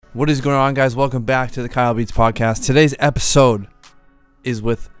What is going on, guys? Welcome back to the Kyle Beats podcast. Today's episode is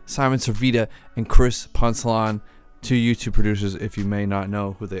with Simon Servida and Chris Punsalan, two YouTube producers, if you may not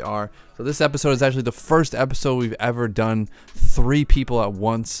know who they are. So this episode is actually the first episode we've ever done 3 people at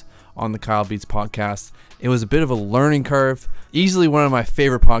once on the Kyle Beats podcast. It was a bit of a learning curve. Easily one of my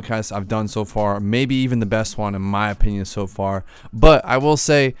favorite podcasts I've done so far, maybe even the best one in my opinion so far. But I will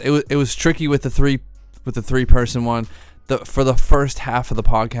say it was tricky with the three person one. For the first half of the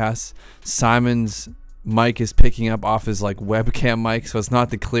podcast, Simon's mic is picking up off his webcam mic, so it's not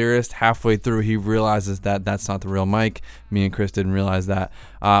the clearest. Halfway through, he realizes that that's not the real mic. Me and Chris didn't realize that.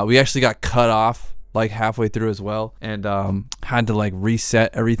 We actually got cut off halfway through as well, and had to reset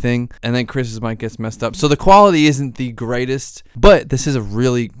everything. And then Chris's mic gets messed up, so the quality isn't the greatest. But this is a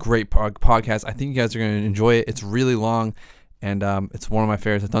really great podcast. I think you guys are going to enjoy it. It's really long. And it's one of my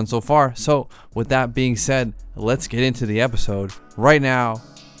favorites I've done so far. So with that being said, let's get into the episode. Right now,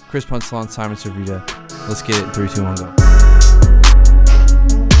 Chris Punsalan, Simon Servida. Let's get it. 3, 2, 1, go.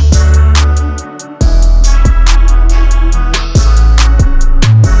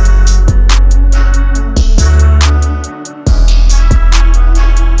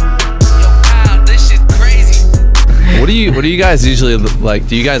 What do you guys usually like?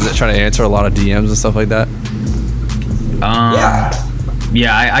 Do you guys try to answer a lot of DMs and stuff like that?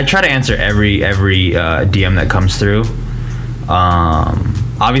 I try to answer every DM that comes through.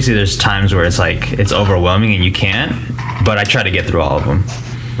 Obviously there's times where it's overwhelming and you can't, but I try to get through all of them.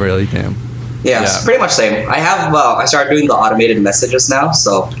 Really? Damn. Yeah, it's pretty much same. I started doing the automated messages now,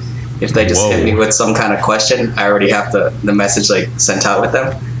 so if they just hit me with some kind of question, I already have the message sent out with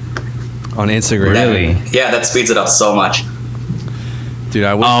them. On Instagram? Really? Yeah, that speeds it up so much. Dude,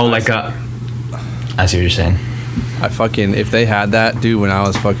 I see what you're saying. If they had that, dude, when I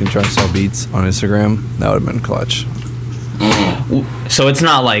was trying to sell beats on Instagram, that would have been clutch. So it's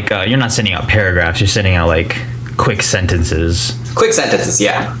not you're not sending out paragraphs, you're sending out quick sentences. Quick sentences,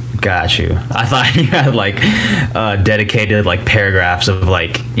 yeah. Got you. I thought you had dedicated paragraphs of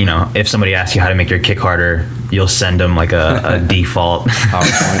if somebody asks you how to make your kick harder, you'll send them a default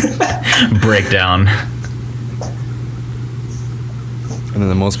breakdown. And then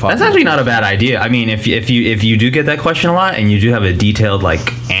the most popular. That's actually not a bad idea. I mean, if you do get that question a lot and you do have a detailed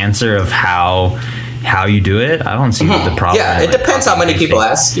answer of how you do it, I don't see what the problem. Yeah, it depends how many people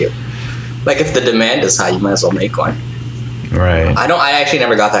ask you. If the demand is high, you might as well make one. Right. I actually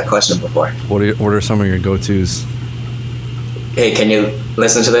never got that question before. What are some of your go-tos? Hey, can you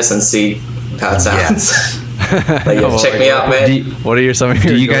listen to this and see how it sounds? Yes. Check me out, man. What are some of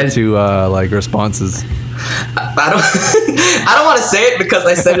your go-to responses? I don't want to say it because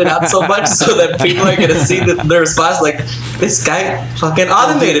I send it out so much so that people are gonna see the response this guy fucking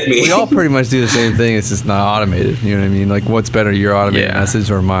automated me. We all pretty much do the same thing. It's just not automated. You know what I mean? What's better, your automated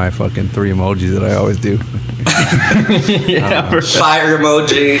message or my fucking 3 emojis that I always do? Fire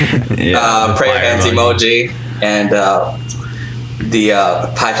emoji, prayer hands emoji, and the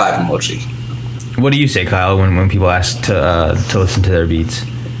high five emoji. What do you say, Kyle, when people ask to listen to their beats?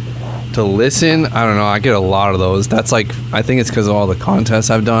 To listen, I don't know. I get a lot of those. That's I think it's because of all the contests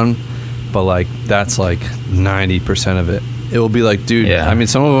I've done, but that's 90% of it. It will be dude. Yeah. I mean,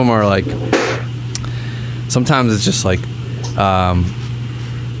 some of them are sometimes it's just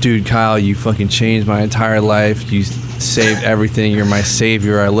dude, Kyle, you fucking changed my entire life. You saved everything. You're my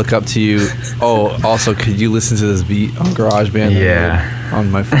savior. I look up to you. Oh, also, could you listen to this beat on GarageBand? Yeah. On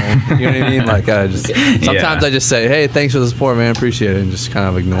my phone. You know what I mean? Sometimes I just say, hey, thanks for the support, man. Appreciate it. And just kind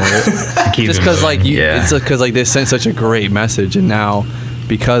of ignore it. Just because it's because they sent such a great message. And now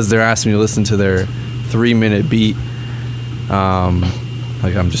because they're asking me to listen to their 3-minute beat,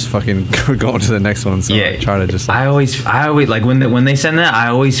 I'm just fucking going to the next one. So I try to just. I always when they send that, I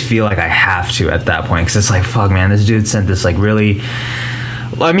always feel like I have to at that point because it's fuck, man, this dude sent this really.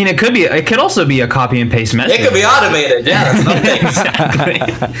 Well, I mean, it could also be a copy and paste message. It could be automated. Yeah, that's exactly.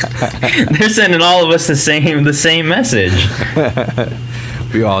 They're sending all of us the same message.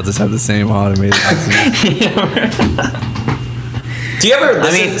 We all just have the same automated message. Do you ever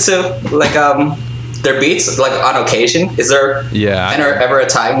listen to their beats on occasion? Is there ever a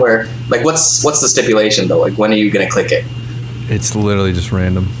time where what's the stipulation though? When are you gonna click it? It's literally just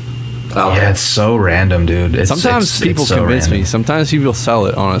random. Oh, okay. Yeah, it's so random, dude. Sometimes people convince me. Sometimes people sell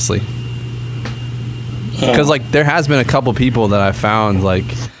it, honestly. Because there has been a couple people that I found that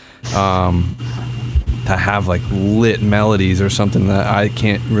have lit melodies or something that I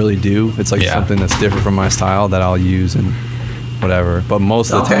can't really do. It's something that's different from my style that I'll use and whatever. But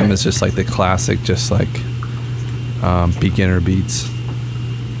most of the time it's just the classic, just beginner beats.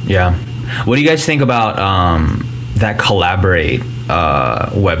 Yeah. What do you guys think about that collaborate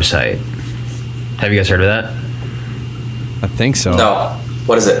website. Have you guys heard of that? I think so. No.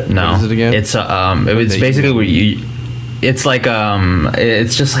 What is it? No. What is it again? It's it's basically where you. It's like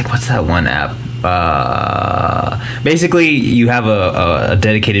it's just like, what's that one app? Basically you have a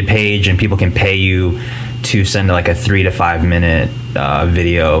dedicated page and people can pay you to send like a 3 to 5 minute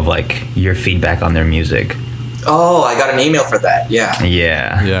video of like your feedback on their music. Oh, I got an email for that. Yeah.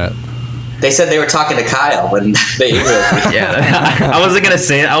 Yeah. They said they were talking to Kyle when they emailed me. Yeah, I wasn't gonna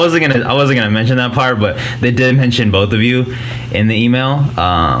say it. I wasn't gonna mention that part, but they did mention both of you in the email.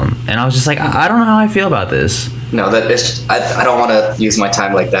 And I was just like, I don't know how I feel about this. No, I don't want to use my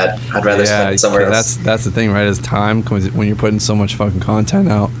time like that. I'd rather spend it somewhere else. That's the thing, right? Is time when you're putting so much fucking content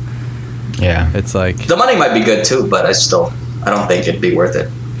out. Yeah, It's like, The money might be good too, but I don't think it'd be worth it.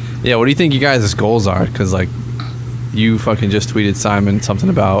 yeah. What do you think you guys' goals are? Because like, you fucking just tweeted Simon something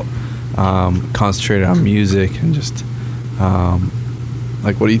about concentrated on music and just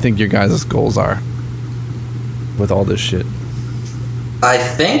like, what do you think your guys' goals are with all this shit? I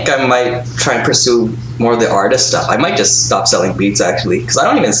think I might try and pursue more of the artist stuff. I might just stop selling beats actually, because I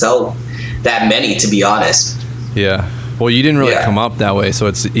don't even sell that many, to be honest. Yeah. Well, you didn't really Yeah. come up that way, so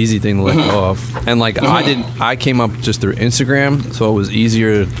it's an easy thing to let go of. And like, I came up just through Instagram, so it was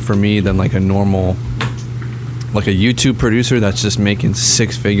easier for me than like a normal, like a YouTube producer that's just making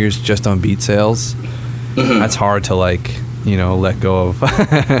 6 figures just on beat sales. That's hard to like, let go of.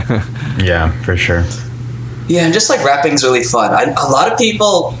 yeah, for sure. Yeah, and just like rapping's really fun. A lot of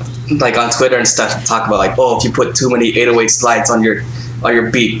people like on Twitter and stuff talk about like, oh, if you put too many 808 slides on your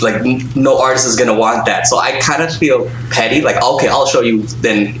beat, like no artist is gonna want that. So I kind of feel petty, like, okay, I'll show you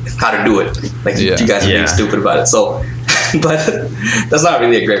then how to do it. Like you guys are being stupid about it. So, but that's not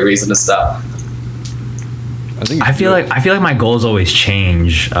really a great reason to stop. I feel like my goals always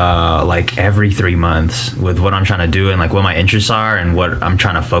change like every 3 months with what I'm trying to do and like what my interests are and what I'm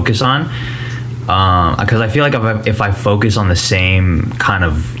trying to focus on. Because I feel like if I focus on the same kind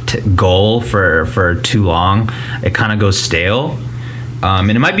of goal for too long, it kind of goes stale. And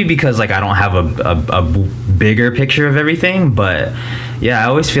it might be because like I don't have a bigger picture of everything, but yeah, I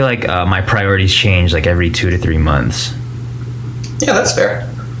always feel like my priorities change like every 2 to 3 months. Yeah, that's fair.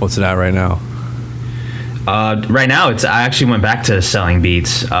 What's it at right now? Right now, I actually went back to selling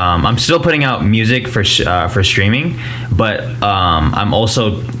beats. I'm still putting out music for streaming, but I'm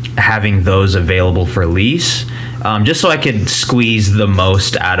also having those available for lease, just so I could squeeze the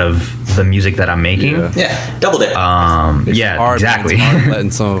most out of the music that I'm making. Yeah, double dip. Yeah, hard, exactly. It's hard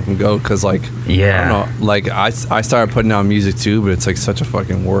letting some of them go because like, Yeah. I don't know, like I started putting out music too, but it's like such a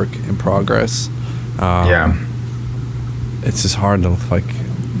fucking work in progress. Yeah. It's just hard to like.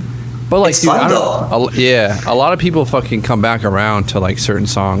 But like, It's dude, fun, a lot of people fucking come back around to like certain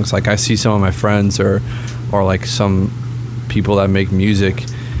songs. Like I see some of my friends or like some people that make music,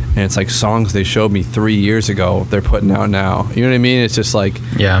 and it's like songs they showed me 3 years ago they're putting out now. You know what I mean? It's just like,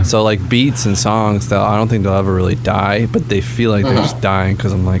 Yeah. So like beats and songs that I don't think they'll ever really die, but they feel like they're just dying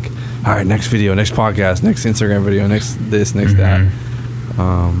because I'm like, all right, next video, next podcast, next Instagram video, next this, next that.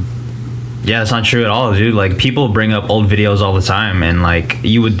 Yeah, it's not true at all, dude. Like, people bring up old videos all the time, and like,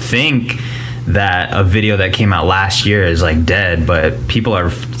 you would think that a video that came out last year is like dead, but people are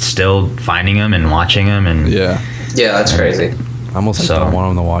still finding them and watching them, and Yeah, that's crazy. I almost So- don't want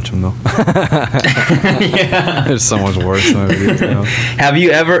them to watch them though. yeah. There's so much worse than my videos now. Have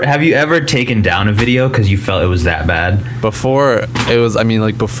you ever taken down a video because you felt it was that bad? Before it was, I mean,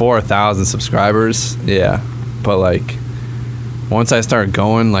 like before 1,000 subscribers, yeah. But like, once I started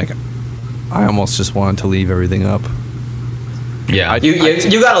going, like, I almost just wanted to leave everything up. Yeah. You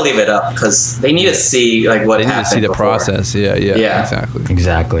gotta leave it up because they need to see like what They need to happened see the before. process. Yeah, Yeah.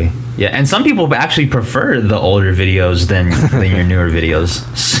 exactly. Yeah, and some people actually prefer the older videos than your newer videos.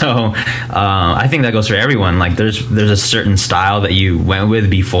 So I think that goes for everyone. Like, there's a certain style that you went with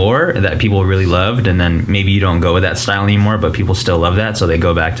before that people really loved, and then maybe you don't go with that style anymore, but people still love that, so they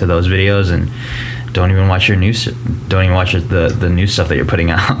go back to those videos and don't even watch the new stuff that you're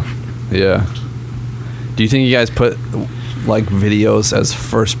putting out. Yeah. Do you think you guys put like videos as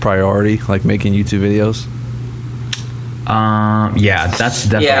first priority, like making YouTube videos? Yeah, that's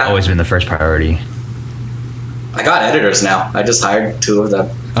definitely always been the first priority. I got editors now. I just hired 2 of them.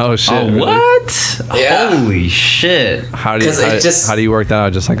 Oh shit! Oh, really? what? Yeah. Holy shit! How do 'Cause how do you work that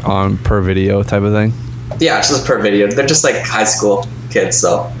out? Just like on per video type of thing? Yeah, it's just per video. They're just like high school kids,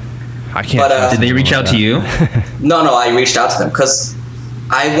 so. I can't. But, trust Did they them reach like out that. to you? No, I reached out to them because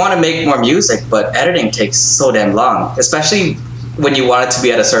I want to make more music, but editing takes so damn long, especially when you want it to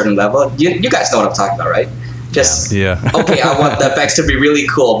be at a certain level. You guys know what I'm talking about, right? Just Yeah. okay, I want the effects to be really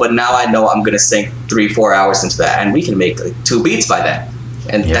cool, but now I know I'm gonna sink 3-4 hours into that, and we can make like 2 beats by then.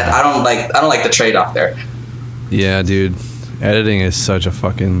 And that I don't like the trade off there. Yeah, dude. Editing is such a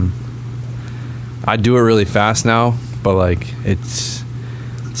fucking. I do it really fast now, but like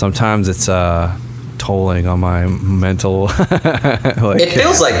sometimes it's tolling on my mental. Like, it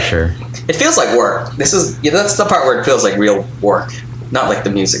feels like sure. It feels like work. That's the part where it feels like real work, not like the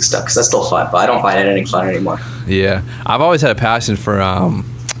music stuff, because that's still fun. But I don't find editing fun anymore. Yeah, I've always had a passion for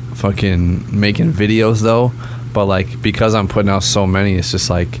fucking making videos though, but like because I'm putting out so many, it's just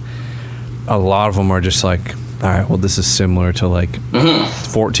like a lot of them are just like, all right, well this is similar to like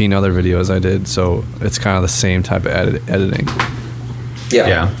 14 other videos I did, so it's kind of the same type of editing.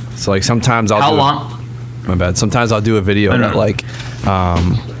 Yeah. So like sometimes I'll. How long? My bad. Sometimes I'll do a video that like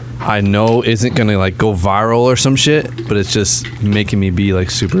I know isn't gonna like go viral or some shit, but it's just making me be like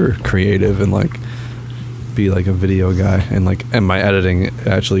super creative and like be like a video guy, and my editing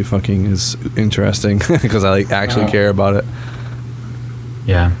actually fucking is interesting because I like actually care about it.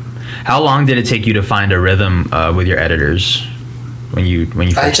 Yeah. How long did it take you to find a rhythm with your editors when you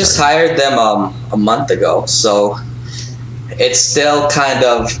first I just started? hired them a month ago, so it's still kind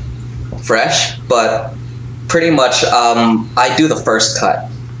of fresh, but pretty much I do the first cut,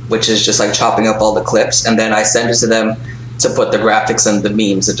 which is just like chopping up all the clips, and then I send it to them to put the graphics and the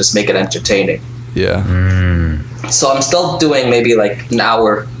memes and just make it entertaining. Yeah. So I'm still doing maybe like an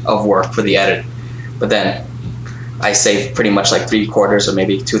hour of work for the edit, but then I save pretty much like 3/4 or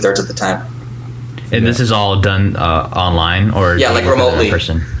maybe 2/3 of the time. And this is all done online or Yeah, like remotely. in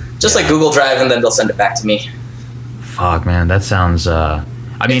person? Just like Google Drive, and then they'll send it back to me. Fuck, man, that sounds. I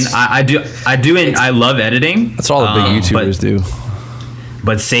mean, I love editing. That's all the big YouTubers do.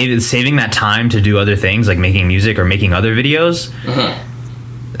 But saving that time to do other things like making music or making other videos,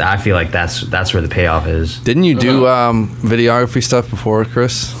 I feel like that's where the payoff is. Didn't you do videography stuff before,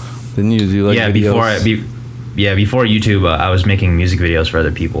 Chris? Didn't you do like videos? Before YouTube, I was making music videos for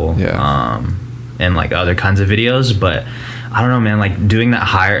other people. Yeah. And like other kinds of videos, but I don't know, man. Like doing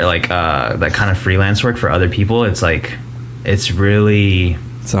that that kind of freelance work for other people, it's like, it's really.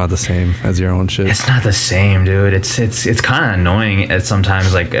 It's not the same as your own shit. It's not the same, dude. It's kind of annoying at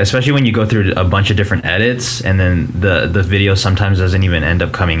sometimes, like especially when you go through a bunch of different edits and then the video sometimes doesn't even end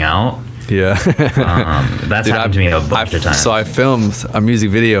up coming out. Yeah. That's happened to me a bunch of times. So I filmed a music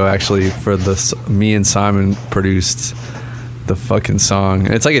video actually for this. Me and Simon produced the fucking song.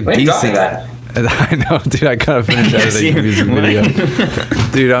 It's like a When are you dropping decent. that? I know, dude. I gotta finish editing the music video.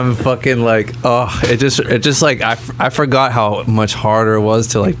 Dude, I'm fucking like, it just like I forgot how much harder it was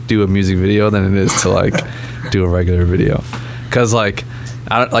to like do a music video than it is to like do a regular video. Cause like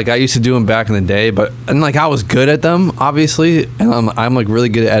I used to do them back in the day, and like I was good at them obviously, and I'm like really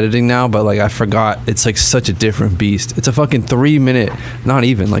good at editing now, but like I forgot it's like such a different beast. It's a fucking 3 minute, not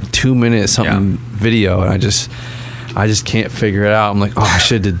even like 2 minute something video, and I just can't figure it out. I'm like, I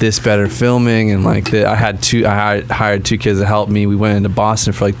should have did this better filming, and like I hired 2 kids to help me. We went into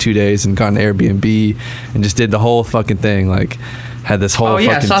Boston for like 2 days and got an Airbnb and just did the whole fucking thing. Like had this whole fucking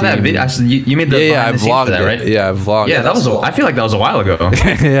I saw team. that video. You made the I vlogged that, right? Yeah, I vlogged Yeah, it. that was. I feel like that was a while ago.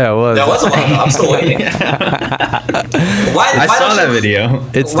 Yeah, it was. That was a while ago. I'm still waiting. I saw that video.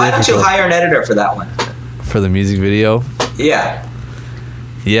 Why don't you hire an editor for that one? For the music video? Yeah.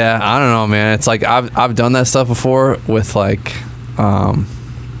 Yeah, I don't know, man. It's like I've done that stuff before with like, I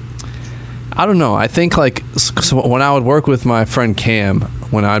don't know. I think like so when I would work with my friend Cam,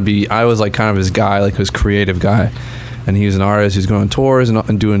 I was like kind of his guy, like his creative guy, and he was an artist. He was going on tours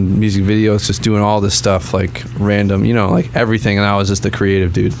and doing music videos, just doing all this stuff like random, like everything. And I was just the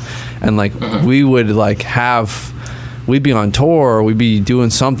creative dude, and like we would like we'd be on tour, or we'd be doing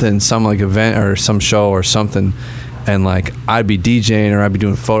something, some like event or some show or something. And like I'd be DJing or I'd be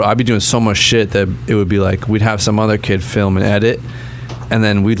doing I'd be doing so much shit that it would be like we'd have some other kid film and edit, and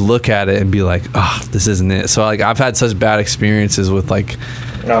then we'd look at it and be like, this isn't it. So like I've had such bad experiences with like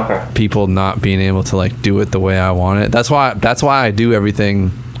people not being able to like do it the way I want it. That's why I do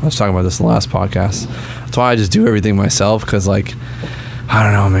everything. I was talking about this in the last podcast. That's why I just do everything myself, because like I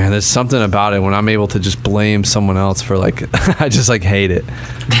don't know, man. There's something about it when I'm able to just blame someone else for like I just like hate it.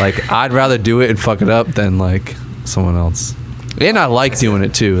 Like I'd rather do it and fuck it up than like someone else. And I like doing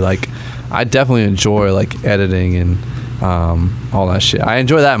it too. Like I definitely enjoy like editing and all that shit. I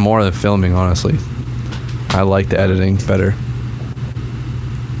enjoy that more than filming, honestly. I like the editing better.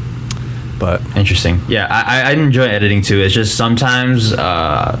 But interesting. Yeah, I enjoy editing too. It's just sometimes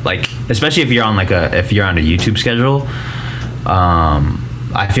like especially if you're on a YouTube schedule,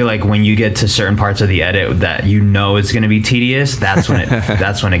 I feel like when you get to certain parts of the edit that you know it's going to be tedious, that's when it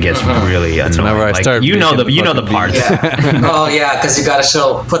gets really annoying. Whenever I start you know the parts. Yeah. Oh yeah, because you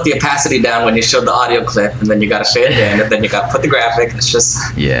gotta put the opacity down when you show the audio clip, and then you gotta fade it in, and then you gotta put the graphic. It's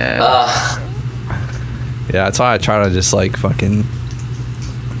just yeah. Yeah, that's why I try to just like fucking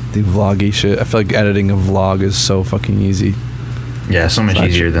do vloggy shit. I feel like editing a vlog is so fucking easy. Yeah, so much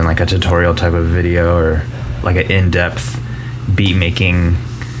easier than like a tutorial type of video or like an in-depth beat making.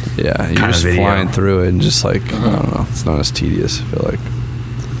 Yeah, you're just flying through it and just like I don't know, it's not as tedious. I feel like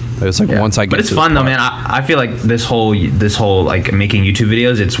it's like once I get. But it's fun though, man. I feel like this whole like making YouTube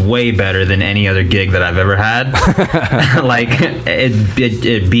videos, it's way better than any other gig that I've ever had. Like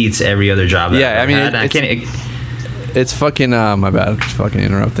it beats every other job. That I've ever had. It's fucking my bad. Just fucking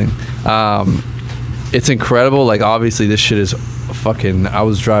interrupting. It's incredible. Like obviously this shit is fucking. I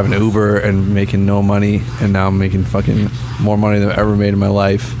was driving Uber and making no money, and now I'm making fucking more money than I've ever made in my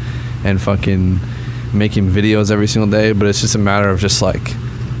life, and fucking making videos every single day. But it's just a matter of just like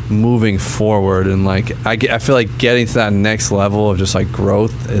moving forward, and like I feel like getting to that next level of just like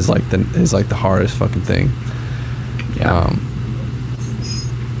growth is like the hardest fucking thing. Yeah.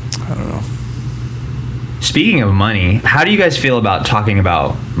 I don't know. Speaking of money, how do you guys feel about talking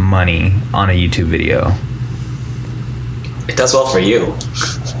about money on a YouTube video? It does well for you.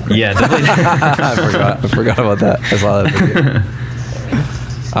 Yeah, definitely. I forgot about that. I saw that video.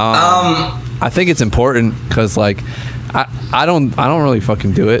 I think it's important because like I don't really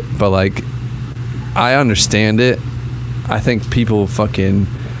fucking do it, but like I understand it. I think people fucking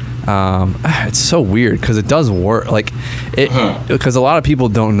it's so weird because it does work. Like it because a lot of people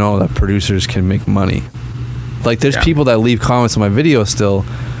don't know that producers can make money. Like there's people that leave comments on my video still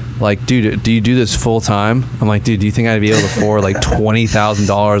like, dude, do you do this full time? I'm like, dude, do you think I'd be able to afford like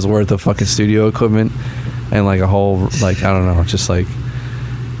 $20,000 worth of fucking studio equipment and like a whole like I don't know, just like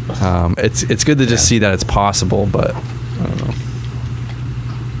it's good to just see that it's possible, but I don't know.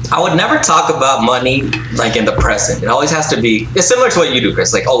 I would never talk about money like in the present. It always has to be. It's similar to what you do,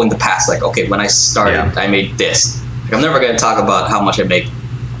 Chris. Like, in the past, like, okay, when I started, I made this. Like, I'm never going to talk about how much I make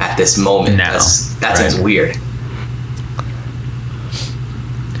at this moment. No. That sounds weird.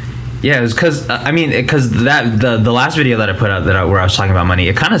 Yeah, it was because the last video that I put out where I was talking about money,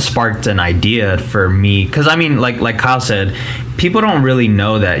 it kind of sparked an idea for me. Because I mean, like Kyle said, people don't really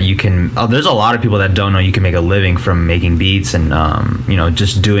know that you can. There's a lot of people that don't know you can make a living from making beats and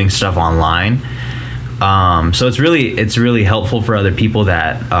just doing stuff online. So it's really helpful for other people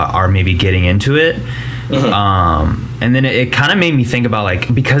that are maybe getting into it. And then it kind of made me think about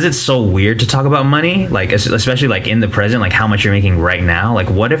like, because it's so weird to talk about money, like especially like in the present, like how much you're making right now.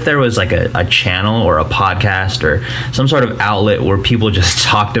 Like what if there was like a channel or a podcast or some sort of outlet where people just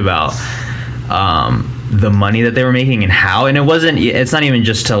talked about the money that they were making and how, and it's not even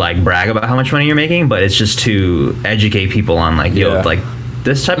just to like brag about how much money you're making, but it's just to educate people on like, like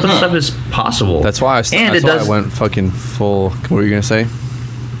this type of stuff is possible. That's why I went fucking full. What were you gonna say?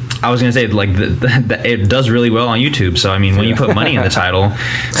 I was gonna say like it does really well on YouTube. So I mean, when you put money in the title,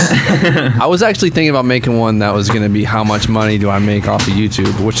 I was actually thinking about making one that was gonna be how much money do I make off of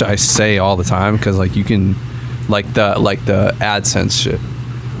YouTube, which I say all the time because like you can, like the AdSense shit.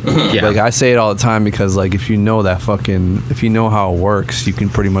 Yeah. Like I say it all the time because like if you know how it works, you can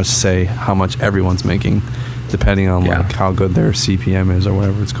pretty much say how much everyone's making, depending on like how good their CPM is or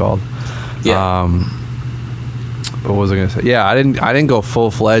whatever it's called. Yeah. What was I gonna say? Yeah, I didn't go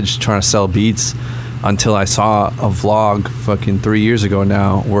full-fledged trying to sell beats until I saw a vlog fucking 3 years ago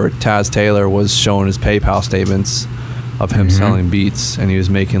now where Taz Taylor was showing his PayPal statements of him selling beats, and he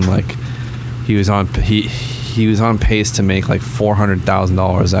was making like he was on pace to make like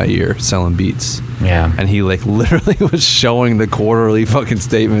 $400,000 that year selling beats. Yeah. And he like literally was showing the quarterly fucking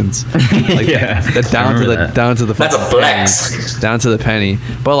statements. Like down to the That's a flex. Down to the penny.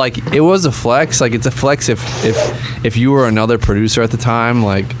 But like it was a flex. Like it's a flex if you were another producer at the time,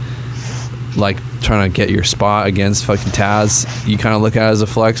 like trying to get your spot against fucking Taz, you kind of look at it as a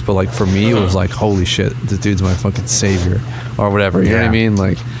flex, but like for me it was like, holy shit, this dude's my fucking savior or whatever. You know what I mean?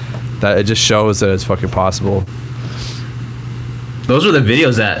 Like that it just shows that it's fucking possible. Those are the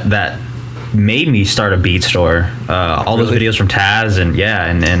videos that made me start a beat store. All those videos from Taz and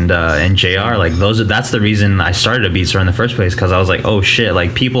JR, like that's the reason I started a beat store in the first place, because I was like, oh shit,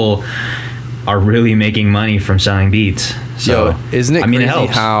 like people are really making money from selling beats. So isn't it crazy it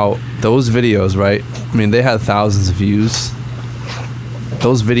helps. how those videos, right? I mean, they had thousands of views.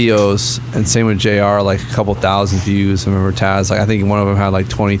 Those videos, and same with JR, like a couple thousand views. I remember Taz, like I think one of them had like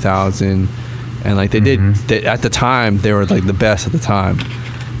 20,000, and like they did at the time they were like the best at the time.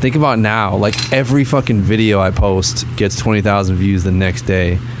 think about now, like every fucking video I post gets 20,000 views the next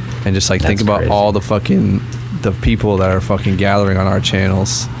day, and just like think about crazy. all the people that are fucking gathering on our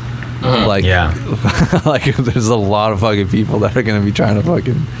channels. Like, like there's a lot of fucking people that are gonna be trying to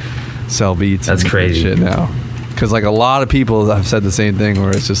fucking sell beats. That's crazy shit now. Because like a lot of people have said the same thing, where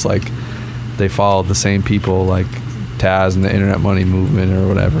it's just like they followed the same people, like Taz and the Internet Money movement or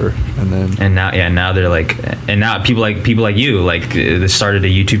whatever, and now they're like, and now people like you, like they started a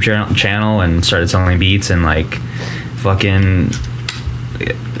YouTube channel and started selling beats and like fucking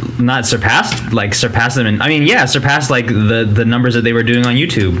not surpassed them, and surpassed like the numbers that they were doing on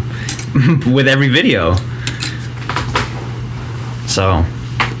YouTube with every video. So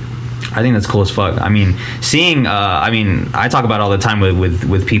I think that's cool as fuck. I mean, seeing I talk about it all the time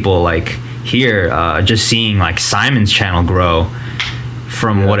with people like here, just seeing like Simon's channel grow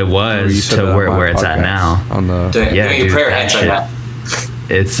from what it was to where it's at now. On the doing prayer hands right now.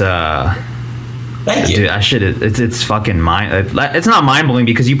 It's thank you. Dude, it's fucking it's not mind blowing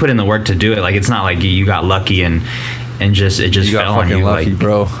because you put in the work to do it. Like it's not like you got lucky and it just fell on you, lucky, like,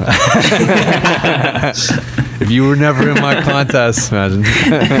 bro. If you were never in my contest, imagine.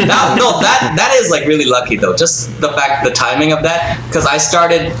 That is like really lucky though. Just the timing of that, because I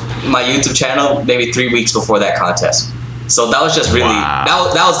started my YouTube channel maybe 3 weeks before that contest. So that was just really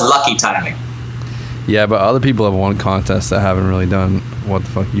that was lucky timing. Yeah, but other people have won contests that haven't really done what the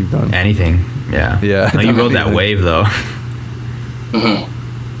fuck you've done. Anything. Yeah. Yeah. No, you rode that wave though.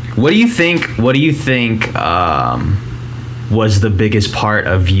 What do you think was the biggest part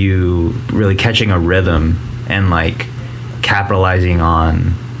of you really catching a rhythm and like capitalizing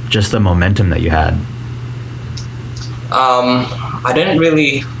on just the momentum that you had? I didn't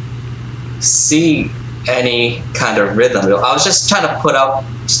really see any kind of rhythm. I was just trying to put out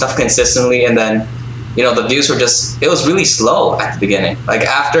stuff consistently, and then the views were it was really slow at the beginning. Like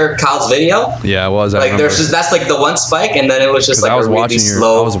after Kyle's video, yeah, it was. Like that's like the one spike, and then it was just like really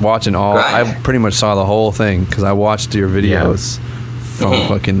slow. I was watching grind. I pretty much saw the whole thing because I watched your videos from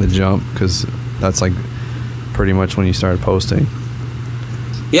fucking the jump, because that's like pretty much when you started posting.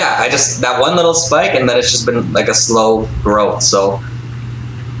 Yeah, I just that one little spike, and then it's just been like a slow growth. So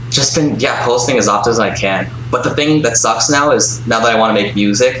just been posting as often as I can. But the thing that sucks now is, now that I want to make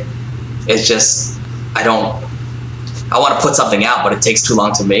music, it's just I want to put something out, but it takes too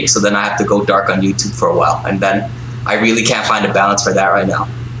long to make, so then I have to go dark on YouTube for a while, and then I really can't find a balance for that right now.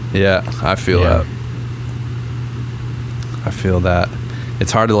 Yeah, I feel that. I feel that.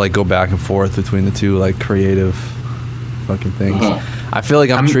 It's hard to like go back and forth between the two like creative fucking things. I feel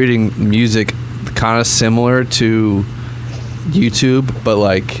like I'm treating music kind of similar to YouTube,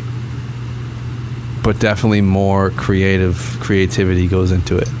 but definitely more creativity goes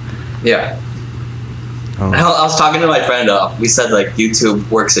into it. Yeah. I was talking to my friend. We said like YouTube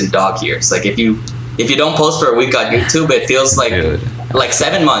works in dog years. Like if you don't post for a week on YouTube, it feels like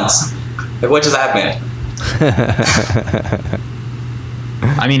 7 months. Like what just happened?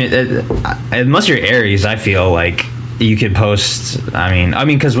 I mean, unless you're Aries, I feel like you could post. I mean,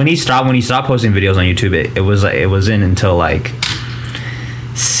 because when he stopped posting videos on YouTube, it wasn't until like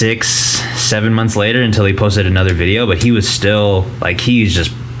 6-7 months later until he posted another video. But he was still like, he's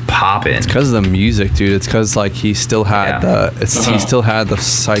just popping. It's because of the music, dude. It's because like he still had he still had the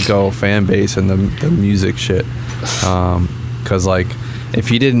psycho fan base and the music shit. Because like if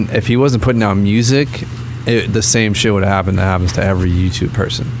he wasn't putting out music, the same shit would happen that happens to every YouTube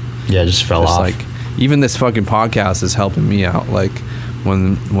person. Yeah, just fell off. Like even this fucking podcast is helping me out. Like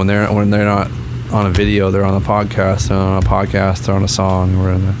when they're not on a video, they're on a podcast. They're on a podcast. They're on a song.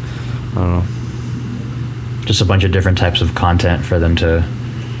 I don't know. Just a bunch of different types of content for them to.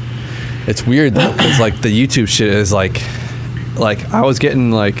 It's weird though, because like the YouTube shit is like I was getting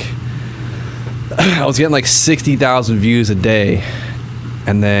like 60,000 views a day,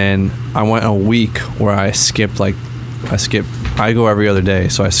 and then I went a week where I go every other day,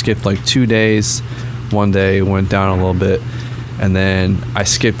 so I skipped like 2 days. One day went down a little bit, and then I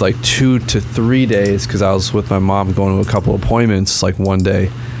skipped like 2 to 3 days because I was with my mom going to a couple appointments like one day,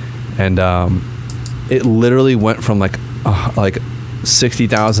 and it literally went from like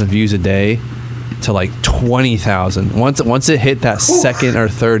 60,000 views a day to like 20,000 once it hit that second or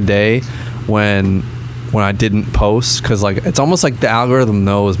third day when I didn't post, because like it's almost like the algorithm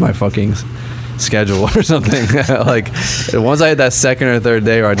knows my fucking schedule or something. Like once I hit that second or third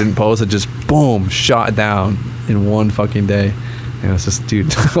day where I didn't post, it just boom shot down in one fucking day, and it's just,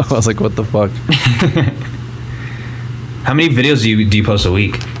 dude, I was like, what the fuck. How many videos do you post a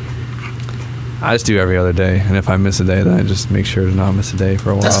week? I just do every other day, and if I miss a day, then I just make sure to not miss a day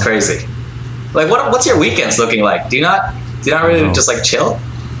for a while. That's crazy. Like, what's your weekends looking like? Do you not really just like chill?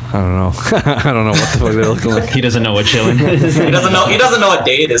 I don't know. I don't know what the fuck they're looking like. He doesn't know what chilling is. He doesn't know what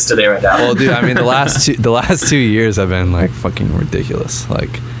day it is today right now. Well, dude, I mean, the last 2 years have been like fucking ridiculous. Like,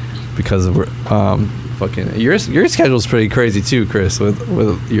 because of fucking your schedule's pretty crazy too, Chris.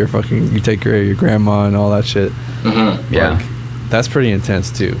 With your fucking, you take care of your grandma and all that shit. Mm-hmm. Yeah, like, that's pretty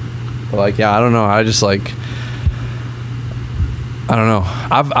intense too. But like, yeah, I don't know. I just like, I don't know.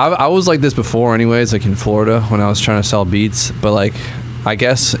 I was like this before, anyways. Like in Florida when I was trying to sell beats, but like, I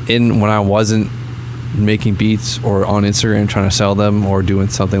guess when I wasn't making beats or on Instagram trying to sell them or doing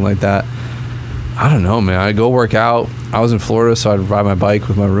something like that, I don't know, man. I'd go work out. I was in Florida, so I'd ride my bike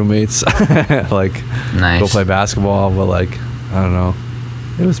with my roommates, like nice. Go play basketball. But like, I don't know.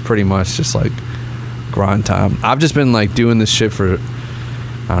 It was pretty much just like grind time. I've just been like doing this shit for, I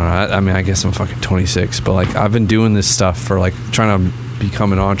don't know. I mean, I guess I'm fucking 26, but like I've been doing this stuff for like trying to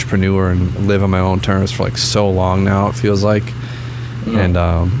become an entrepreneur and live on my own terms for like so long now. It feels like. And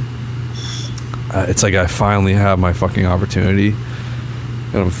it's like I finally have my fucking opportunity,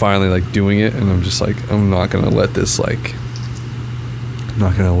 and I'm finally like doing it, and I'm just like, I'm not gonna let this like, I'm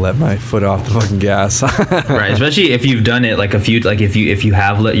not gonna let my foot off the fucking gas. Right, especially if you've done it like a few, like if you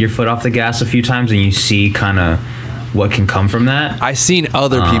have let your foot off the gas a few times and you see kind of what can come from that. I've seen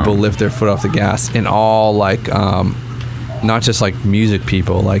other people lift their foot off the gas in all like not just like music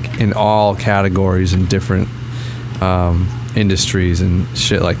people, like in all categories and different industries and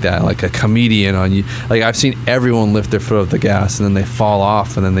shit like that. Like a comedian on you, like I've seen everyone lift their foot off the gas and then they fall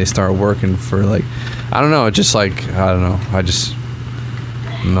off and then they start working for like, I don't know, it's just like, I don't know, I just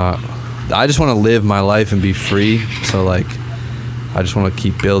want to live my life and be free. So like I just want to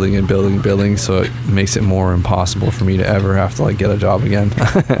keep building and building and building, so it makes it more impossible for me to ever have to like get a job again.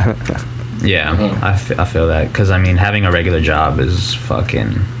 Yeah, I feel that, because I mean having a regular job is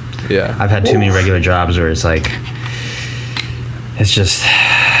fucking, yeah, I've had too many regular jobs where it's like, it's just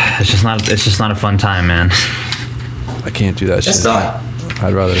not a fun time, man. I can't do that shit. It's not.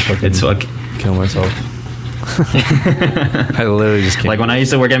 I'd rather fucking kill myself. I literally just can't. Like when I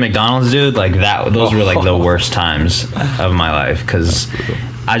used to work at McDonald's, dude, like those were like the worst times of my life, because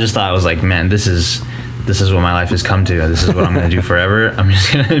I just thought, I was like, man, this is what my life has come to. This is what I'm gonna do forever. I'm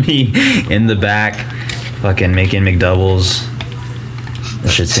just gonna be in the back fucking making McDoubles.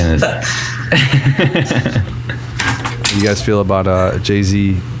 This shit's gonna How do you guys feel about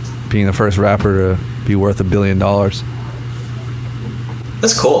Jay-Z being the first rapper to be worth $1 billion?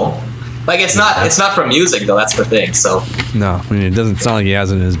 That's cool. Like it's not from music though. That's the thing. So No, I mean, it doesn't sound like he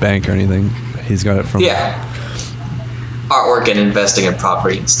has it in his bank or anything. He's got it from artwork and investing in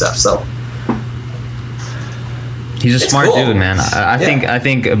property and stuff. So he's a smart cool. dude, man. I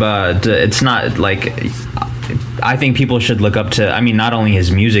think about, it's not like, I think people should look up to, I mean, not only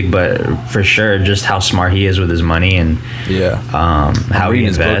his music, but for sure just how smart he is with his money, and how he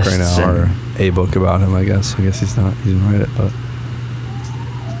invests. His book right now, or a book about him, I guess. He didn't write it, but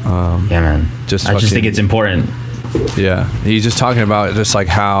yeah, man. I just think it's important. Yeah, he's just talking about just like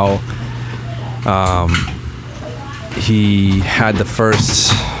how he had the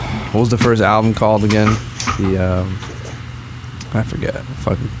first, what was the first album called again? I forget.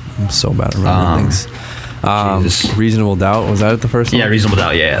 Fucking, I'm so bad at remembering things. Reasonable Doubt, was that the first one? Yeah, Reasonable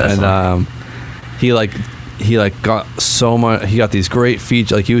Doubt. Yeah, that's and he got so much. He got these great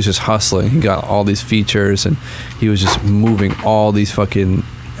features. Like he was just hustling. He got all these features, and he was just moving all these fucking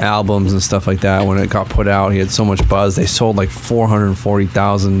albums and stuff like that. When it got put out, he had so much buzz. They sold like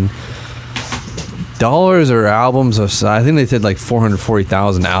 $440,000 or albums. I think they did like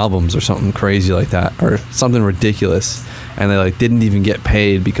 440,000 albums or something crazy like that, or something ridiculous. And they like didn't even get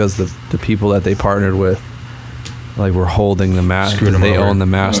paid because the people that they partnered with like were holding the masters. They own the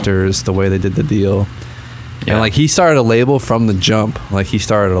masters, the way they did the deal. Yeah. And like he started a label from the jump. Like he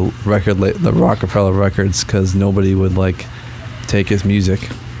started a record, the Rockefeller Records, because nobody would like take his music.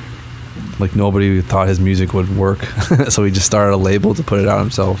 Like nobody thought his music would work, so he just started a label to put it out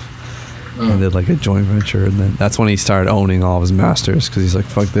himself, and did like a joint venture. And then that's when he started owning all of his masters, because he's like,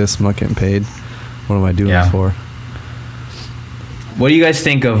 "Fuck this! I'm not getting paid. What am I doing this for?" What do you guys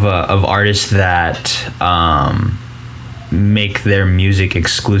think of artists that make their music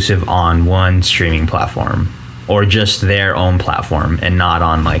exclusive on one streaming platform, or just their own platform and not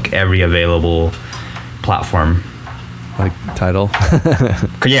on like every available platform? Like Tidal?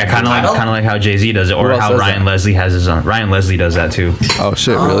 Yeah, kind of like how Jay-Z does it, or how Ryan Leslie has his own. Ryan Leslie does that too. Oh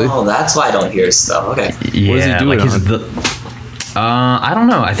shit, really? Oh, that's why I don't hear stuff. Okay. Yeah, what does he do like on? I don't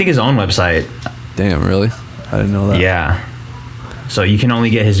know. I think his own website. Damn, really? I didn't know that. Yeah. So you can only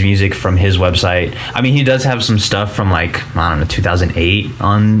get his music from his website. I mean, he does have some stuff from like, I don't know, 2008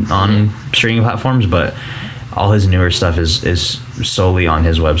 on streaming platforms, but all his newer stuff is solely on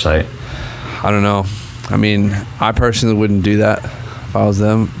his website. I don't know. I mean, I personally wouldn't do that if I was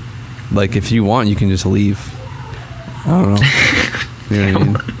them. Like, if you want, you can just leave. I don't know. You know what I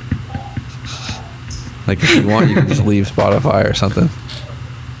mean? Like, if you want, you can just leave Spotify or something.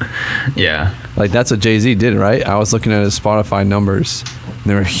 Yeah. Like, that's what Jay-Z did, right? I was looking at his Spotify numbers, and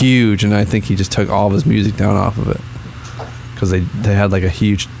they were huge, and I think he just took all of his music down off of it. Because they had, like, a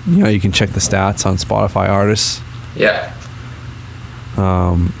huge... You know, you can check the stats on Spotify artists. Yeah.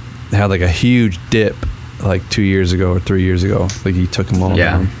 They had, like, a huge dip, like, 2 years ago or 3 years ago. Like, he took them all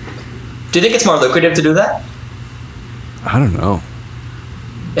down. Do you think it's more lucrative to do that? I don't know.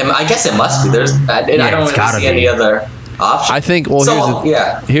 I guess it must be. I don't really see any other option. I think. Well,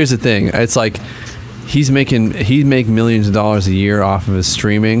 here's the thing. It's like he'd make millions of dollars a year off of his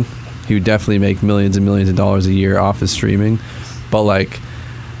streaming. He would definitely make millions and millions of dollars a year off his streaming. But like,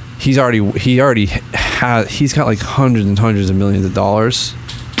 he's got like hundreds and hundreds of millions of dollars.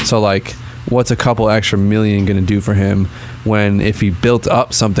 So like, what's a couple extra million gonna do for him? When if he built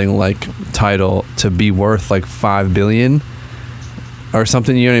up something like Tidal to be worth like $5 billion or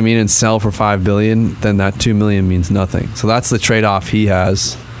something, you know what I mean, and sell for $5 billion, then that $2 million means nothing. So that's the trade-off he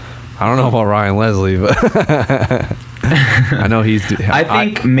has. I don't know about Ryan Leslie, but I know he's. I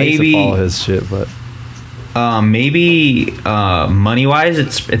think I maybe used to follow his shit, but maybe money wise,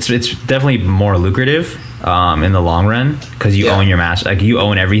 it's definitely more lucrative in the long run because you own your master, like you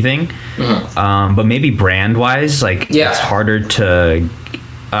own everything. Mm-hmm. But maybe brand wise, like it's harder to.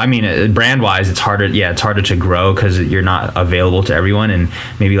 I mean, brand wise, it's harder. Yeah, it's harder to grow because you're not available to everyone, and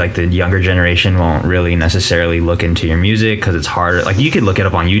maybe like the younger generation won't really necessarily look into your music because it's harder. Like you could look it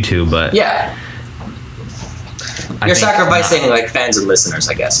up on YouTube, but you're sacrificing like fans and listeners,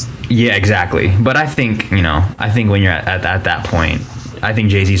 I guess. Yeah, exactly. But I think when you're at that point, I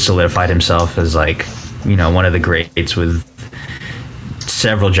think Jay-Z solidified himself as like one of the greats with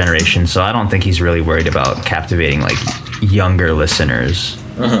several generations. So I don't think he's really worried about captivating like younger listeners.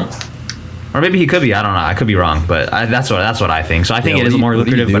 Mm-hmm. Or maybe he could be. I don't know. I could be wrong, but that's what I think. So I think it is more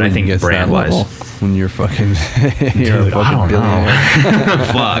lucrative, but I think brand wise, when you're fucking, dude, I don't know.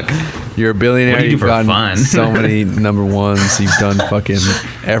 Fuck. You're a billionaire. What do you do You've for gotten fun? So many number ones. You've done fucking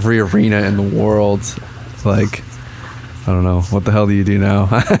every arena in the world. Like, I don't know. What the hell do you do now?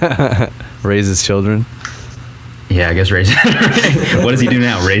 Raises children. Yeah, I guess raise. What does he do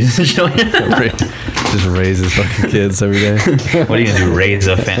now? Raises his children? Just raises fucking kids every day. What are you gonna do? Raise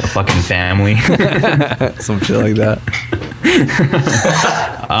a fucking family? Some shit like that.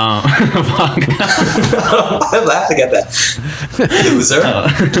 Fuck. I'm laughing at that. Loser.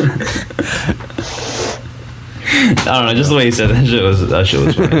 I don't know. Just the way he said that shit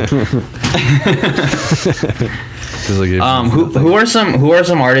was funny. Who are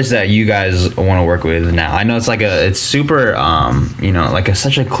some artists that you guys want to work with now? I know it's super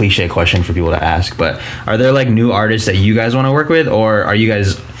such a cliche question for people to ask, but are there like new artists that you guys want to work with, or are you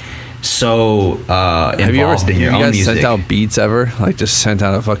guys so involved in your own music? Have you guys sent out beats ever? Like just sent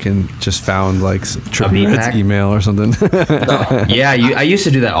out just found like Trippie Red's email or something? No. Yeah, I used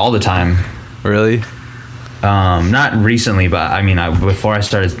to do that all the time. Really? Not recently, but I mean, before I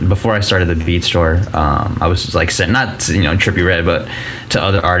started the beat store, I was like sent not to, Trippie Redd, but to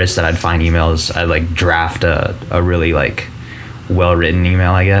other artists that I'd find emails. I'd like draft a really like well written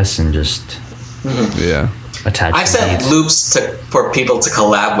email, I guess, and just attach. I've sent beats. loops for people to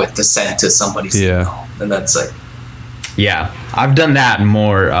collab with to send to somebody's email, and that's like. Yeah, I've done that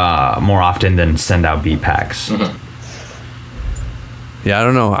more often than send out beat packs. Mm-hmm. Yeah, I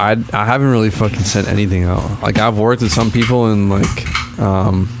don't know. I haven't really fucking sent anything out. Like I've worked with some people and like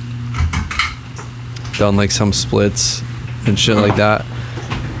done like some splits and shit like that.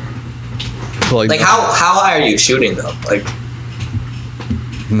 But, like how high are you shooting though? Like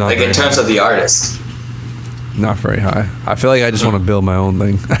in terms of the artist. Not very high. I feel like I just want to build my own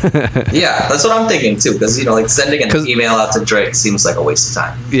thing. Yeah, that's what I'm thinking too. Because like sending an email out to Drake seems like a waste of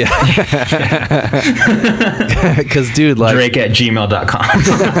time. Yeah. Because dude, like Drake@gmail.com.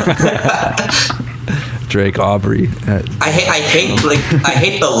 Drake Aubrey. I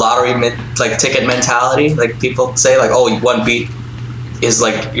hate the lottery ticket mentality. Like people say like, oh, one beat is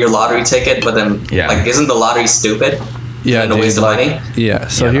like your lottery ticket, but then like isn't the lottery stupid? Yeah, and a waste of money. Yeah,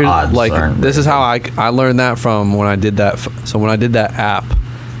 so here's like this is how I learned that from when I did that. So when I did that app,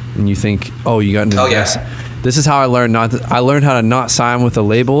 and you think, oh, you got into this. This is how I learned I learned how to not sign with a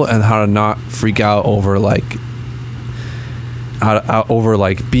label and how to not freak out over like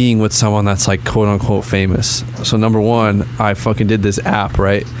being with someone that's like quote unquote famous. So number one, I fucking did this app,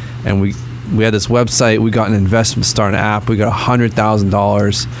 right? And we had this website. We got an investment to start an app. We got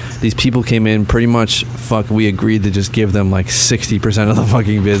 $100,000. These people came in, pretty much we agreed to just give them like 60% of the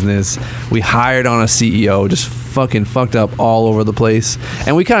fucking business. We hired on a CEO, just fucking fucked up all over the place.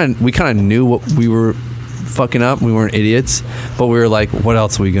 And we kind of knew what we were fucking up. We weren't idiots, but we were like, what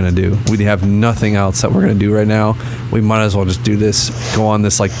else are we gonna do? We have nothing else that we're gonna do right now. We might as well just do this, go on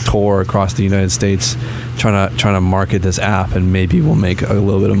this like tour across the United States, trying to market this app, and maybe we'll make a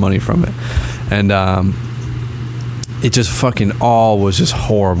little bit of money from it. And it just fucking all was just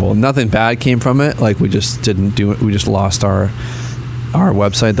horrible. Nothing bad came from it. Like, we just didn't do it. We just lost our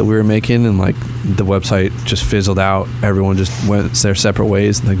website that we were making, and like the website just fizzled out. Everyone just went their separate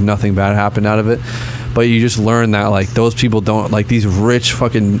ways. Like, nothing bad happened out of it. But you just learn that like those people don't, like these rich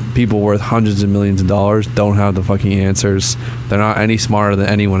fucking people worth hundreds of millions of dollars don't have the fucking answers. They're not any smarter than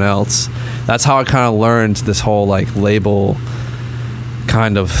anyone else. That's how I kind of learned this whole like label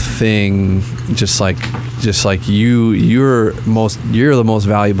kind of thing. Just like you're the most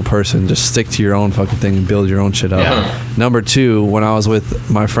valuable person. Just stick to your own fucking thing and build your own shit up. Yeah. Number two, when I was with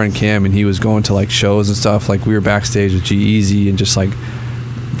my friend Cam and he was going to like shows and stuff, like we were backstage with G-Eazy and just like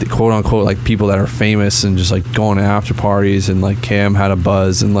the quote unquote like people that are famous and just like going to after parties, and like Cam had a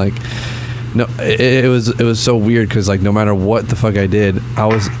buzz, and like no, it was so weird because like no matter what the fuck I did, I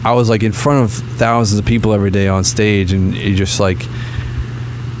was like in front of thousands of people every day on stage, and it just like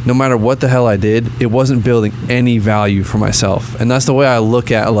no matter what the hell I did, it wasn't building any value for myself. And that's the way I look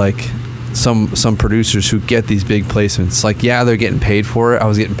at like some producers who get these big placements. Like, yeah, they're getting paid for it. I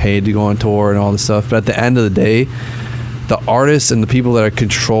was getting paid to go on tour and all this stuff, but at the end of the day, the artists and the people that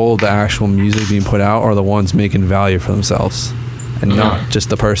control the actual music being put out are the ones making value for themselves, and not just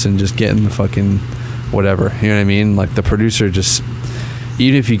the person just getting the fucking whatever. You know what I mean? Like the producer just,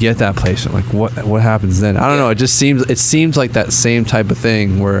 even if you get that placement, like what happens then? I don't know. It seems like that same type of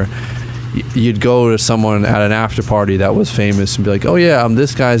thing where you'd go to someone at an after party that was famous and be like, oh yeah, I'm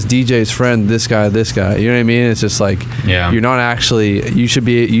this guy's DJ's friend, this guy. You know what I mean? It's just like, you're not actually, you should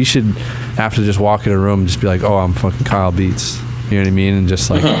have to just walk in a room and just be like, oh, I'm fucking Kyle Beats. You know what I mean? And just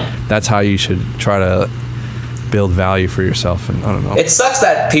like, that's how you should try to build value for yourself. And I don't know. It sucks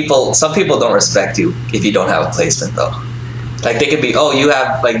that some people don't respect you if you don't have a placement though. Like they could be, oh, you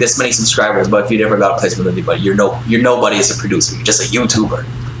have like this many subscribers, but if you never got a placement with anybody, you're nobody as a producer. You're just a YouTuber.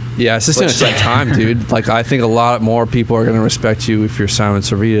 Yeah, it's just gonna take time, dude. Like, I think a lot more people are gonna respect you if you're Simon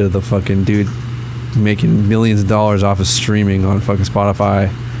Servida, the fucking dude making millions of dollars off of streaming on fucking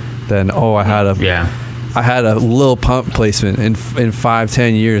Spotify, than I had a Lil Pump placement in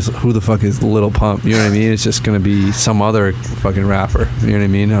 5-10 years. Who the fuck is Lil Pump? You know what I mean? It's just gonna be some other fucking rapper. You know what I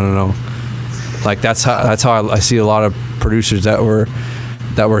mean? I don't know. Like that's how I see a lot of producers that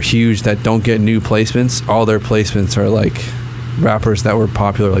were huge that don't get new placements. All their placements are like rappers that were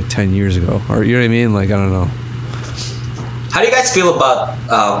popular like 10 years ago, or you know what I mean? Like, I don't know. How do you guys feel about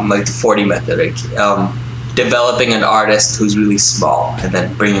like the 40 method, like developing an artist who's really small and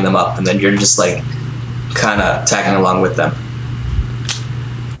then bringing them up, and then you're just like kind of tagging along with them?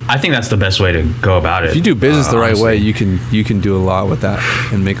 I think that's the best way to go about it. If you do business the right way, you can do a lot with that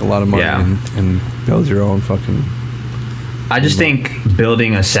and make a lot of money and build your own fucking. I just think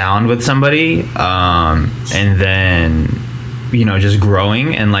building a sound with somebody, and then just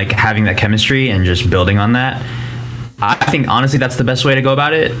growing and like having that chemistry and just building on that. I think honestly that's the best way to go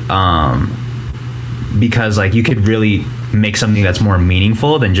about it, because like you could really make something that's more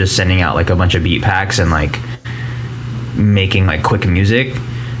meaningful than just sending out like a bunch of beat packs and like making like quick music.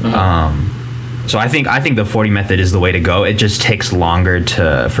 So I think the 40 method is the way to go. It just takes longer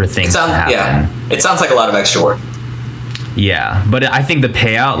for things to happen. Yeah, it sounds like a lot of extra work. Yeah, but I think the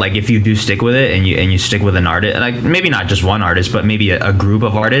payout, like if you do stick with it and you stick with an artist, like maybe not just one artist, but maybe a group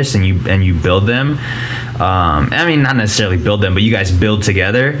of artists, and you build them. I mean, not necessarily build them, but you guys build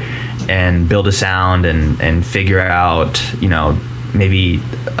together and build a sound and figure out, maybe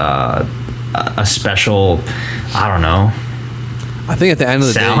a special, I don't know. I think at the end of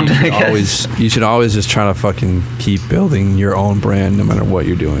the sound, day, you should always just try to fucking keep building your own brand, no matter what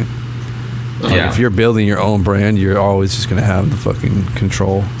you're doing. Like, if you're building your own brand, you're always just gonna have the fucking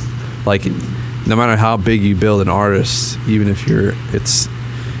control. Like, no matter how big you build an artist, even if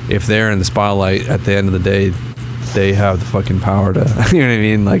they're in the spotlight, at the end of the day, they have the fucking power to, you know what I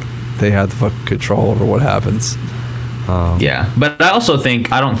mean? Like, they have the fucking control over what happens. But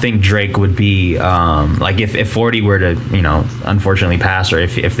I don't think Drake would be like if 40 were to unfortunately pass, or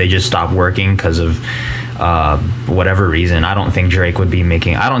if they just stopped working because of whatever reason, I don't think Drake would make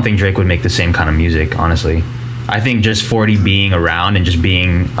the same kind of music, honestly. I think just 40 being around and just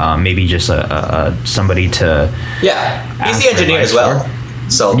being maybe just a somebody to he's the engineer as well.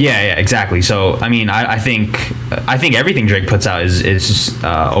 So yeah, exactly. So I mean, I think everything Drake puts out is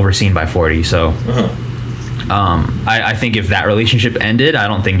overseen by 40. So I think if that relationship ended, I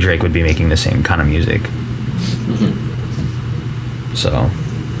don't think Drake would be making the same kind of music. So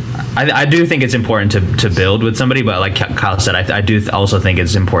I do think it's important to build with somebody, but like Kyle said, I do also think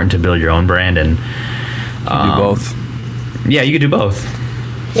it's important to build your own brand and do both. Yeah, you could do both.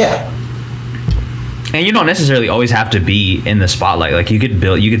 Yeah. And you don't necessarily always have to be in the spotlight. Like you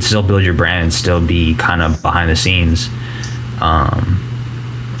could still build your brand and still be kind of behind the scenes,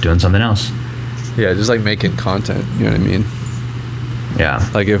 doing something else. Yeah, just like making content. You know what I mean? Yeah.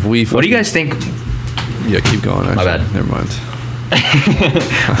 Like if we. What do you guys think? Yeah, keep going. Actually. My bad. Never mind.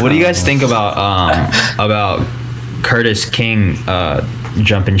 What do you guys think about Curtis King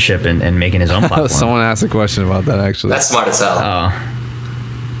jumping ship and making his own platform? Someone asked a question about that actually. That's smart as hell.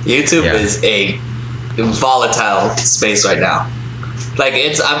 YouTube is a volatile space right now. Like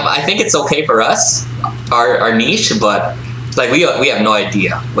I think it's okay for us, our niche, but like we have no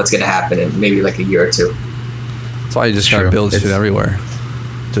idea what's gonna happen in maybe like a year or two. That's why you just gotta build shit everywhere.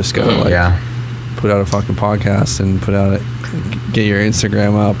 Just gotta put out a fucking podcast and get your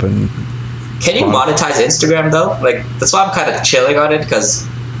Instagram up and. Can you monetize Instagram though? Like that's why I'm kind of chilling on it, because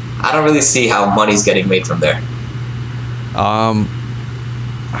I don't really see how money's getting made from there.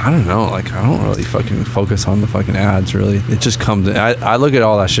 I don't know. Like I don't really fucking focus on the fucking ads. Really, it just comes. I look at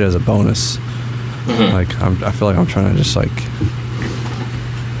all that shit as a bonus. Like I feel like I'm trying to just like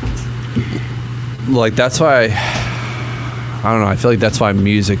that's why I don't know. I feel like that's why the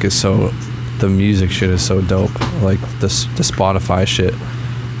music shit is so dope. Like the Spotify shit,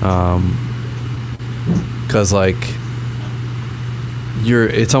 because like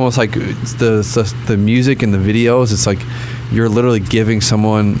it's almost like the music and the videos. It's like you're literally giving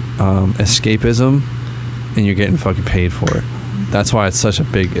someone escapism, and you're getting fucking paid for it. That's why it's such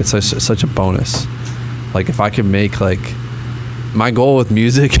a bonus. Like if I could make like my goal with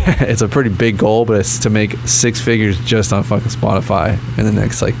music, it's a pretty big goal, but it's to make 6 figures just on fucking Spotify in the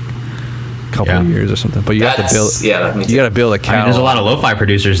next like couple of years or something. But you have to build. Yeah, you got to build a catalog. I mean, there's a lot of lo-fi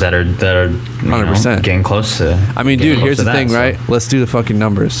producers that are 100% getting close to. I mean, dude, here's the thing, right? Let's do the fucking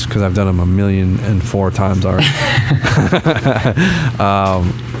numbers, because I've done them 1,004 times already.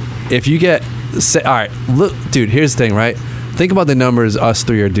 If you get, all right, look, dude, here's the thing, right? Think about the numbers us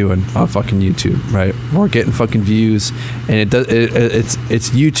three are doing on fucking YouTube, right? We're getting fucking views, and it's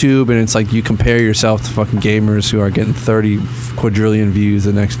YouTube, and it's like you compare yourself to fucking gamers who are getting 30 quadrillion views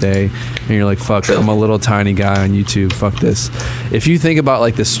the next day, and you're like, fuck, I'm a little tiny guy on YouTube, fuck this. If you think about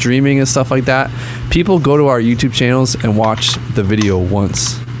like the streaming and stuff like that, people go to our YouTube channels and watch the video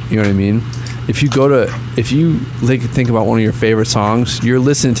once. You know what I mean? If you think about one of your favorite songs, you're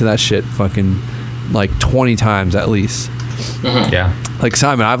listening to that shit fucking like 20 times at least. Yeah. Like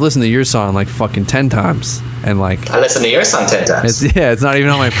Simon, I've listened to your song like fucking 10 times, and like I listened to your song 10 times. It's not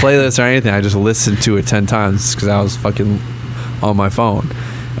even on my playlist or anything. I just listened to it 10 times because I was fucking on my phone.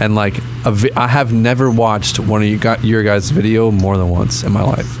 And like I have never watched one of your guys' video more than once in my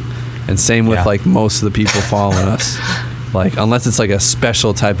life. And same with like most of the people following us. Like unless it's like a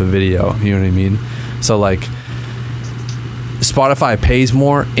special type of video, you know what I mean? So like Spotify pays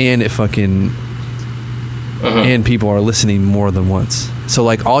more, and it fucking and people are listening more than once. So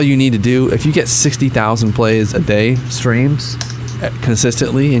like all you need to do, if you get 60,000 plays a day, streams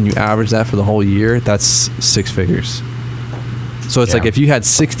consistently, and you average that for the whole year, that's 6 figures. So it's like if you had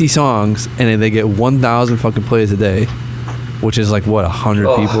 60 songs and they get 1,000 fucking plays a day, which is like what,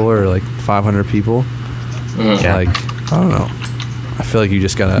 100 people or like 500 people. Like I don't know. I feel like you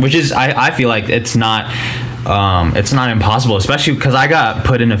just gotta. Which is I feel like it's not impossible, especially because I got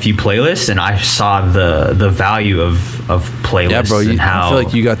put in a few playlists and I saw the value of playlists. Yeah, bro. And how I feel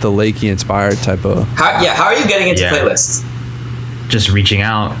like you got the Lakey inspired type of. How are you getting into playlists? Just reaching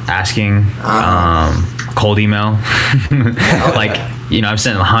out, asking, cold email. Like, you know, I've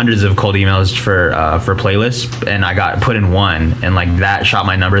sent hundreds of cold emails for playlists, and I got put in one, and like that shot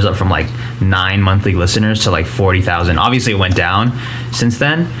my numbers up from like 9 monthly listeners to like 40,000. Obviously, it went down since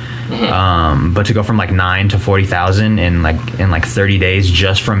then. But to go from like 9 to 40,000 in like 30 days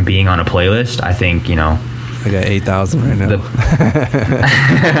just from being on a playlist, I think, you know, I got 8,000 right now.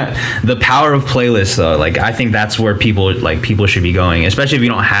 The power of playlists, though, like I think that's where people should be going, especially if you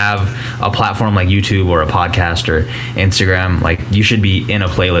don't have a platform like YouTube or a podcast or Instagram. Like you should be in a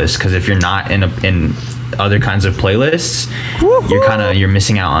playlist, because if you're not in other kinds of playlists, you're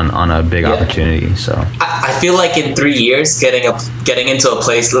missing out on a big opportunity. So I feel like in 3 years, getting into a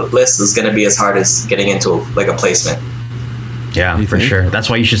playlist is going to be as hard as getting into like a placement. Yeah, You for think? sure. That's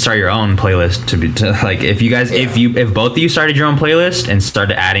why you should start your own playlist to like if you guys if both of you started your own playlist and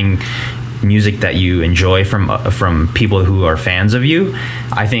started adding music that you enjoy from people who are fans of you,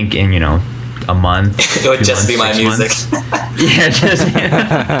 I think in a month It would just be my music. Yeah, just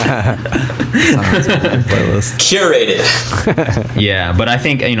Playlist. Curated. yeah. But I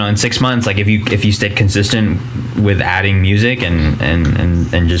think in 6 months, like if you stayed consistent with adding music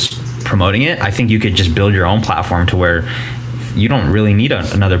and just promoting it, I think you could just build your own platform to where you don't really need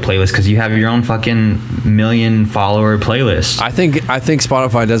another playlist because you have your own fucking million follower playlist. I think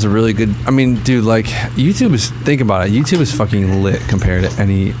Spotify does a really good. I mean, dude, like YouTube is. Think about it. YouTube is fucking lit compared to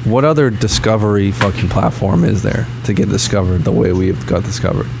any. What other discovery fucking platform is there to get discovered the way we've got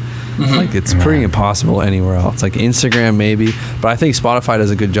discovered? Like it's pretty impossible anywhere else. Like Instagram maybe, but I think Spotify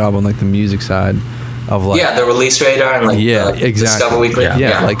does a good job on like the music side of like. Yeah, the release radar and like exactly. Discover Weekly.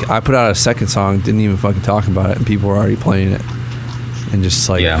 Yeah, like I put out a second song, didn't even fucking talk about it, and people were already playing it, and just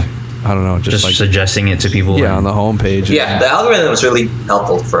like I don't know, just like suggesting it to people. Yeah, on the homepage. Yeah, the algorithm was really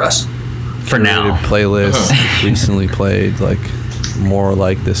helpful for us. For now. Playlists recently played like more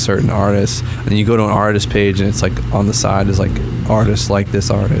like this certain artist, and you go to an artist page and it's like on the side is like artists like this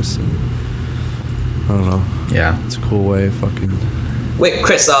artist. And I don't know. Yeah, it's a cool way of fucking. Wait,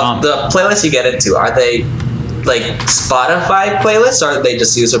 Chris, the playlists you get into, are they like Spotify playlists or are they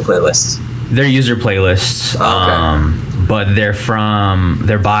just user playlists? They're user playlists. Okay. But they're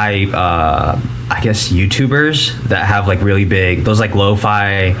by I guess YouTubers that have like really big, those like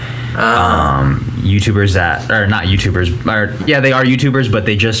lo-fi YouTubers that are not YouTubers, or yeah, they are YouTubers, but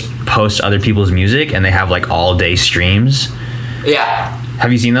they just post other people's music and they have like all day streams. Yeah.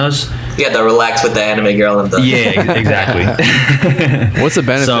 Have you seen those? Yeah, the relax with the anime girl and the. Yeah, exactly. What's the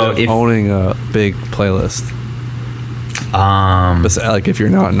benefit of owning a big playlist? But like if you're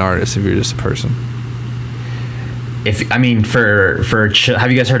not an artist, if you're just a person. For chill,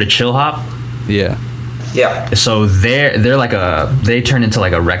 have you guys heard of Chill Hop? Yeah. Yeah. So they're like they turned into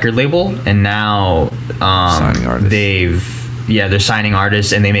like a record label, and now signing artists. They're signing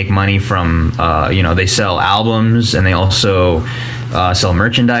artists, and they make money from they sell albums, and they also sell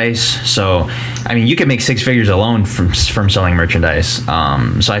merchandise. So you could make 6 figures alone from selling merchandise.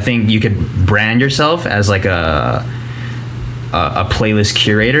 So I think you could brand yourself as like a playlist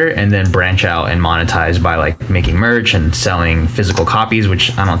curator, and then branch out and monetize by like making merch and selling physical copies,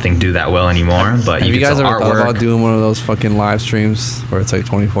 which I don't think do that well anymore. But you guys sell ever thought artwork. about doing one of those fucking live streams where it's like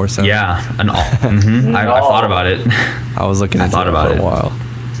 24/7? Yeah, I thought about it. I was looking into it for a while.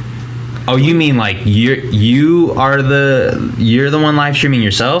 Oh, you mean like you're the one live streaming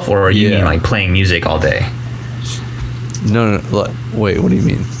yourself, or you mean like playing music all day? No. Wait, what do you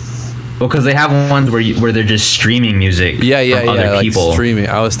mean? Well, because they have ones where they're just streaming music. From other people. Like streaming.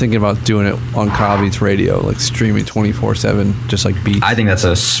 I was thinking about doing it on Kyle Beats Radio, like streaming 24/7, just like beats. I think that's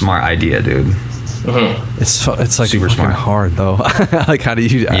a smart idea, dude. Mm-hmm. It's like super smart. Hard though. Like how do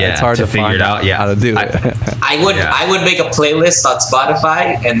you? Yeah, it's hard to figure find it out. Yeah, how to do it. I would make a playlist on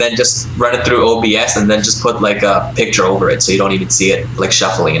Spotify and then just run it through OBS and then just put like a picture over it so you don't even see it like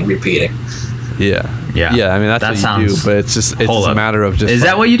shuffling and repeating. Yeah. I mean that's what you do, but it's just a matter of just. Is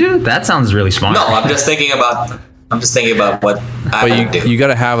that what you do? That sounds really smart. No, I'm just thinking about what I would do. You got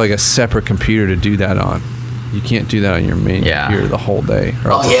to have like a separate computer to do that on. You can't do that on your main computer the whole day.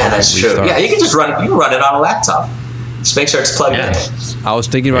 Oh yeah, that's true. Yeah, you can just run it on a laptop. Just make sure it's plugged in. I was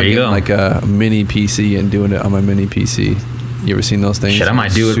thinking about getting like a mini PC and doing it on my mini PC. You ever seen those things? Shit, I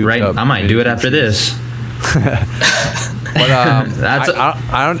might do it right. I might do it after this. But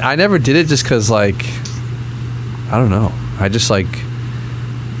I never did it just because like I don't know. I just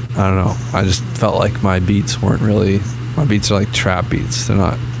felt like my beats are like trap beats. They're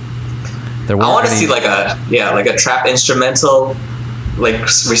not. I want to see like a trap instrumental like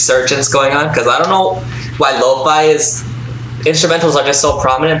resurgence going on, because I don't know why lo-fi instrumentals are just so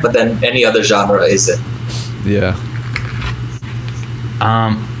prominent, but then any other genre isn't. Yeah.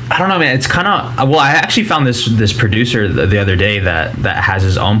 I don't know, man. It's kind of I actually found this producer the other day that has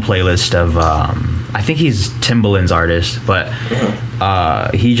his own playlist of I think he's Timbaland's artist, but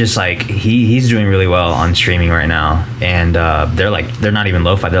he just like he's doing really well on streaming right now, and they're not even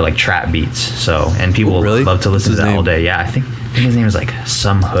lo-fi, they're like trap beats. So and people love to listen to that all day. Yeah, I think his name is like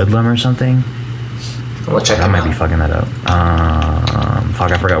Some Hoodlum or something. We'll check. I might be fucking that up.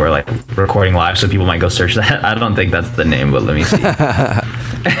 I forgot we're like recording live, so people might go search that. I don't think that's the name, but let me see.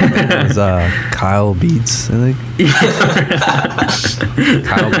 It was Kyle Beats, I think.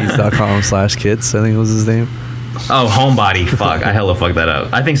 KyleBeats.com/kits, I think was his name. Oh, Homebody. Fuck, I hella fucked that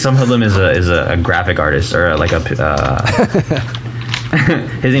up. I think Some Hoodlum is a graphic artist or like a.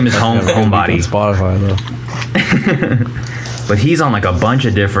 His name is Homebody. Spotify though. but he's on like a bunch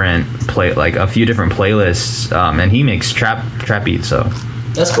of different a few different playlists, and he makes trap beats. So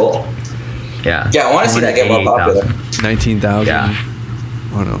that's cool. Yeah. Yeah, I want to see that get more popular. 19,000. Yeah.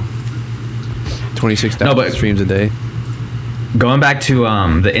 Oh no. 26,000 streams a day. Going back to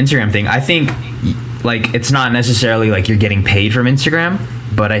the Instagram thing, I think like it's not necessarily like you're getting paid from Instagram,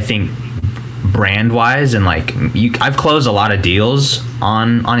 but I think brand wise and like I've closed a lot of deals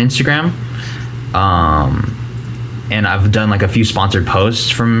on Instagram, and I've done like a few sponsored posts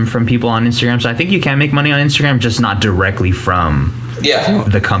from people on Instagram. So I think you can make money on Instagram, just not directly from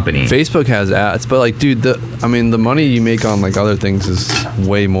the company. Facebook has ads, but like, dude, the money you make on like other things is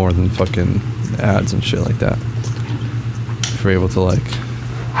way more than fucking ads and shit like that. If you're able to like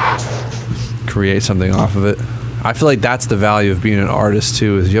create something off of it, I feel like that's the value of being an artist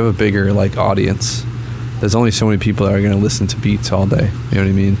too. Is you have a bigger like audience. There's only so many people that are gonna listen to beats all day. You know what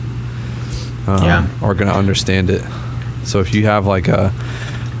I mean? Or gonna understand it. So if you have like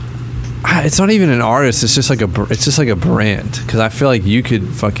it's not even an artist. It's just like a brand. Because I feel like you could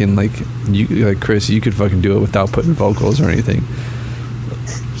fucking like Chris, you could fucking do it without putting vocals or anything.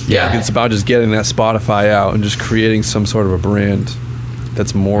 Yeah, like it's about just getting that Spotify out and just creating some sort of a brand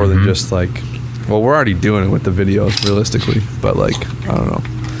that's more than just like. Well, we're already doing it with the videos, realistically, but like I don't know.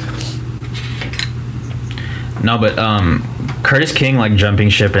 No, but Curtis King like jumping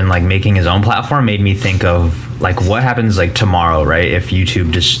ship and like making his own platform made me think of like what happens like tomorrow, right? If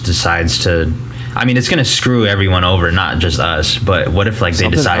YouTube just decides to, I mean, it's gonna screw everyone over, not just us. But what if like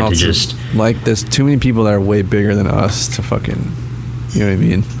Something they decide to just like there's too many people that are way bigger than us to fucking, you know what I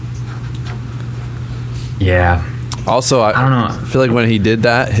mean? Yeah. Also, I don't know. I feel like when he did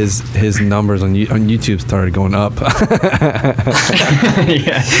that, his numbers on YouTube started going up.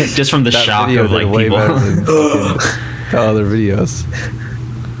 Yeah, just from the shock of like people. The other videos.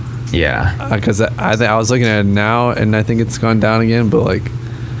 Yeah. Because I was looking at it now, and I think it's gone down again. But like,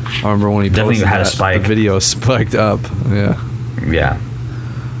 I remember when he definitely posted had a that, spike. The video spiked up. Yeah. Yeah.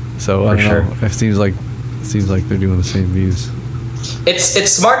 So I don't know. It seems like they're doing the same views.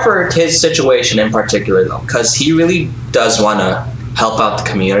 It's smart for his situation in particular though, because he really does want to help out the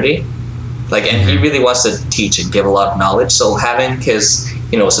community, like, and he really wants to teach and give a lot of knowledge. So having his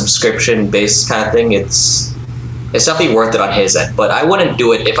subscription based kind of thing, it's definitely worth it on his end. But I wouldn't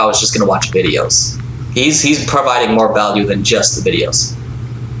do it if I was just gonna watch videos. He's providing more value than just the videos.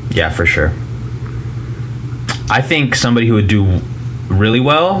 Yeah, for sure. I think somebody who would do really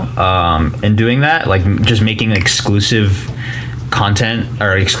well in doing that, like just making exclusive content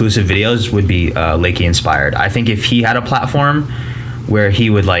or exclusive videos, would be Lakey Inspired. I think if he had a platform where he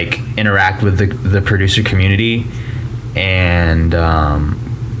would like interact with the producer community and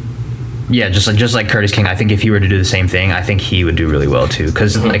just like Curtis King, I think if he were to do the same thing, I think he would do really well too,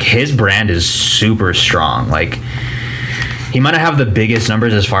 because like his brand is super strong. Like he might not have the biggest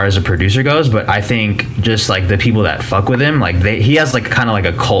numbers as far as a producer goes, but I think just like the people that fuck with him, like he has like kind of like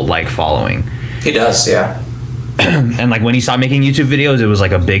a cult like following. He does, yeah. And like when he stopped making YouTube videos, it was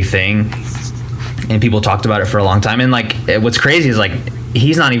like a big thing, and people talked about it for a long time. And like what's crazy is like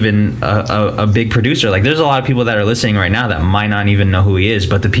he's not even a big producer. Like there's a lot of people that are listening right now that might not even know who he is,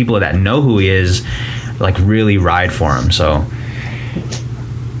 but the people that know who he is like really ride for him. So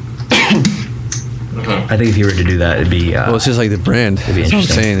I think if he were to do that, it'd be well, it's just like the brand. It'd be That's what I'm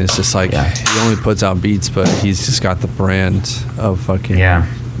interesting. saying. It's just like he only puts out beats, but he's just got the brand of fucking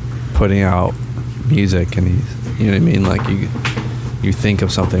putting out music, and he's, you know what I mean? Like you think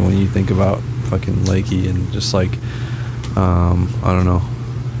of something when you think about fucking Lakey, and just like I don't know.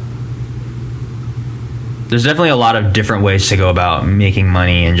 There's definitely a lot of different ways to go about making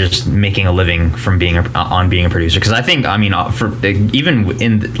money and just making a living from being a producer. Because I think, I mean, even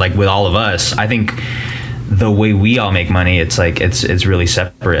in like with all of us, I think the way we all make money, it's like it's really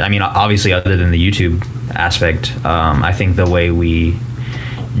separate. I mean, obviously, other than the YouTube aspect, I think the way we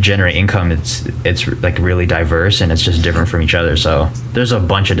generate income, it's like really diverse, and it's just different from each other. So there's a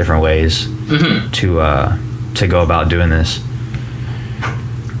bunch of different ways to go about doing this.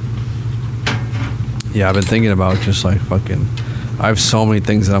 Yeah, I've been thinking about just like fucking. I have so many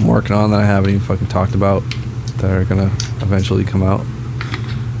things that I'm working on that I haven't even fucking talked about that are gonna eventually come out.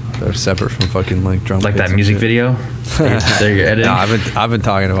 They're separate from fucking like drum. Like that music video. That you're editing. No, I've been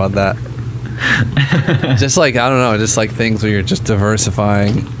talking about that. Just like, I don't know, just like things where you're just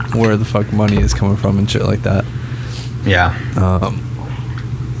diversifying where the fuck money is coming from and shit like that. Yeah.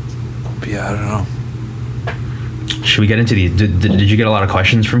 But yeah, I don't know. Should we get into the? Did you get a lot of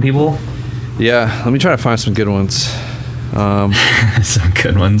questions from people? Yeah, let me try to find some good ones. Some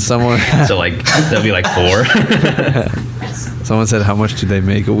good ones. Someone. So like there'll be like 4. Someone said, "How much do they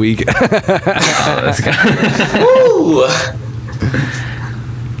make a week?" Woo!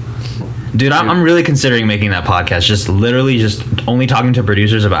 Dude, I'm really considering making that podcast. Just literally just only talking to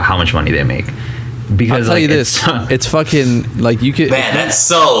producers about how much money they make. Because I'll tell you this, it's fucking like you could. Man, that's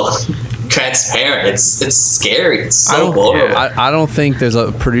so transparent. It's scary. It's so vulnerable. I don't think there's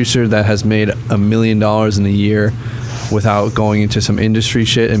a producer that has made $1 million in a year without going into some industry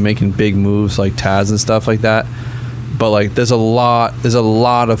shit and making big moves like Taz and stuff like that. But like, there's a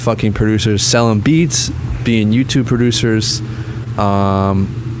lot of fucking producers selling beats, being YouTube producers,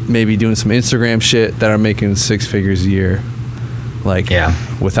 maybe doing some Instagram shit that are making 6 figures a year, like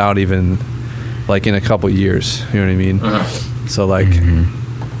without even like in a couple years, you know what I mean? So like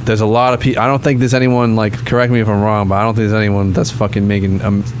there's a lot of people. I don't think there's anyone, like, correct me if I'm wrong, but I don't think there's anyone that's fucking making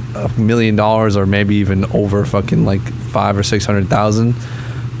 $1 million or maybe even over fucking like 500,000 or 600,000.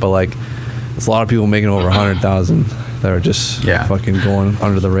 But like, there's a lot of people making over 100,000 that are just fucking going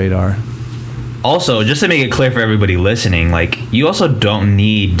under the radar. Also, just to make it clear for everybody listening, like, you also don't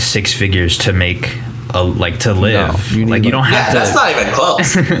need 6 figures to make to live. No, you don't have to. That's not even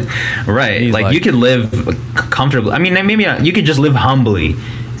close. Right. Like, you could live comfortably. I mean, maybe you could just live humbly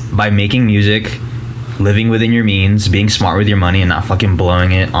by making music, living within your means, being smart with your money, and not fucking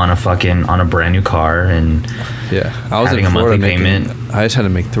blowing it on a brand new car and I was having in a Florida monthly payment. I just had to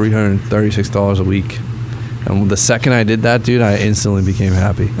make $336 a week. And the second I did that, dude, I instantly became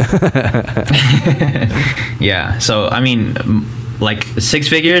happy. Yeah. So, I mean, like, 6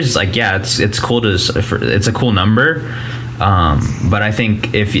 figures, like, it's cool it's a cool number. But I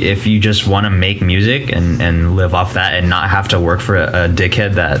think if you just want to make music and live off that and not have to work for a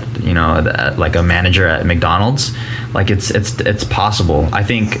dickhead that, you know, like a manager at McDonald's, like, it's possible. I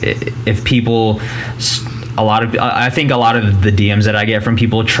think if people, I think a lot of the DMs that I get from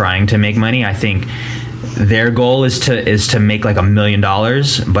people trying to make money, I think their goal is to make like $1 million,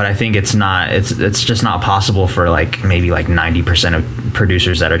 but I think it's just not possible for like maybe like 90% of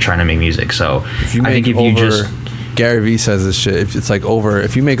producers that are trying to make music. So Gary Vee says this shit, if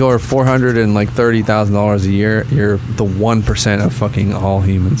you make over $430,000 a year, you're the 1% of fucking all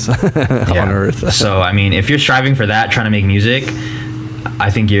humans on earth. So I mean, if you're striving for that, trying to make music,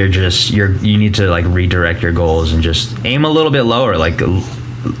 I think you need to like redirect your goals and just aim a little bit lower, like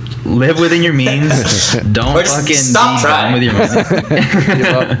live within your means. Don't fucking stop trying with your money.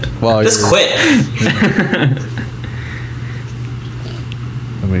 Just quit.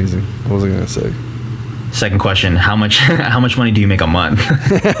 Amazing. What was I gonna say? Second question: How much money do you make a month?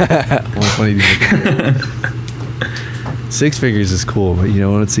 How much money do you make a month? 6 figures is cool, but you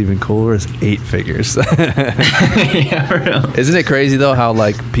know what's even cooler is 8 figures. Yeah, for real. Isn't it crazy though how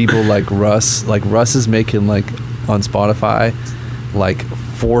like people like Russ is making like on Spotify like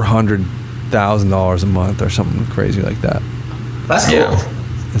 $400,000 a month or something crazy like that. That's cool. Yeah.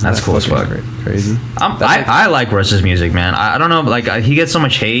 That's cool as fuck. Crazy. I like Russ's music, man. I don't know, like, he gets so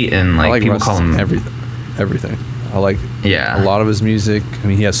much hate and like people call him everything. I like a lot of his music. I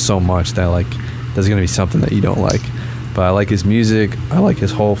mean, he has so much that like there's gonna be something that you don't like, but I like his music. I like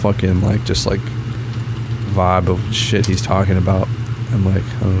his whole fucking like just like vibe of shit he's talking about. I'm like,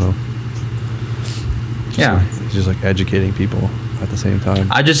 I don't know. He's just like educating people at the same time.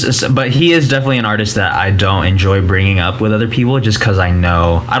 But he is definitely an artist that I don't enjoy bringing up with other people, just because I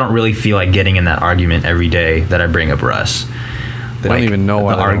know I don't really feel like getting in that argument every day that I bring up Russ. They don't even know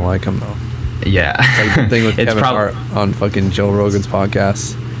why they don't like him though. Yeah. Like the thing with Kevin Hart on fucking Joe Rogan's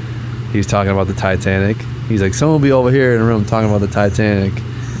podcast. He was talking about the Titanic. He's like, someone will be over here in the room talking about the Titanic.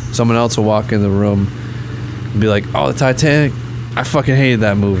 Someone else will walk in the room and be like, oh, the Titanic? I fucking hated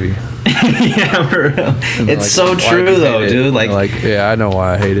that movie. Yeah, for real. It's like, so true though, dude. Like, yeah, I know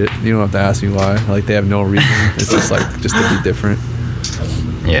why I hate it. You don't have to ask me why. Like, they have no reason. It's just like, just to be different.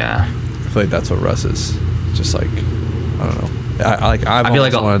 Yeah. I feel like that's what Russ is. Just like, I don't know. I've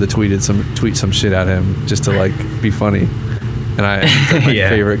always wanted to tweet some shit at him just to like be funny. And he's like my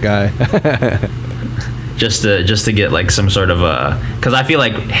favorite guy. just to get like some sort of because I feel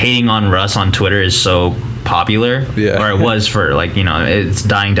like hating on Russ on Twitter is so popular, or it was for like, you know, it's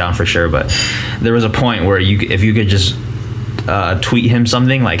dying down for sure, but there was a point where if you could just tweet him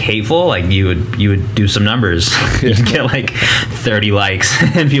something like hateful, like you would do some numbers. You can get like 30 likes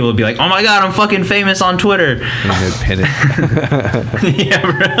and people would be like, oh my god, I'm fucking famous on Twitter. And they'd pin it. Yeah,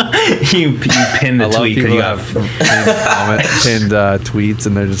 bro. You pin the tweet because you have pinned tweets,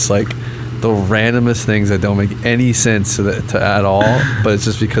 and they're just like the randomest things that don't make any sense to at all, but it's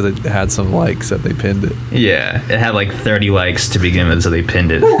just because it had some likes that they pinned it. Yeah, it had like 30 likes to begin with, so they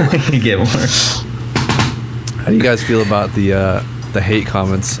pinned it. You get more. How do you guys feel about the hate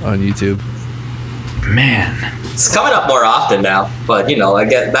comments on YouTube? Man, it's coming up more often now, but you know, I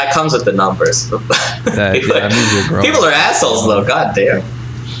get that comes with the numbers. That means you're growing. People are assholes though. God damn.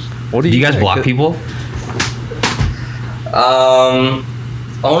 What do you guys block people?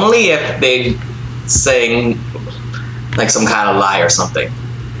 Only if they saying like some kind of lie or something.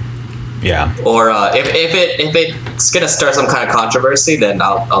 Yeah. Or if it's gonna start some kind of controversy, then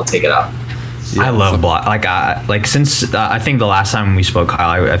I'll take it out. Yeah, I love block. Like since I think the last time we spoke,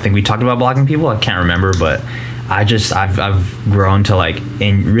 Kyle, I think we talked about blocking people. I can't remember, but I've grown to like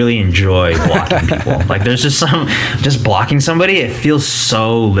really enjoy blocking people. Like there's just blocking somebody. It feels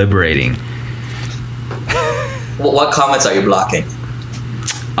so liberating. What comments are you blocking?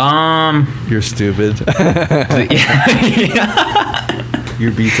 You're stupid.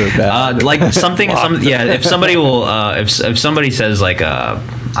 Your beats are bad. Like something. If somebody will, if somebody says like I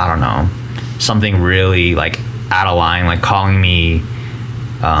don't know, something really like out of line, like calling me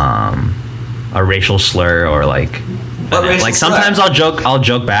a racial slur or like sometimes I'll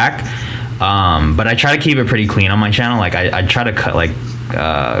joke back, but I try to keep it pretty clean on my channel. Like I try to cut like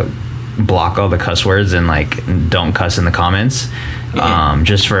block all the cuss words and like don't cuss in the comments,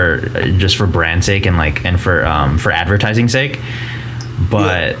 just for brand sake and for advertising sake.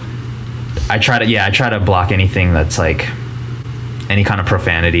 But I try to block anything that's like any kind of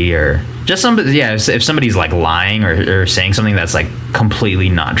profanity or just somebody. Yeah, if somebody's like lying or saying something that's like completely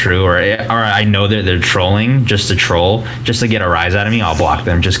not true, or I know that they're trolling just to troll, just to get a rise out of me, I'll block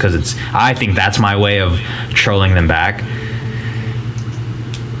them just because I think that's my way of trolling them back.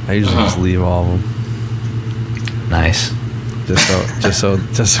 I usually just leave all of them. Nice. Just so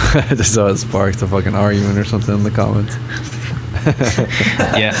it sparks a fucking argument or something in the comments.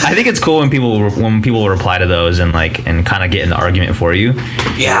 Yeah, I think it's cool when people reply to those and kind of get in the argument for you.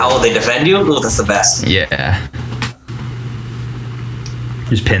 Yeah, they defend you. Ooh, that's the best. Yeah.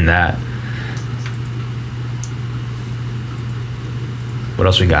 Just pin that. What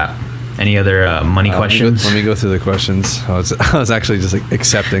else we got? Any other money questions? Let me go through the questions. I was actually just like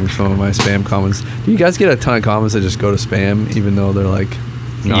accepting some of my spam comments. Do you guys get a ton of comments that just go to spam, even though they're like?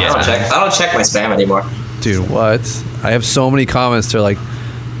 No, yeah, I don't check my spam anymore. Dude, what? I have so many comments. They're like,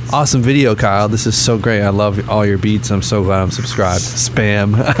 awesome video, Kyle. This is so great. I love all your beats. I'm so glad I'm subscribed.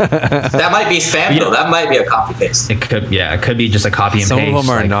 Spam. That might be spam, though. That might be a copy paste. It could be just a copy and paste. Some of them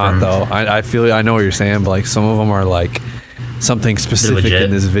are not, though. I know what you're saying, but like some of them are like something specific in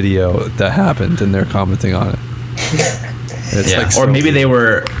this video that happened, and they're commenting on it. It's like or maybe they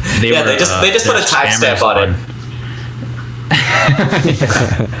were. They just put a timestamp on it.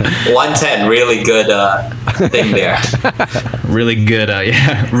 110, really good thing there. Really good,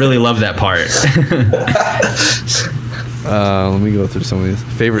 really love that part. Let me go through some of these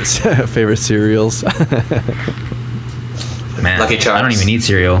favorite cereals. Man, Lucky Charms. I don't even eat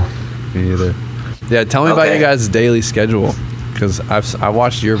cereal. Me neither. Yeah, tell me about your guys' daily schedule, because I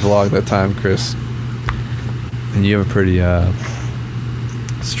watched your vlog that time, Chris, and you have a pretty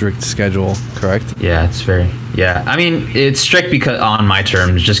strict schedule, correct? Yeah, it's very. Yeah, I mean, it's strict because on my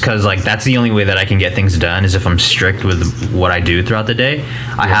terms, just because like that's the only way that I can get things done is if I'm strict with what I do throughout the day.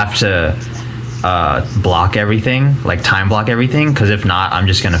 Yeah. I have to block everything, like time block everything, because if not, I'm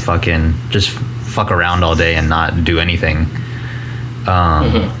just gonna fuck around all day and not do anything.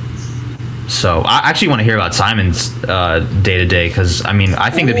 So I actually want to hear about Simon's day to day, because I mean I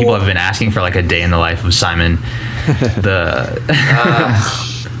think that people have been asking for like a day in the life of Simon.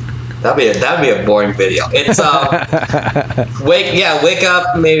 That'd be a boring video. It's wake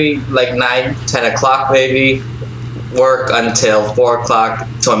up maybe like 9-10 o'clock maybe, work until 4 o'clock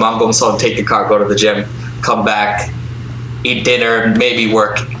till my mom goes home, take the car, go to the gym, come back, eat dinner, maybe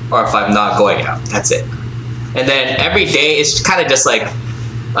work, or if I'm not going out, that's it. And then every day it's kind of just like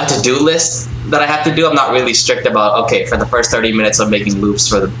a to-do list that I have to do. I'm not really strict about, okay, for the first 30 minutes I'm making loops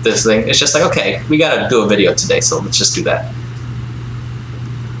for this thing. It's just like, okay, we gotta do a video today, so let's just do that.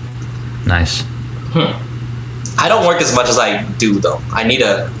 Nice. I don't work as much as I do though. I need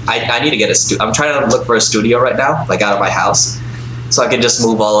to get a studio. I'm trying to look for a studio right now, like out of my house, so I can just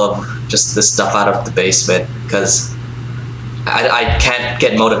move all of just this stuff out of the basement, because I can't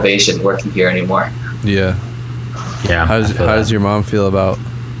get motivation working here anymore. Yeah. Yeah. How does your mom feel about,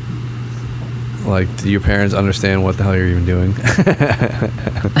 like, do your parents understand what the hell you're even doing?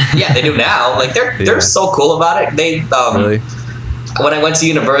 Yeah, they do now. Like they're so cool about it. They really? When I went to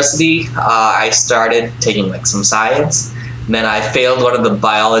university, I started taking like some science. And then I failed one of the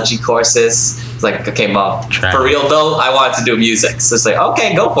biology courses. It's like, okay, mom, for real though, I wanted to do music. So it's like,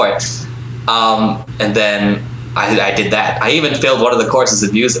 okay, go for it. And then I did that. I even failed one of the courses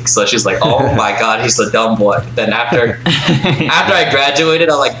in music. So she's like, oh my God, he's a dumb boy. Then after I graduated,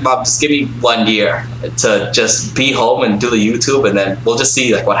 I'm like, Mom, just give me 1 year to just be home and do the YouTube, and then we'll just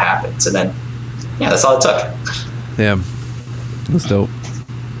see like what happens. And then, yeah, that's all it took. Yeah, that's dope.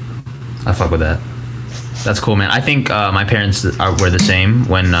 I fuck with that. That's cool, man. I think my parents were the same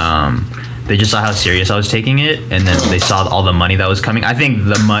when they just saw how serious I was taking it, and then they saw all the money that was coming. I think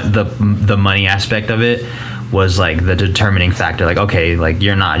the money aspect of it was like the determining factor. Like, okay, like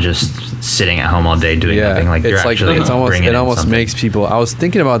you're not just sitting at home all day doing nothing. Like you're actually it almost something. makes people. I was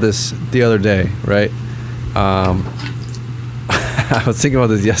thinking about this the other day, right? I was thinking about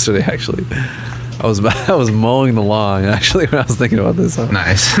this yesterday actually. I was mowing the lawn actually when I was thinking about this.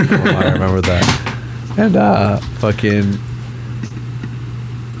 Nice. I remember that. And fucking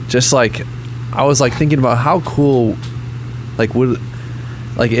just like I was like thinking about how cool like would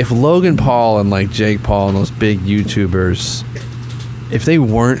like if Logan Paul and like Jake Paul and those big YouTubers, if they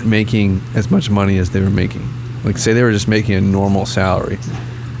weren't making as much money as they were making, like say they were just making a normal salary,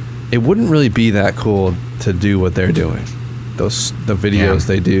 it wouldn't really be that cool to do what they're doing. The videos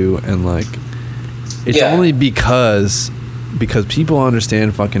they do, and like it's only because people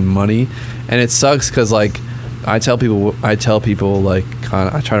understand fucking money. And it sucks because like I tell people like kind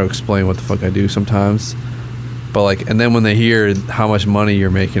of I try to explain what the fuck I do sometimes, but like and then when they hear how much money you're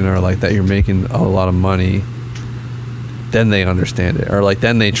making or like that you're making a lot of money, then they understand it, or like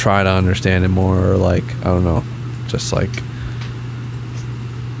then they try to understand it more, or like I don't know, just like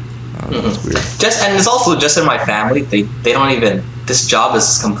I don't know, it's weird. And it's also just in my family, they don't even, this job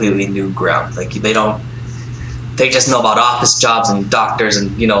is completely new ground. Like they just know about office jobs and doctors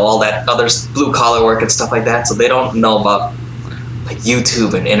and all that other blue collar work and stuff like that. So they don't know about like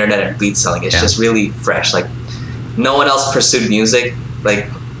YouTube and internet and beat selling. It's just really fresh. Like no one else pursued music like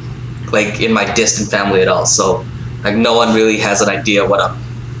in my distant family at all. So like no one really has an idea what I'm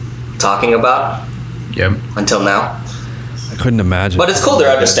talking about. Yep. Until now. I couldn't imagine. But it's cool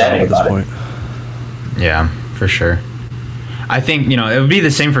they're understanding about it. Yeah, for sure. I think it would be the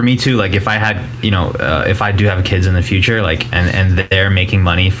same for me too. Like if I had if I do have kids in the future, like and they're making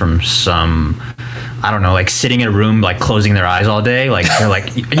money from some, I don't know, like sitting in a room like closing their eyes all day, like they're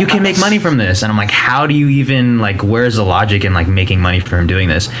like, you can make money from this, and I'm like, how do you even like, where's the logic in like making money from doing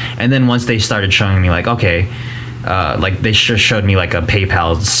this? And then once they started showing me like, okay, like they just showed me like a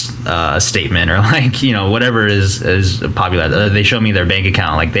PayPal statement or like whatever is popular. They show me their bank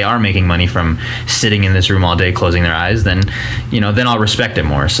account, like they are making money from sitting in this room all day closing their eyes. Then then I'll respect it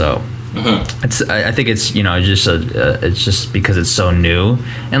more. So I think it's it's just because it's so new,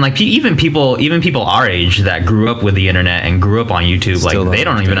 and like even people our age that grew up with the internet and grew up on YouTube, still like they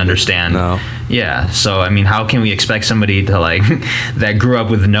don't even understand. No. Yeah. So I mean, how can we expect somebody to like that grew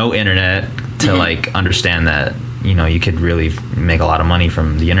up with no internet to like understand that you could really make a lot of money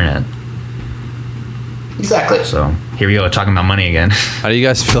from the internet? Exactly. So here we go, talking about money again. How do you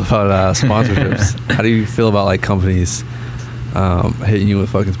guys feel about sponsorships? How do you feel about like companies hitting you with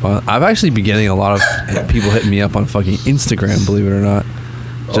fucking sponsors? I've actually been getting a lot of people hitting me up on fucking Instagram, believe it or not,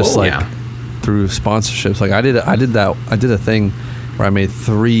 just through sponsorships. Like I did a thing where I made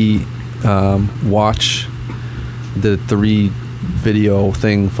 3 video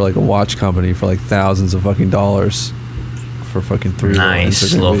thing for like a watch company for like thousands of fucking dollars for fucking 3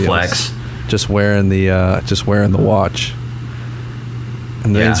 nice little videos. Flex. Just wearing the watch.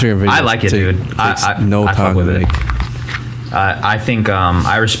 And the Instagram video. I like it, dude. I no time to make. I think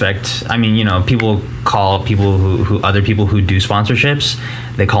I respect. I mean, people call people who other people who do sponsorships,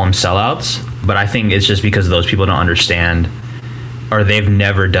 they call them sellouts. But I think it's just because those people don't understand, or they've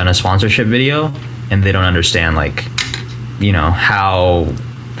never done a sponsorship video, and they don't understand like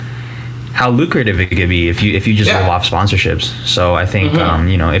how lucrative it could be if you just live off sponsorships. So I think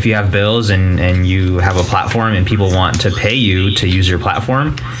if you have bills and you have a platform and people want to pay you to use your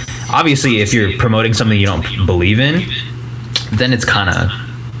platform, obviously if you're promoting something you don't believe in, then it's kind of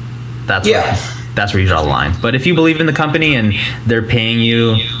that's where you draw the line. But if you believe in the company and they're paying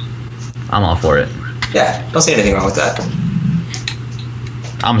you, I'm all for it. Yeah, don't see anything wrong with that.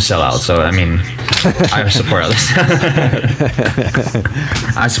 I'm a sellout, so I mean, I support others.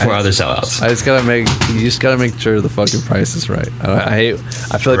 I support other sellouts. You just gotta make sure the fucking price is right. I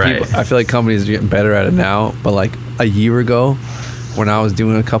feel like companies are getting better at it now, but like a year ago, when I was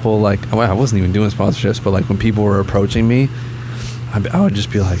doing a couple like, I wasn't even doing sponsorships, but like when people were approaching me, I would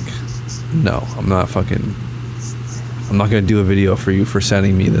just be like, no, I'm not gonna do a video for you for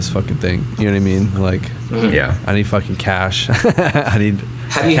sending me this fucking thing. You know what I mean? Like, I need fucking cash. I need.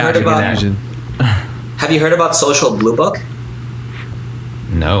 Have you heard about Social Blue Book?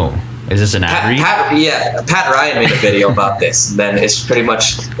 No. Is this an ad read? Pat Ryan made a video about this. And then it's pretty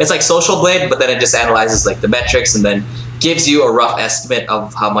much, it's like Social Blade, but then it just analyzes like the metrics and then gives you a rough estimate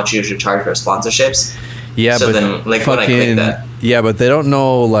of how much you should charge for sponsorships. Yeah, so but then, like, when I click that. Yeah, but they don't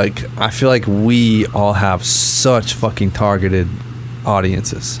know, like, I feel like we all have such fucking targeted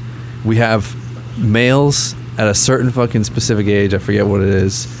audiences. We have males at a certain fucking specific age, I forget what it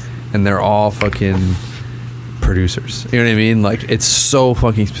is, and they're all fucking producers. You know what I mean? Like, it's so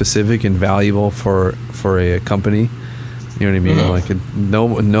fucking specific and valuable for a company. You know what I mean? Like,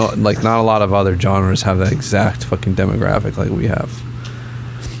 like, not a lot of other genres have that exact fucking demographic like we have.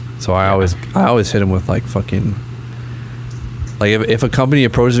 So I always hit them with like fucking, like if a company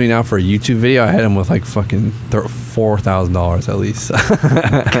approaches me now for a YouTube video, I hit them with like fucking $4,000 at least.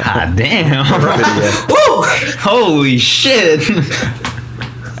 God damn! Holy shit!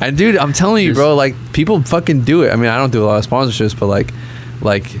 And dude, I'm telling you, bro, like people fucking do it. I mean, I don't do a lot of sponsorships, but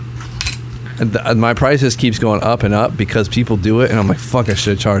my price just keeps going up and up because people do it, and I'm like, fuck, I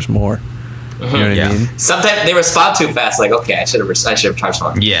should have charged more. You know what I mean? Sometimes they respond too fast. Like, okay, I should have charged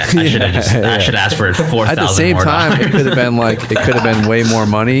more. Yeah, I should have asked for $4,000. At the same time, it could have been way more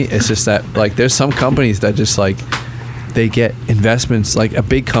money. It's just that like there's some companies that just like they get investments. Like a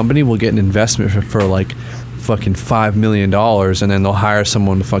big company will get an investment for like fucking $5 million, and then they'll hire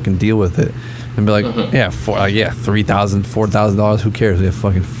someone to fucking deal with it and be like, $3,000, $4,000. Who cares? We have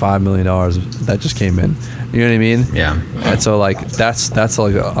fucking $5 million that just came in. You know what I mean? Yeah. And so like that's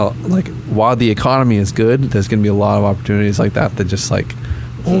like while the economy is good, there's gonna be a lot of opportunities like that just like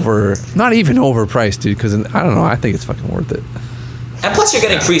not even overpriced, dude. Because I don't know, I think it's fucking worth it. And plus, you're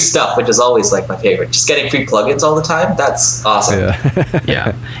getting free stuff, which is always like my favorite. Just getting free plugins all the time, that's awesome. Yeah.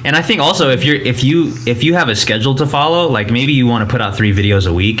 Yeah. And I think also if you have a schedule to follow, like maybe you want to put out 3 videos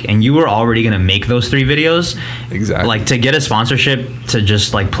a week, and you were already gonna make those 3 videos. Exactly. Like to get a sponsorship to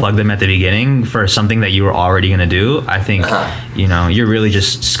just like plug them at the beginning for something that you were already gonna do, I think you know you're really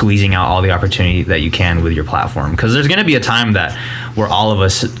just squeezing out all the opportunity that you can with your platform. Because there's gonna be a time where all of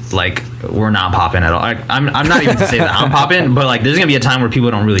us like we're not popping at all. I'm not even to say that I'm popping, but like there's gonna be a time where people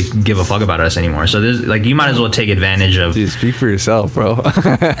don't really give a fuck about us anymore. So there's like you might as well take advantage of. Dude, speak for yourself, bro. All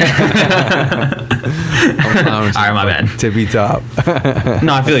right, my bad. Tippy top.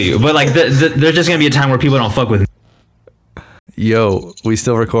 No, I feel you, but like there's just gonna be a time where people don't fuck with. Yo, we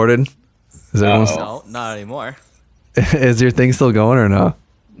still recorded? No, not anymore. Is your thing still going or no?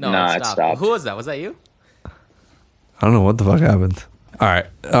 No, it stopped. Who was that? Was that you? I don't know what the fuck happened. All right,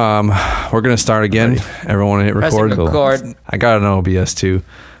 we're gonna start again. Everyone hit record. Record. I got an OBS too.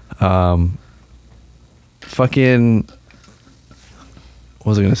 Fucking. What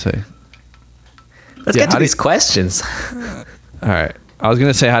was I gonna say? Let's get to these questions. All right, I was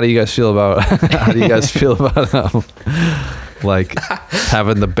gonna say, how do you guys feel about like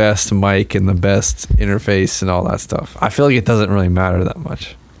having the best mic and the best interface and all that stuff? I feel like it doesn't really matter that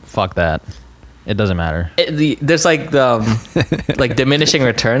much. Fuck that. It doesn't matter. There's like the like diminishing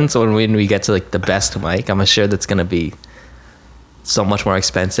returns when we get to like the best mic. I'm sure that's gonna be so much more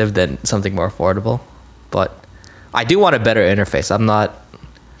expensive than something more affordable. But I do want a better interface.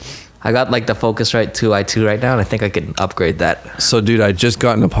 I got like the Focusrite 2i2 right now, and I think I can upgrade that. So, dude, I just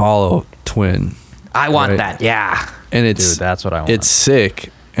got an Apollo Twin. I want that, yeah. And it's Dude, that's what I want. It's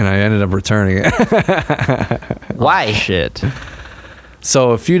sick, and I ended up returning it. Why? Oh, shit. So,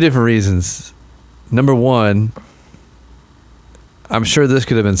 a few different reasons. Number one, I'm sure this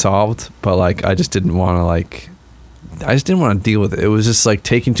could have been solved, but like I just didn't want to deal with it. It was just like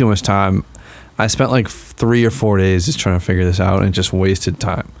taking too much time. I spent like 3 or 4 days just trying to figure this out, and it just wasted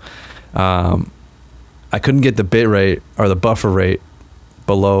time. I couldn't get the bit rate or the buffer rate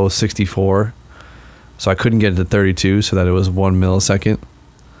below 64, so I couldn't get it to 32, so that it was 1 millisecond.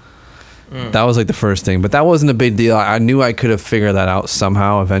 That was like the first thing, but that wasn't a big deal. I knew I could have figured that out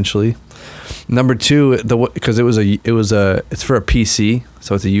somehow eventually. Number two, because it's for a PC,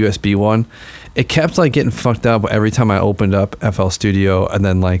 so it's a USB one. It kept like getting fucked up every time I opened up FL Studio, and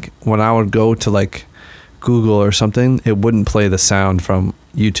then like when I would go to like Google or something, it wouldn't play the sound from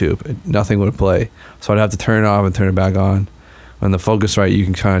YouTube. Nothing would play, so I'd have to turn it off and turn it back on. On the Focusrite, you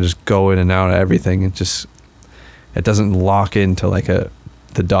can kind of just go in and out of everything. It doesn't lock into like the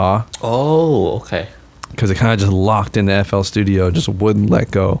DAW. Oh, okay. Because it kind of just locked into FL Studio, just wouldn't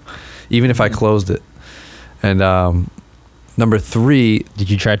let go, even if I closed it. And number three. Did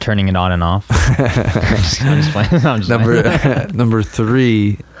you try turning it on and off? I'm just playing. Number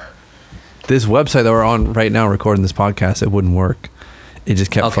three. This website that we're on right now, recording this podcast, it wouldn't work. It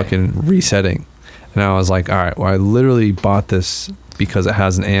just kept fucking resetting, and I was like, all right, well, I literally bought this because it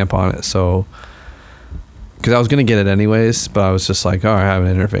has an amp on it, so because I was gonna get it anyways, but I was just like, oh, I have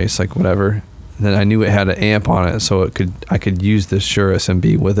an interface, like whatever. And then I knew it had an amp on it, so I could use this Shure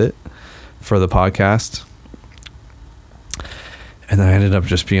SMB with it for the podcast. And then I ended up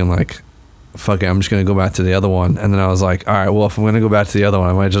just being like, fuck it, I'm just gonna go back to the other one. And then I was like, all right, well, if I'm gonna go back to the other one,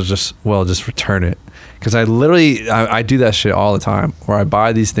 I might just return it. Because I literally I do that shit all the time, where I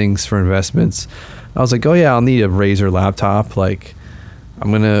buy these things for investments. I was like, oh yeah, I'll need a Razer laptop. Like,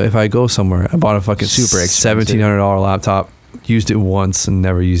 if I go somewhere, I bought a fucking super $1,700 laptop, used it once and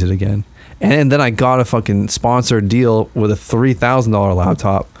never use it again. And then I got a fucking sponsored deal with a $3,000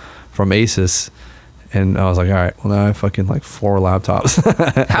 laptop from Asus. And I was like, all right, well, now I have fucking like 4 laptops.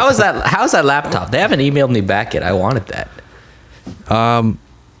 How's that laptop? They haven't emailed me back yet. I wanted that.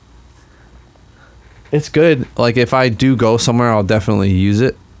 It's good. Like, if I do go somewhere, I'll definitely use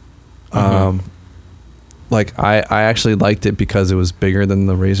it. Like, I actually liked it because it was bigger than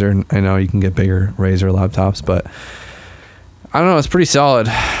the Razer. I know you can get bigger Razer laptops, but I don't know. It's pretty solid.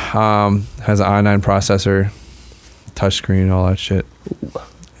 Has an i9 processor, touchscreen, all that shit.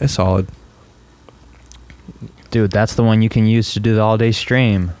 It's solid. Dude, that's the one you can use to do the all-day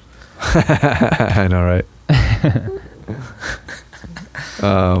stream. I know, right?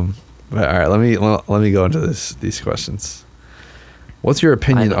 But all right, let me go into these questions. What's your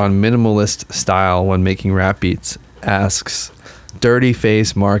opinion on minimalist style when making rap beats? Asks Dirty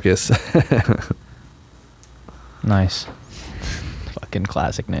Face Marcus. Nice. Fucking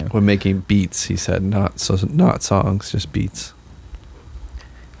classic name. When making beats, he said, not songs, just beats.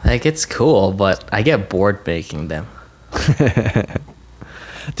 Like, it's cool, but I get bored making them.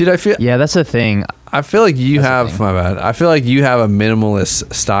 Dude, yeah, that's the thing. I feel like you have my bad. I feel like you have a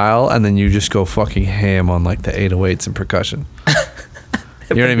minimalist style, and then you just go fucking ham on like the 808s and percussion.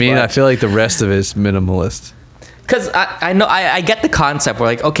 You know what I mean? I feel like the rest of it is minimalist. Because I know I get the concept. We're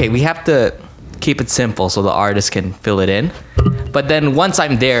like, okay, we have to keep it simple so the artist can fill it in. But then once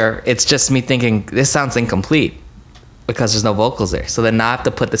I'm there, it's just me thinking, this sounds incomplete because there's no vocals there. So then now I have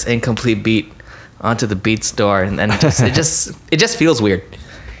to put this incomplete beat onto the beat store, and then it just feels weird.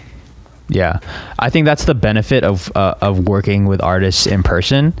 Yeah, I think that's the benefit of working with artists in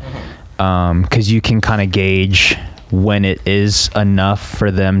person, because you can kind of gauge when it is enough for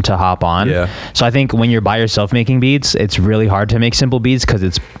them to hop on. Yeah. So I think when you're by yourself making beats, it's really hard to make simple beats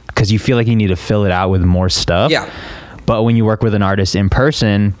because you feel like you need to fill it out with more stuff. Yeah. But when you work with an artist in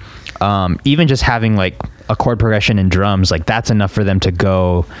person, even just having like a chord progression and drums, like that's enough for them to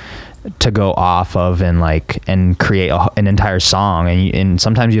go off of and create an entire song, and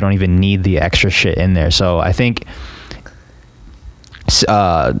sometimes you don't even need the extra shit in there. So I think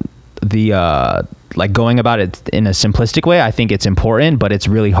like going about it in a simplistic way, I think it's important, but it's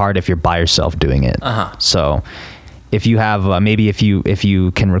really hard if you're by yourself doing it. So if you have maybe if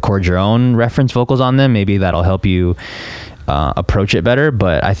you can record your own reference vocals on them, maybe that'll help you approach it better.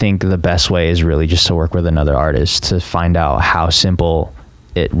 But I think the best way is really just to work with another artist to find out how simple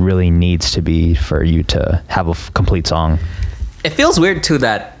it really needs to be for you to have a complete song. It feels weird too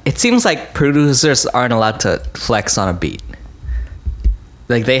that it seems like producers aren't allowed to flex on a beat.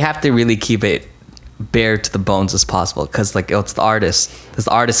 Like, they have to really keep it bare to the bones as possible, because like it's the artist.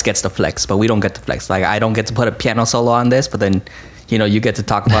 The artist gets to flex, but we don't get to flex. Like, I don't get to put a piano solo on this, but then you get to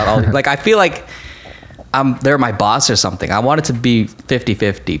talk about all. Like, I feel like they're my boss or something. I want it to be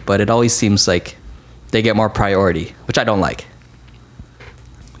 50-50, but it always seems like they get more priority, which I don't like.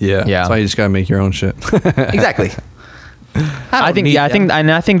 Yeah. That's why you just gotta make your own shit. Exactly. I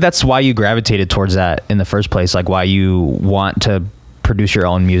think that's why you gravitated towards that in the first place. Like, why you want to produce your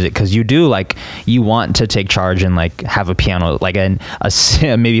own music, because you want to take charge and like have a piano, like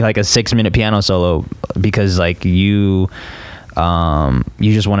maybe like a 6-minute piano solo, because like you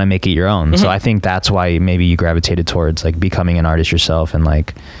just want to make it your own. So I think that's why maybe you gravitated towards like becoming an artist yourself and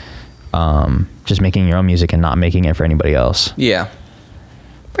like just making your own music and not making it for anybody else. Yeah.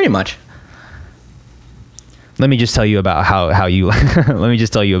 Pretty much. Let me just tell you about how you let me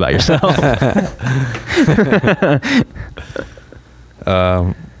just tell you about yourself.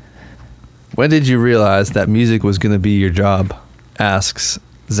 When did you realize that music was going to be your job? Asks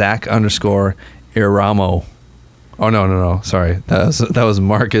Zach_Iramo. Oh, no. Sorry. That was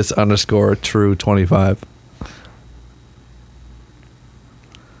Marcus_True25.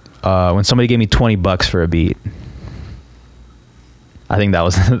 When somebody gave me $20 for a beat. I think that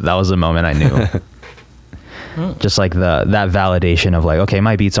was the moment I knew. Just like that validation of like, okay,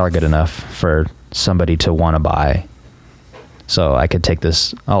 my beats are good enough for somebody to want to buy, so I could take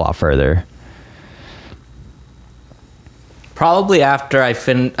this a lot further. Probably after I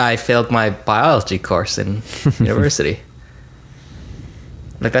failed my biology course in university.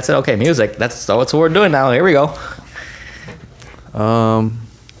 Like that's it. Okay, music. That's what we're doing now. Here we go. I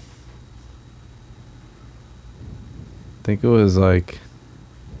think it was like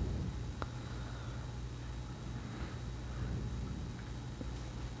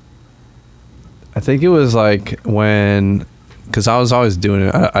when, because I was always doing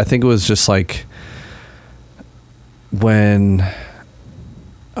it. I think it was just like when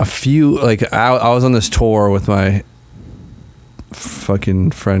a few, like I was on this tour with my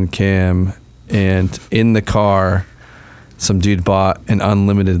fucking friend Cam, and in the car some dude bought an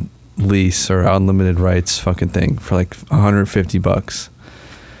unlimited lease or unlimited rights fucking thing for like $150.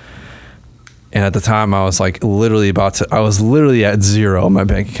 And at the time I was like literally at zero in my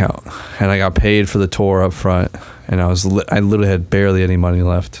bank account, and I got paid for the tour up front, and I literally had barely any money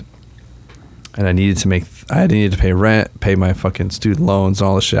left, and I needed to pay rent, pay my fucking student loans and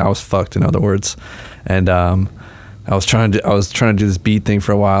all this shit. I was fucked, in other words. And I was trying to do this beat thing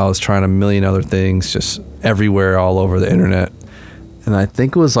for a while. I was trying a million other things just everywhere, all over the internet. And I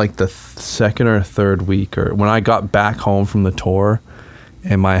think it was like the second or third week, or when I got back home from the tour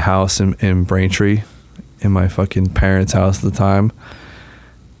in my house in Braintree, in my fucking parents' house at the time,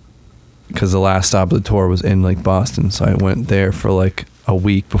 because the last stop of the tour was in like Boston. So I went there for like a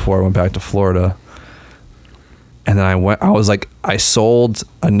week before I went back to Florida. And then I sold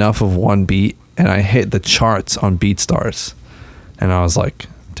enough of one beat, and I hit the charts on BeatStars. And I was like,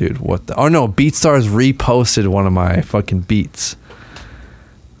 dude, what the... Oh, no, BeatStars reposted one of my fucking beats.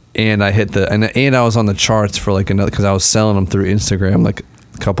 And I hit and I was on the charts for like another, because I was selling them through Instagram, like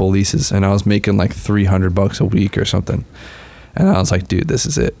a couple leases, and I was making like $300 a week or something. And I was like, dude, this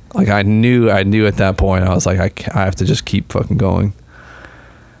is it. Like I knew at that point, I was like, I have to just keep fucking going.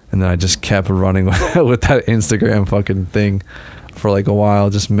 And then I just kept running with that Instagram fucking thing for like a while,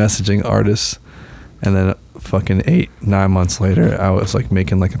 just messaging artists. And then fucking 8-9 months later, I was like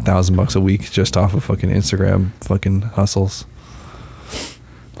making like $1,000 a week just off of fucking Instagram fucking hustles.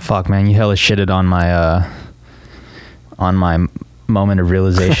 Fuck, man, you hella shitted on my moment of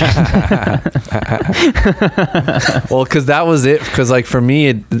realization. Well, because that was it. Because like for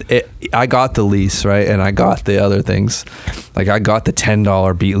me, I got the lease, right, and I got the other things. Like I got the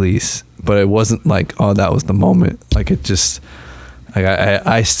 $10 beat lease, but it wasn't like, oh, that was the moment. Like it just, like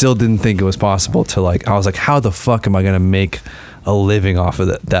I still didn't think it was possible to like. I was like, how the fuck am I gonna make a living off of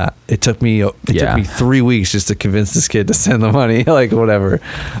that? It took me 3 weeks just to convince this kid to send the money. Like whatever.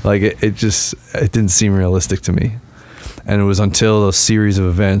 Like it didn't seem realistic to me. And it was until a series of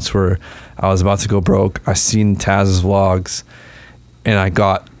events where I was about to go broke, I seen Taz's vlogs, and I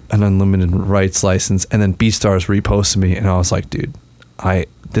got an unlimited rights license, and then BeatStars reposted me, and I was like, dude,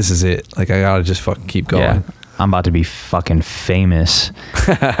 this is it. Like I gotta just fucking keep going. Yeah. I'm about to be fucking famous.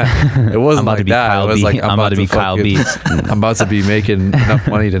 It wasn't like that. It was like I'm about to be Kyle Beats. I'm about to be making enough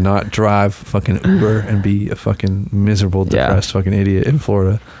money to not drive fucking Uber and be a fucking miserable, depressed fucking idiot in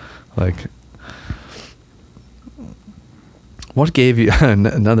Florida. Like, what gave you...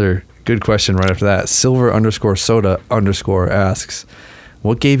 Another good question right after that. Silver_soda_ asks,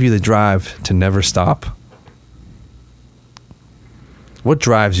 what gave you the drive to never stop? What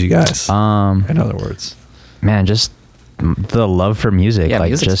drives you guys? In other words, man, just the love for music. Yeah, like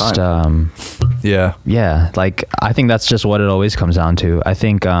music's just fun. yeah, like I think that's just what it always comes down to. I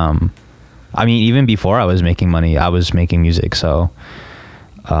think I mean, even before I was making money, I was making music, so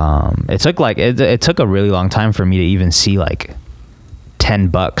it took a really long time for me to even see like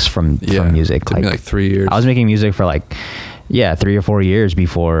 $10 from music. It took me like 3 years. I was making music for like 3 or 4 years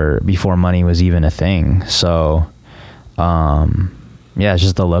before money was even a thing. So it's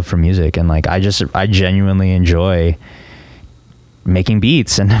just the love for music, and like I genuinely enjoy making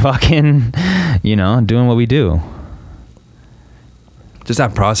beats and fucking doing what we do. Just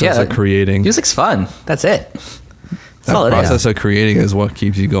that process of creating. Music's fun. That's it. That process of creating is what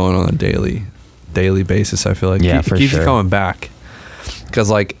keeps you going on a daily basis. I feel like it keeps you coming back,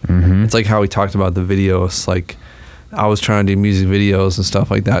 because like it's like how we talked about the videos. Like I was trying to do music videos and stuff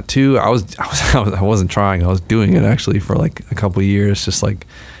like that too. I wasn't trying. I was doing it actually for like a couple of years, just like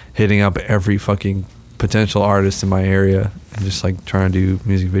hitting up every fucking potential artist in my area and just like trying to do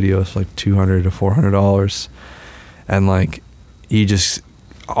music videos for like $200 to $400. And like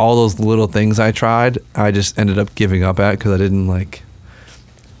all those little things I tried, I just ended up giving up at, because I didn't like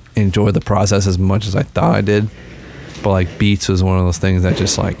enjoy the process as much as I thought I did. But like beats was one of those things that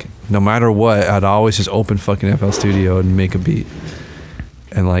just like, no matter what, I'd always just open fucking FL Studio and make a beat.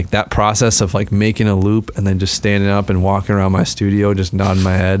 And like that process of like making a loop and then just standing up and walking around my studio just nodding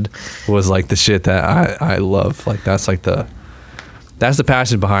my head was like the shit that I love. Like that's the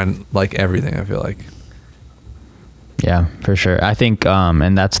passion behind like everything, I feel like. Yeah, for sure. I think,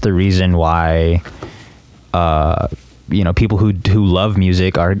 and that's the reason why, people who love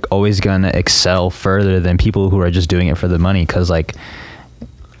music are always gonna excel further than people who are just doing it for the money. Because like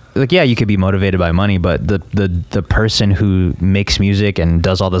yeah, you could be motivated by money, but the person who makes music and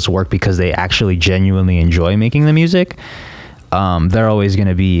does all this work because they actually genuinely enjoy making the music, they're always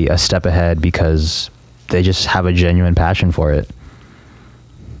gonna be a step ahead because they just have a genuine passion for it.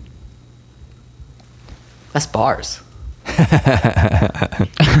 That's bars. Fuck.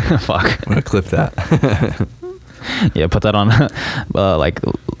 I'm gonna clip that. Yeah, put that on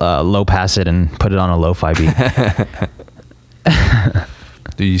low pass it and put it on a lo-fi beat.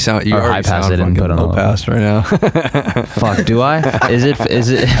 Dude, you Or already high pass sound it and fucking put on low a pass right now. Fuck, do I? Is it?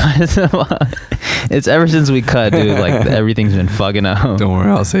 It's ever since we cut, dude. Like everything's been fucking up. Don't worry,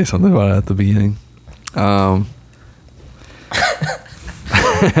 I'll say something about it at the beginning.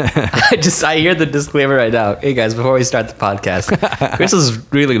 I hear the disclaimer right now. Hey guys, before we start the podcast, Chris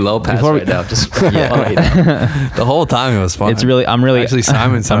is really low pass right now. Just The whole time it was fun. I'm really actually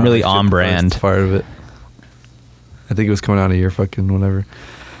Simon. I'm really sounded on like brand. part of it. I think it was coming out of your fucking whatever.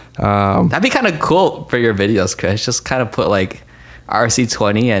 That'd be kind of cool for your videos, Chris. Just kind of put like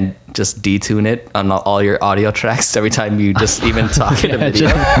RC20 and just detune it on all your audio tracks every time you just even talk in a video.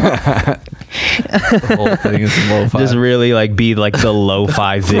 The whole thing is lo-fi. Just really like be like the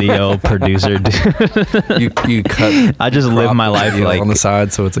lo-fi video producer, dude. you cut. I just live my life video like on the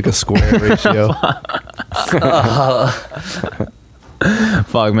side, so it's like a square ratio.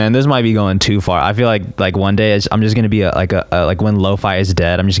 Fuck, man, this might be going too far. I feel like one day I'm just gonna be like when lo-fi is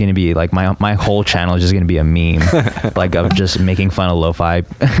dead, I'm just gonna be like my whole channel is just gonna be a meme, like of just making fun of lo-fi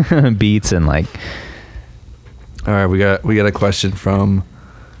beats and like. All right, we got a question from.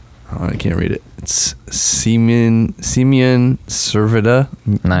 Oh, I can't read it. It's Simeon Servida.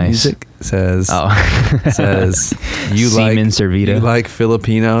 Nice. Music says you Simeon Servida. You like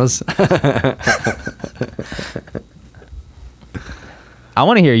Filipinos. I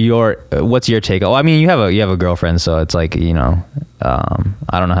want to hear what's your take? Oh, I mean, you have a girlfriend, so it's like, I don't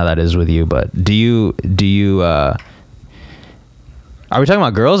know how that is with you, but do you are we talking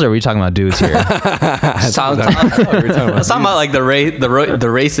about girls or are we talking about dudes here? Talking about like the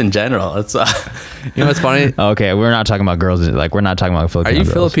race in general. It's You know what's funny? Okay, we're not talking about girls. Like, we're not talking about Filipino Are you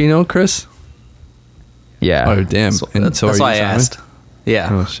girls. Filipino, Chris? Yeah. Oh, damn. And so that's are why I you, Simon? asked. Yeah.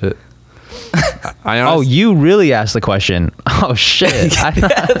 Oh, shit. Oh, you really asked the question. Oh shit! I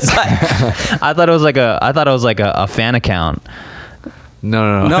thought it was like a fan account.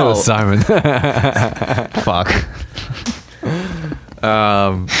 No. It was Simon. Fuck.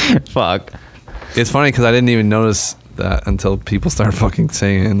 Fuck. It's funny because I didn't even notice that until people started fucking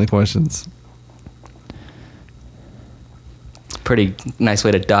saying it in the questions. Pretty nice way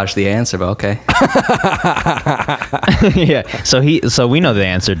to dodge the answer, but okay. Yeah. So we know the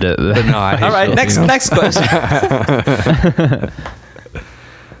answer to. But no, I hate All right. Next question.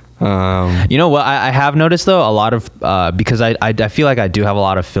 You know what I have noticed though, a lot of because I feel like I do have a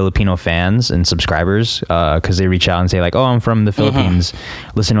lot of Filipino fans and subscribers because they reach out and say like, oh, I'm from the Philippines,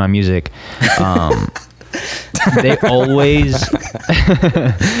 listen to my music. They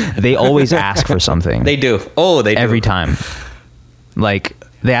always ask for something. They do. Oh, they do. Every time. Like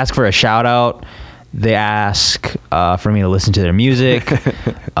they ask for a shout out. They ask for me to listen to their music.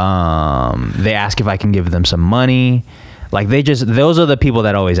 They ask if I can give them some money. Like those are the people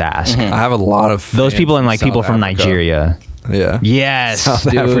that always ask. I have a lot of Those people and like people from Africa. Nigeria. Yeah. Yes, South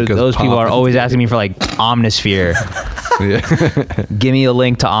dude. Africa's Those people are poppin', always dude. asking me for like Omnisphere. Yeah. Give me a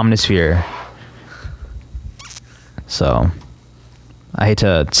link to Omnisphere. So, I hate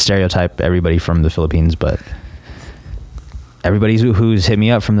to stereotype everybody from the Philippines, but everybody who's hit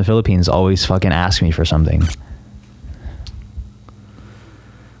me up from the Philippines always fucking ask me for something.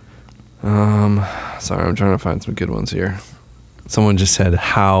 Sorry, I'm trying to find some good ones here. Someone just said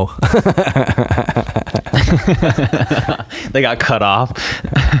how. They got cut off.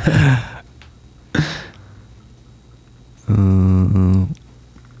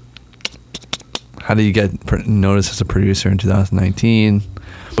 How did you get noticed as a producer in 2019?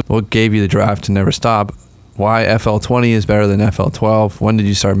 What gave you the drive to never stop? Why FL20 is better than FL12? When did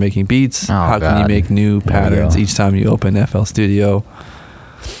you start making beats? Oh, How can you God. make new Here we patterns go. each time you open FL Studio?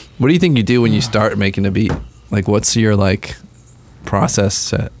 What do you think you do when you start making a beat? Like, what's your like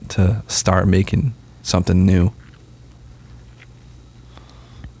process to start making something new?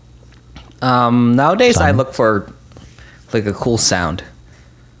 Nowadays, I Simon? look for like a cool sound,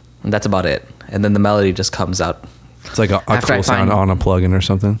 and that's about it. And then the melody just comes out. It's like a After I cool sound find- on a plugin or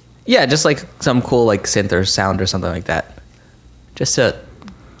something. Yeah, just like some cool like synth or sound or something like that. Just to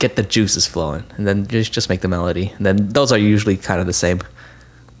get the juices flowing, and then just make the melody, and then those are usually kind of the same.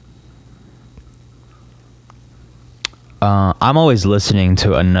 I'm always listening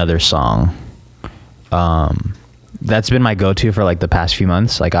to another song. That's been my go-to for like the past few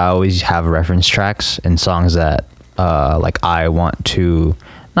months. Like I always have reference tracks and songs that like I want to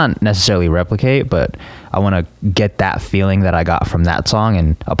not necessarily replicate, but I want to get that feeling that I got from that song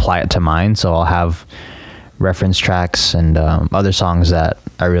and apply it to mine. So I'll have reference tracks and other songs that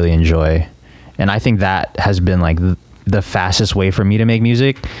I really enjoy. And I think that has been like the fastest way for me to make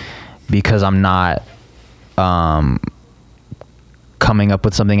music, because I'm not coming up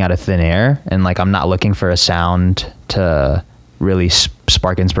with something out of thin air, and like I'm not looking for a sound to really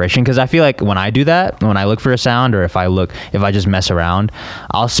spark inspiration. Because I feel like when I do that, when I look for a sound, or if I just mess around,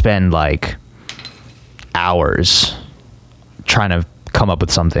 I'll spend like hours trying to come up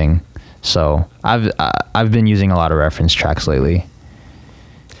with something. So I've been using a lot of reference tracks lately.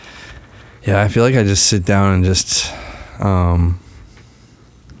 Yeah, I feel like I just sit down and just 99%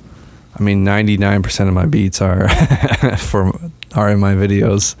 of my beats are are in my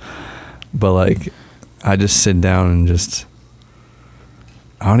videos, but like I just sit down and just,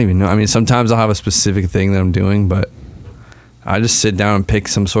 I don't even know. I mean, sometimes I'll have a specific thing that I'm doing, but I just sit down and pick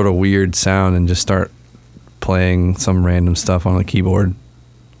some sort of weird sound and just start playing some random stuff on the keyboard,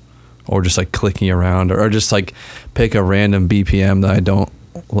 or just like clicking around, or just like pick a random BPM that I don't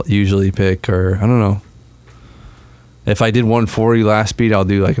usually pick, or I don't know. If I did 140 last beat, I'll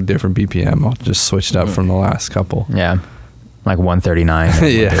do like a different BPM. I'll just switch it up from the last couple. Yeah. Like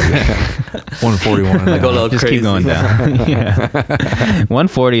 139. Yeah. 141. Like a little Just crazy. keep going down. Yeah.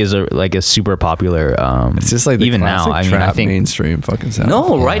 140 is a super popular. It's just like the even now. I mean, I think mainstream fucking sound.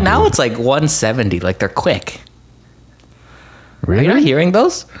 No, right now it's like 170. Like they're quick. really. Are you not hearing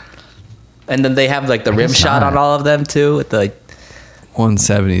those? And then they have like the rim guess shot not. on all of them too. With the, like,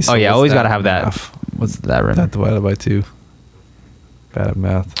 170. So Oh, yeah, what's always that gotta have that. math? What's that rim? that divided by 2? Bad at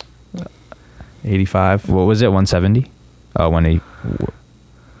math. 85. What was it? 170. Oh, 180.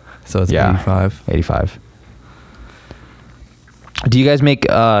 So it's Yeah. 85. 85. Do you guys make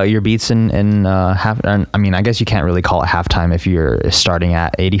your beats in half? I mean, I guess you can't really call it halftime if you're starting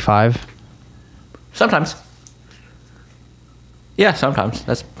at 85. sometimes. Yeah, sometimes.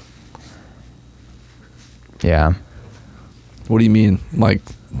 That's Yeah. What do you mean? Like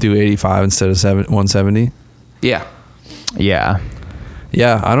do 85 instead of 170? yeah. Yeah.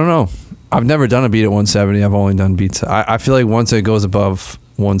 Yeah, I don't know. I've never done a beat at 170. I've only done beats. I feel like once it goes above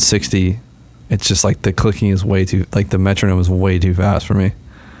 160, it's just like the clicking is way too, like the metronome is way too fast for me.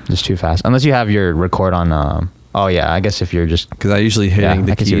 Just too fast. Unless you have your record on. Oh yeah, I guess if you're just. Because I usually hitting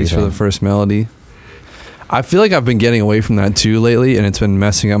the I can see what keys you're for the saying. first melody. I feel like I've been getting away from that too lately, and it's been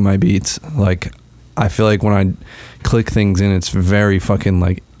messing up my beats. Like, I feel like when I click things in, it's very fucking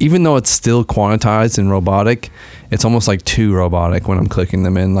like, even though it's still quantized and robotic, it's almost like too robotic when I'm clicking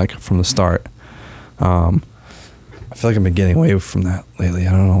them in, like from the start. I feel like I've been getting away from that lately.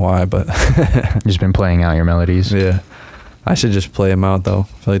 I don't know why, but Just been playing out your melodies. yeah, I should just play them out though. I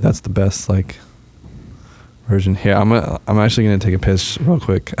feel like that's the best like version. Here, I'm actually gonna take a piss real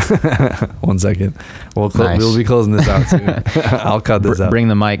quick. 1 second. Nice. We'll be closing this out soon. I'll cut this out. Bring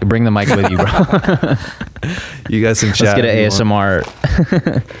the mic with you, bro. You guys can chat. Let's get an if you want.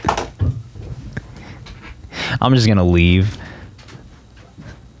 ASMR. I'm just gonna leave.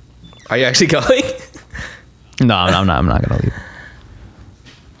 Are you actually going? No, I'm not gonna leave.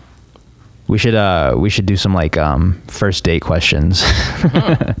 We should do some like first date questions.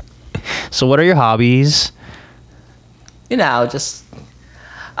 So what are your hobbies? You know, just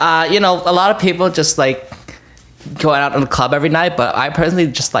a lot of people just like going out in the club every night, but I personally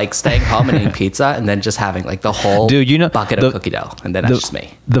just like staying home and eating pizza and then just having like the whole bucket of cookie dough, and then that's just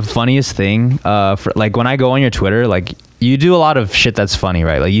me. The funniest thing, for like when I go on your Twitter, like you do a lot of shit that's funny,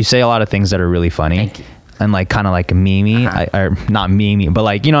 right? Like you say a lot of things that are really funny. Thank you. And like kind of like memey, or not memey, but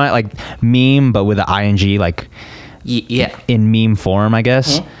like, like meme, but with an ing, like Yeah. in meme form, I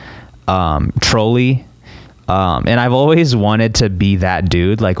guess. Trolly. And I've always wanted to be that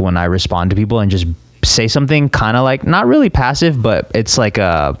dude, like when I respond to people and just say something kind of like not really passive, but it's like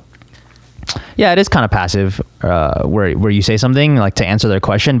it is kind of passive, where you say something like to answer their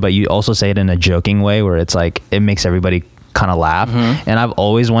question, but you also say it in a joking way where it's like it makes everybody kind of laugh. And I've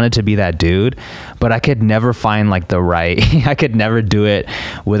always wanted to be that dude, but I could never find like the right I could never do it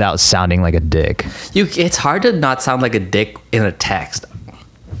without sounding like a dick. It's hard to not sound like a dick in a text.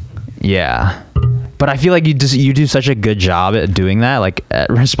 Yeah, but I feel like you do such a good job at doing that, like at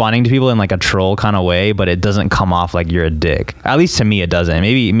responding to people in like a troll kind of way, but it doesn't come off like you're a dick. At least to me, it doesn't.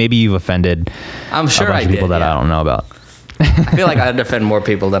 Maybe you've offended I'm sure a bunch I of people did, that yeah. I don't know about. I feel like I defend more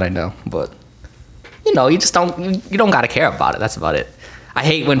people than I know, but you know, you don't gotta care about it. That's about it. I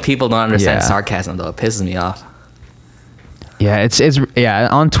hate when people don't understand sarcasm, though. It pisses me off. Yeah, it's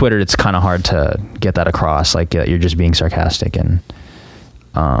on Twitter it's kind of hard to get that across, like you're just being sarcastic. And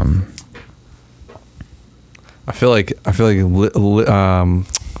I feel like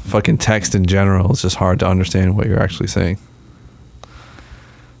fucking text in general is just hard to understand what you're actually saying.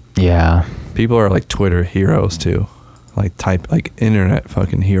 Yeah, people are like Twitter heroes too, like internet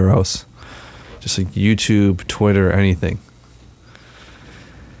fucking heroes, just like YouTube, Twitter, anything.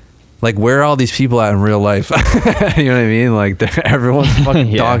 Like, where are all these people at in real life? You know what I mean? Like, everyone's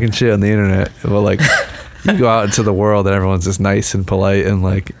fucking talking shit on the internet. But, like, you go out into the world and everyone's just nice and polite and,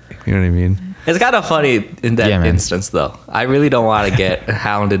 like, you know what I mean? It's kind of funny in that instance, though. I really don't want to get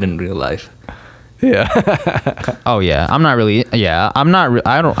hounded in real life. Yeah. Oh, yeah. I'm not really... Yeah, I'm not...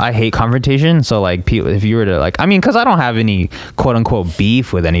 I hate confrontation. So, like, people, if you were to, like... I mean, because I don't have any quote-unquote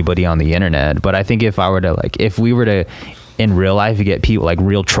beef with anybody on the internet. But I think if I were to, like... If we were to... In real life, you get people like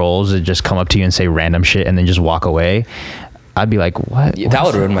real trolls that just come up to you and say random shit and then just walk away. I'd be like, what? Yeah, that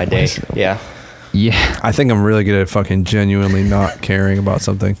would ruin my day. Yeah. I think I'm really good at fucking genuinely not caring about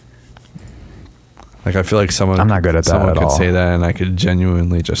something. Like, I feel like I'm not good at that. Someone could say that and I could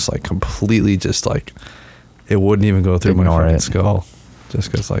genuinely just like completely just like it wouldn't even go through my fucking skull.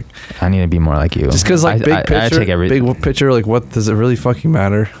 Just because, like, I need to be more like you. Just because, like, big picture, like, what does it really fucking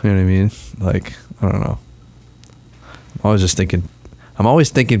matter? You know what I mean? Like, I don't know. I'm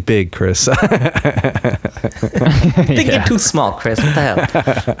always thinking big, Chris. Thinking too small, Chris. What the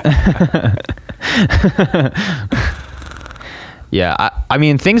hell? Yeah, I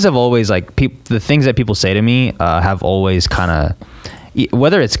mean, things have always, like, the things that people say to me have always kind of,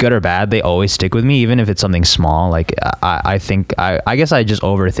 whether it's good or bad, they always stick with me, even if it's something small. Like, I guess I just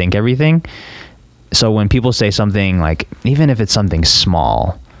overthink everything. So when people say something, like, even if it's something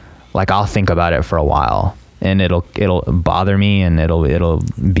small, like, I'll think about it for a while. And it'll bother me, and I'll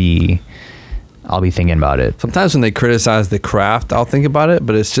be thinking about it. Sometimes when they criticize the craft, I'll think about it,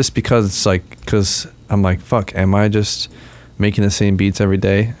 but it's just because I'm like, fuck, am I just making the same beats every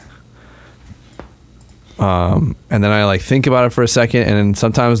day? And then I like think about it for a second, and then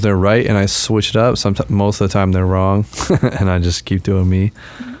sometimes they're right, and I switch it up. Most of the time they're wrong, and I just keep doing me.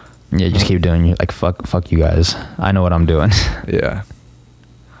 Yeah, just keep doing you. Like, fuck you guys. I know what I'm doing. Yeah.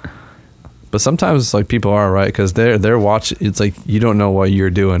 But sometimes, like, people are right because they're watching. It's like you don't know what you're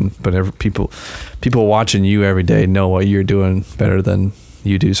doing, but people watching you every day know what you're doing better than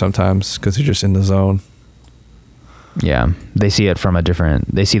you do sometimes because you're just in the zone. Yeah, they see it from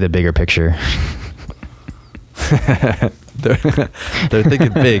they see the bigger picture. they're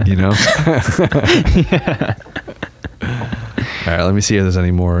thinking big, you know. Yeah. All right, let me see if there's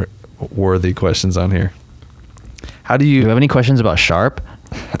any more worthy questions on here. Do you have any questions about Sharp?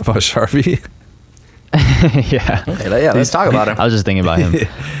 About Sharpie? Yeah. Okay, yeah, let's talk about him. I was just thinking about him.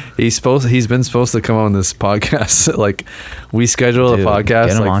 He's been supposed to come on this podcast. Like, we schedule a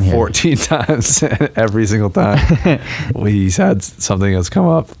podcast like 14 times, every single time he's had something that's come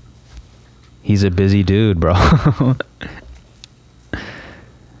up. He's a busy dude, bro. I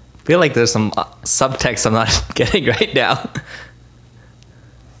feel like there's some subtext I'm not getting right now.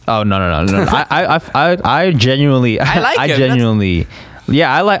 Oh, no. I genuinely,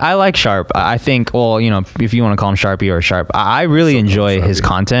 yeah, I like Sharp. I think, well, you know, if you want to call him Sharpie or Sharp, I really enjoy his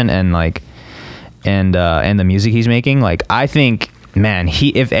content and like, and the music he's making. Like, I think, man,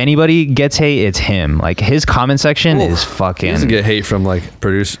 if anybody gets hate, it's him. Like, his comment section is fucking. He doesn't get hate from like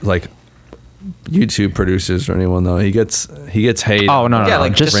YouTube producers or anyone though. He gets hate. Oh no, yeah,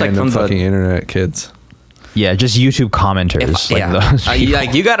 like just random like from fucking internet kids. Yeah, just YouTube commenters.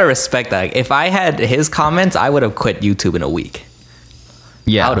 Those you gotta respect that. If I had his comments, I would have quit YouTube in a week.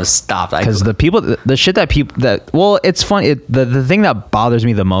 Yeah, I would have stopped. Because the shit it's funny. The thing that bothers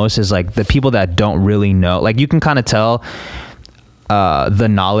me the most is like the people that don't really know. Like, you can kind of tell the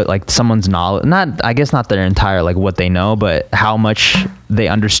knowledge, like someone's knowledge. I guess not their entire like what they know, but how much they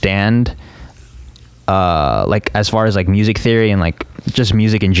understand. Like, as far as like music theory and like just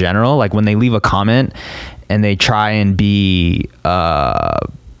music in general. Like, when they leave a comment and they try and be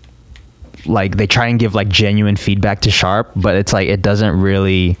like they try and give like genuine feedback to Sharp, but it's like it doesn't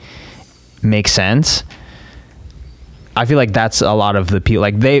really make sense. I feel like that's a lot of the people.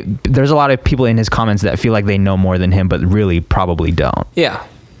 Like, there's a lot of people in his comments that feel like they know more than him, but really probably don't. Yeah.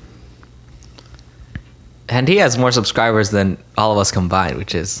 And he has more subscribers than all of us combined,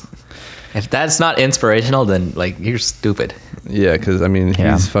 which is, if that's not inspirational, then like you're stupid. Yeah, because I mean,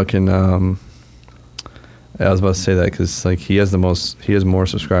 he's fucking. I was about to say that because like he has more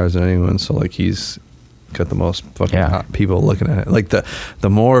subscribers than anyone, so like he's got the most fucking people looking at it. Like the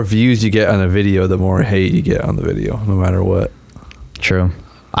more views you get on a video, the more hate you get on the video, no matter what. True.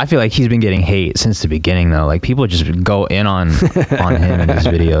 I feel like he's been getting hate since the beginning, though. Like, people just go in on him in his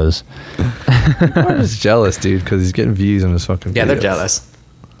videos. People are just jealous, dude, because he's getting views on his fucking videos. Yeah, they're jealous.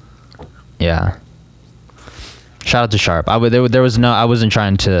 Yeah. Shout out to Sharp. I wasn't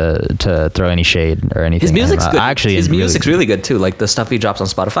trying to throw any shade or anything. His music's good. Actually, his music's really good too. Like the stuff he drops on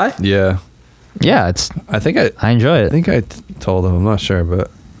Spotify. Yeah. Yeah, I enjoy it. I think I told him. I'm not sure,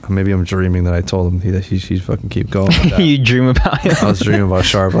 but maybe I'm dreaming that I told him that he should fucking keep going with that. You dream about him? I was dreaming about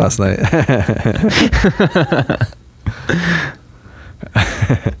Sharp last night.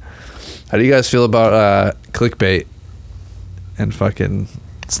 How do you guys feel about clickbait and fucking...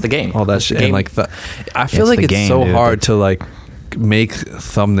 It's the game. All that it's shit. And like I feel like it's so hard to like make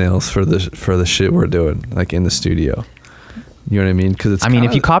thumbnails for the shit we're doing, like in the studio. You know what I mean? Because it's.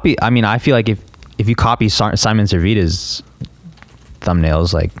 if you copy, I feel like if you copy Simon Servida's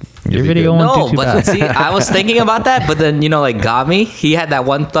thumbnails, like your video won't do too bad. See, I was thinking about that, but then like Gami, he had that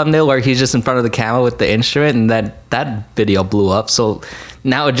one thumbnail where he's just in front of the camera with the instrument, and that video blew up. So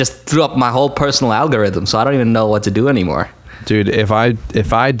now it just threw up my whole personal algorithm. So I don't even know what to do anymore. Dude, if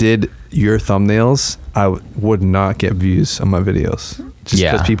I did your thumbnails, I would not get views on my videos. Just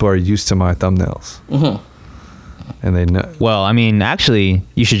because people are used to my thumbnails. Mm-hmm. And they know. Well, actually,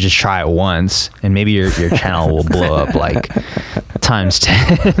 you should just try it once, and maybe your channel will blow up like times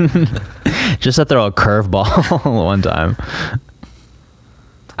 10. Just to throw a curveball one time.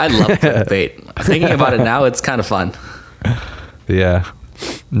 I love clickbait. Thinking about it now, it's kind of fun. Yeah.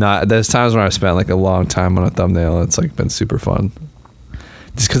 There's times when I've spent like a long time on a thumbnail. It's like been super fun.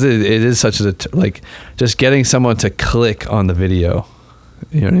 Just because it is such a like just getting someone to click on the video.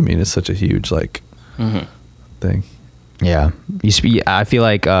 You know what I mean? It's such a huge like thing. Yeah. I feel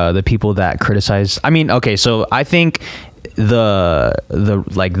like the people that criticize. Okay, so I think the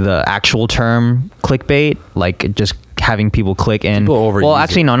actual term clickbait, like just having people click in. Well,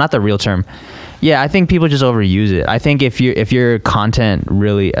 actually, no, not the real term. Yeah, I think people just overuse it. I think if your content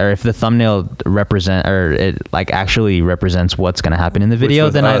really, or if the thumbnail actually represents what's going to happen in the video,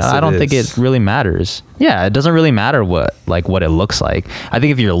 then I don't think it really matters. Yeah, it doesn't really matter what it looks like. I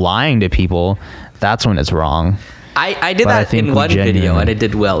think if you're lying to people, that's when it's wrong. I did that in one video and it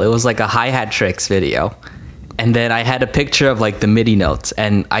did well. It was like a hi-hat tricks video. And then I had a picture of like the MIDI notes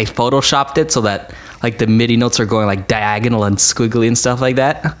and I photoshopped it so that like the MIDI notes are going like diagonal and squiggly and stuff like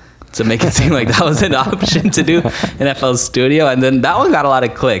that, to make it seem like that was an option to do in FL Studio. And then that one got a lot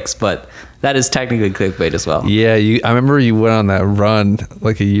of clicks, but that is technically clickbait as well. Yeah, I remember you went on that run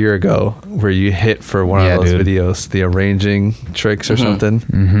like a year ago where you hit for one of those videos, the arranging tricks or something.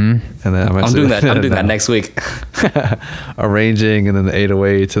 Mm-hmm. And then I'm doing that next week. Arranging and then the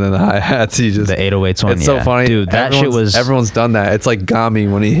 808s and then the hi-hats. The 808s one. It's so funny. Dude, that shit was... Everyone's done that. It's like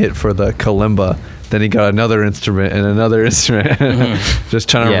Gami when he hit for the kalimba. Then he got another instrument and another instrument. Just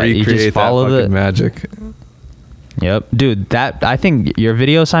trying to recreate that fucking magic. Yep, dude. I think your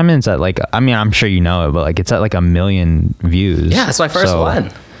video, Simon's at like, I'm sure you know it, but like it's at like 1 million views. Yeah, it's my first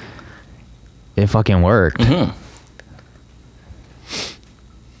one. It fucking worked. Mm-hmm.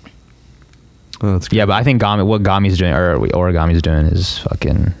 Oh, that's good. Yeah, but I think what Gami's doing, or Origami's doing, is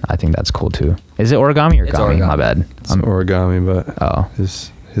fucking. I think that's cool too. Is it Origami or Gami? My bad. It's Origami, but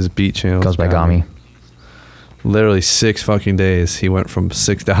his beat channel goes by Gami. Literally 6 fucking days, he went from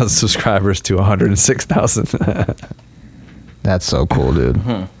 6,000 subscribers to 106,000. That's so cool, dude.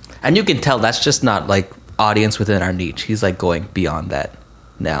 Mm-hmm. And you can tell that's just not like audience within our niche. He's like going beyond that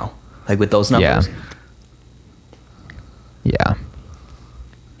now, like with those numbers. Yeah.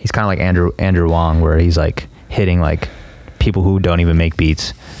 He's kind of like Andrew Wong, where he's like hitting like people who don't even make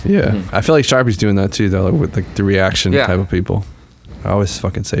beats. Yeah, I feel like Sharpie's doing that too, though, with like the reaction type of people. I always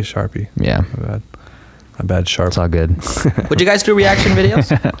fucking say Sharpie. Yeah. My bad, Sharp. It's all good. Would you guys do reaction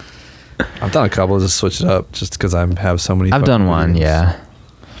videos? I've done a couple, just switch it up, just because I have so many. I've done one, videos.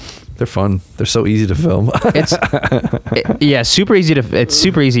 They're fun. They're so easy to film. It's super easy it's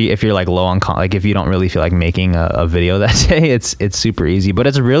super easy if you're like low on like if you don't really feel like making a video that day. It's super easy, but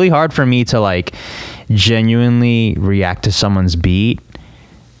it's really hard for me to like genuinely react to someone's beat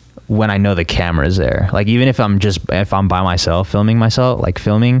when I know the camera's there. Like even if I'm by myself filming,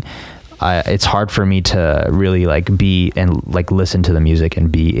 it's hard for me to really like be and like listen to the music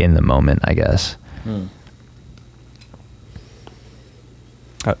and be in the moment, I guess.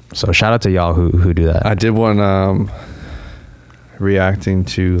 So shout out to y'all who do that. I did one reacting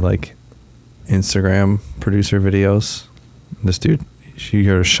to like Instagram producer videos. This dude, you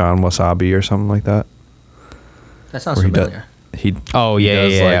heard of Sean Wasabi or something like that? That sounds familiar. he Oh he yeah,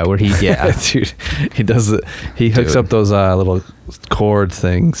 does, yeah, yeah. Where he dude, he does it. He hooks Dude. up those little cord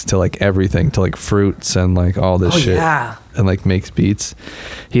things to like everything, to like fruits and like all this shit, and like makes beats.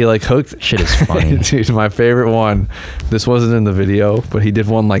 He like hooked. Shit is funny. Dude, my favorite one. This wasn't in the video, but he did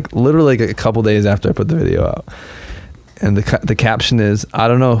one like literally like a couple days after I put the video out. And the caption is, I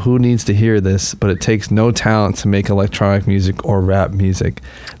don't know who needs to hear this, but it takes no talent to make electronic music or rap music.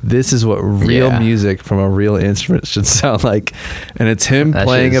 This is what real music from a real instrument should sound like. And it's him That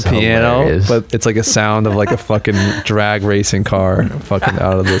playing a shit is piano, hilarious. but it's like a sound of like a fucking drag racing car fucking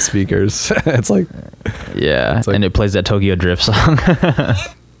out of the speakers. It's like, Yeah, It's like- and it plays that Tokyo Drift song.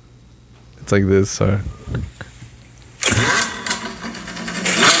 it's like this. Sorry.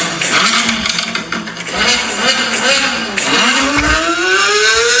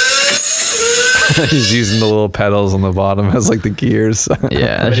 He's using the little pedals on the bottom as like the gears.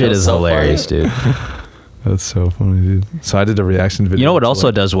 Yeah, that shit is so hilarious, dude. That's so funny, dude. So I did a reaction video. You know what to, also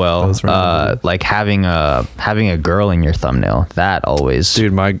like, does well? those random videos. Like having a girl in your thumbnail. That always,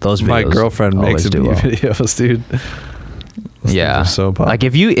 Dude, my videos girlfriend makes always do me well. videos, dude. Those Yeah, things are so pop. like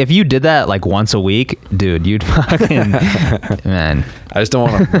if you did that like once a week, dude, you'd fucking man. I just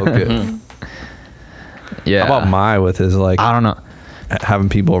don't want to milk it. Yeah. How about Mai with his like I don't know. having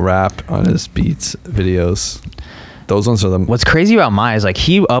people rap on his beats videos? Those ones are the What's crazy about Mai is like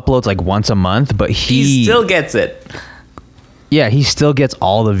he uploads like once a month, but He still gets it. he still gets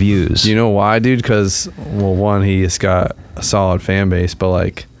all the views. You know why, dude? Because well, one, he's got a solid fan base, but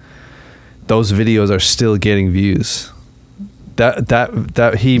like those videos are still getting views.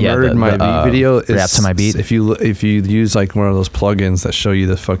 That he Yeah, murdered the- my the, beat video is Rap to My Beat. If you use like one of those plugins that show you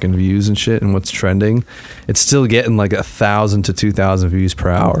the fucking views and shit and what's trending, it's still getting like 1,000 to 2,000 views per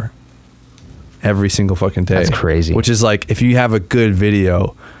hour every single fucking day. That's crazy. Which is like if you have a good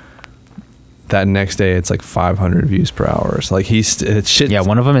video, that next day it's like 500 views per hour. So like it's shit. Yeah,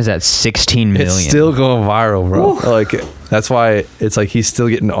 one of them is at 16 million. It's still going viral, bro. Like that's why it's like he's still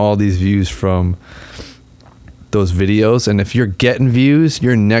getting all these views from those videos, and if you're getting views,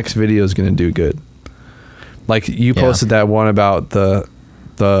 your next video is gonna do good. Like you posted that one about the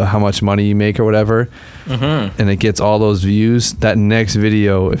how much money you make or whatever, and it gets all those views. That next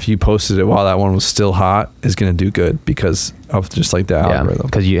video, if you posted it while that one was still hot, is gonna do good because of just like the algorithm.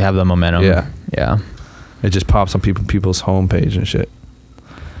 because you have the momentum. Yeah. It just pops on people's homepage and shit.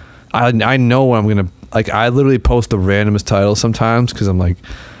 I know when I'm gonna like. I literally post the randomest title sometimes because I'm like,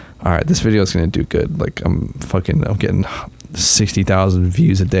 all right, this video is gonna do good. Like I'm getting 60,000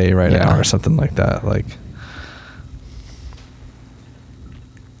 views a day right now or something like that. Like,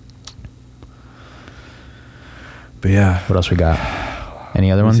 but yeah. What else we got?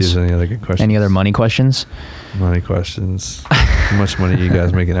 Any other Let's see ones? if there's any other good questions? Any other money questions? money questions? How much money do you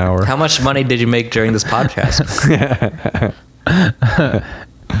guys make an hour? How much money did you make during this podcast?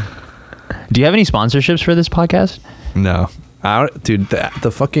 Do you have any sponsorships for this podcast? No. Dude,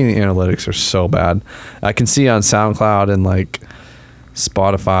 the fucking analytics are so bad. I can see on SoundCloud and like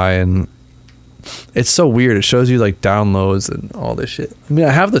Spotify, and it's so weird. It shows you like downloads and all this shit. I mean,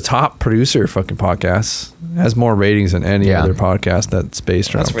 I have the top producer fucking podcast. It has more ratings than any other podcast that's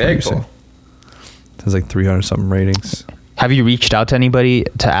based around That's very producing. cool. It has like 300 something ratings. Have you reached out to anybody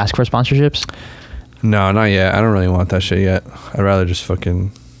to ask for sponsorships? No, not yet. I don't really want that shit yet. I'd rather just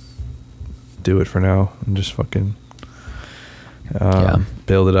fucking do it for now and just fucking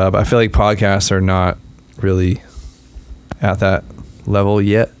build it up. I feel like podcasts are not really at that level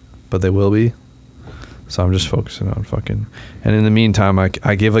yet, but they will be. So I'm just focusing on fucking. And in the meantime, I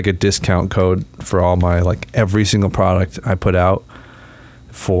give like a discount code for all my like every single product I put out.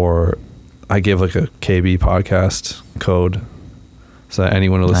 I give like a KB podcast code so that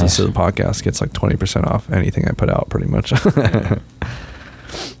anyone who listens to the podcast gets like 20% off anything I put out pretty much.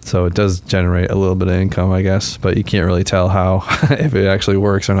 So it does generate a little bit of income, I guess, but you can't really tell how if it actually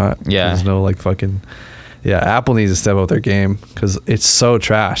works or not. Yeah. There's no like fucking. Yeah, Apple needs to step up their game because it's so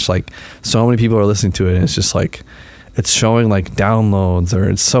trash. Like so many people are listening to it, and it's just like it's showing like downloads, or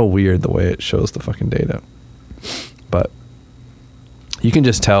it's so weird the way it shows the fucking data. But you can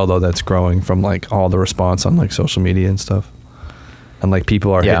just tell though that's growing from like all the response on like social media and stuff, and like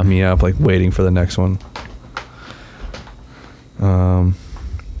people are hitting me up like waiting for the next one.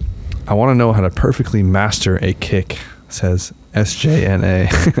 I want to know how to perfectly master a kick, says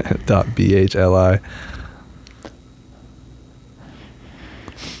SJNA.BHLI.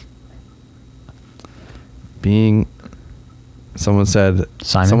 Someone said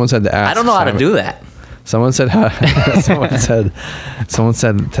to ask I don't know how to Simon- do that. Someone said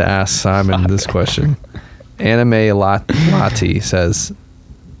to ask Simon this question. Anime Lati says,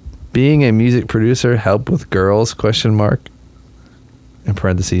 being a music producer help with girls ? in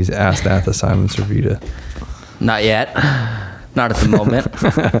parentheses, ask that to Simon Servida. Not yet. Not at the moment.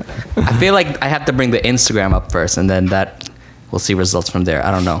 I feel like I have to bring the Instagram up first, and then that we'll see results from there.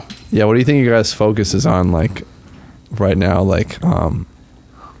 I don't know. Yeah, what do you think your guys' focus is on, like, right now, like, when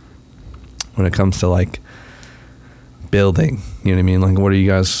it comes to, like, building? You know what I mean? Like, what are you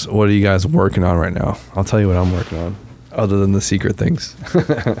guys working on right now? I'll tell you what I'm working on, other than the secret things.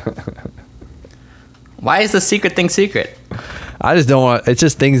 Why is the secret thing secret? I just don't want. It's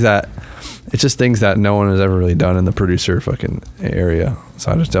just things that no one has ever really done in the producer fucking area.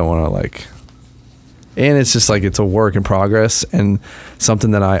 So I just don't want to, like. And it's just like, it's a work in progress, and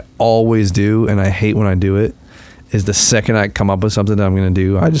something that I always do, and I hate when I do it, is the second I come up with something that I'm going to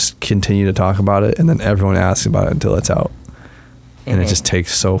do, I just continue to talk about it, and then everyone asks about it until it's out. And it just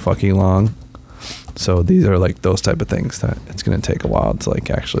takes so fucking long. So these are like those type of things that it's going to take a while to,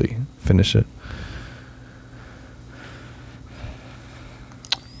 like, actually finish it.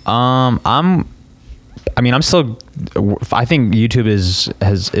 I think YouTube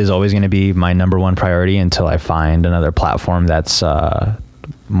is always going to be my number one priority until I find another platform that's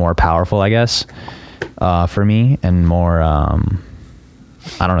more powerful, I guess, for me, and more I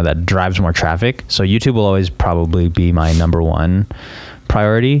don't know, that drives more traffic. So YouTube will always probably be my number one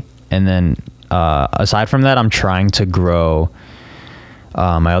priority. And then aside from that, I'm trying to grow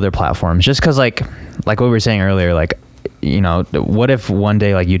my other platforms, just because like what we were saying earlier, like, you know, what if one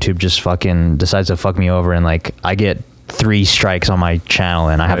day, like, YouTube just fucking decides to fuck me over, and, like, I get 3 strikes on my channel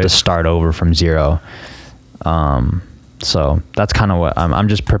and I have to start over from zero. So that's kind of what I'm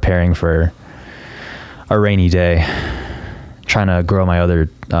just preparing for a rainy day, trying to grow my other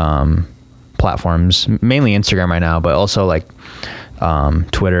platforms, mainly Instagram right now, but also, like,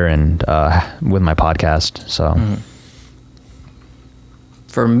 Twitter and with my podcast. So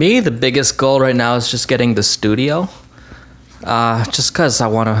For me, the biggest goal right now is just getting the studio. Just because I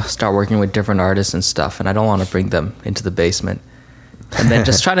want to start working with different artists and stuff, and I don't want to bring them into the basement. And then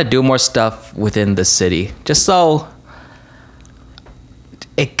just trying to do more stuff within the city, just so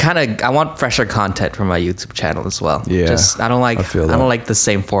I want fresher content for my YouTube channel as well. Yeah, I don't like the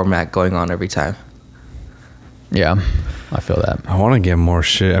same format going on every time. Yeah, I feel that. I want to get more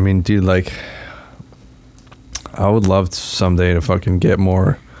shit. I mean, dude, like, I would love someday to fucking get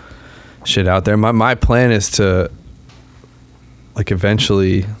more shit out there. My plan is to, like,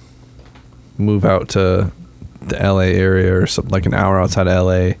 eventually move out to the LA area or something, like an hour outside of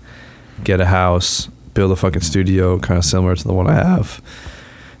LA, get a house, build a fucking studio kind of similar to the one I have,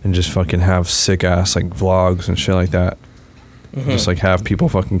 and just fucking have sick ass, like, vlogs and shit like that. Just, like, have people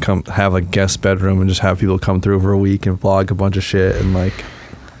fucking come, have a guest bedroom, and just have people come through for a week and vlog a bunch of shit, and, like,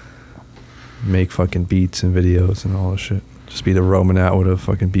 make fucking beats and videos and all this shit. Just be the Roman Atwood of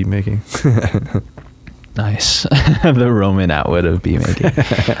fucking beat making. Nice. The Roman Atwood of beat making.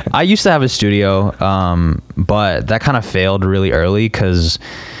 I used to have a studio, but that kind of failed really early because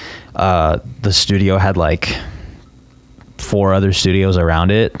the studio had, like, 4 other studios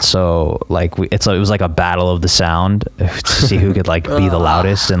around it. So, like, it was like a battle of the sound to see who could, like, be the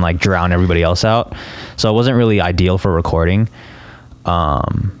loudest and, like, drown everybody else out. So it wasn't really ideal for recording.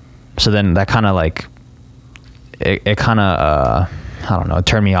 So then that kind of, like, it kind of I don't know, it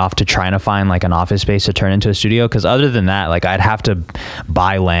turned me off to trying to find, like, an office space to turn into a studio, because other than that, like, I'd have to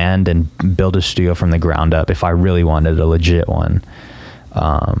buy land and build a studio from the ground up if I really wanted a legit one.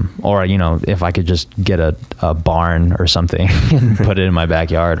 Or, you know, if I could just get a barn or something and put it in my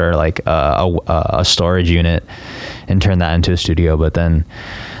backyard, or, like, a storage unit and turn that into a studio. But then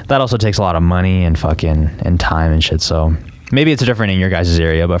that also takes a lot of money and time and shit. So maybe it's different in your guys'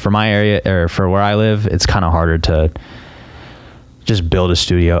 area, but for my area, or for where I live, it's kind of harder to just build a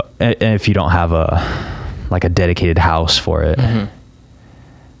studio if you don't have a dedicated house for it.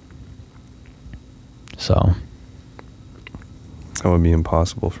 So that would be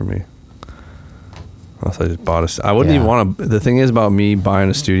impossible for me unless I just bought I wouldn't even want to. The thing is about me buying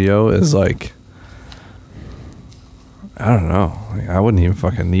a studio is, like, I don't know, like, I wouldn't even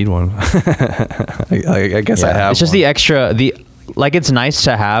fucking need one. I guess I have. It's just one. the extra, like, it's nice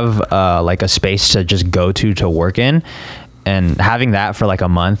to have like a space to just go to work in. And having that for, like, a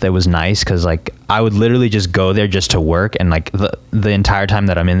month, it was nice, because, like, I would literally just go there just to work, and, like, the entire time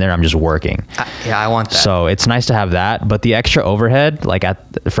that I'm in there, I'm just working. I want that. So it's nice to have that, but the extra overhead, like,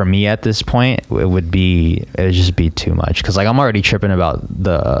 for me at this point, it would just be too much, because, like, I'm already tripping about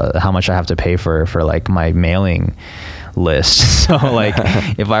how much I have to pay for like my mailing list. So, like,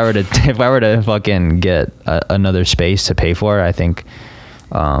 if I were to fucking get another space to pay for, I think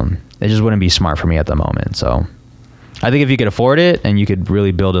it just wouldn't be smart for me at the moment. So I think if you could afford it and you could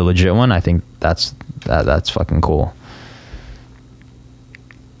really build a legit one, I think that's fucking cool.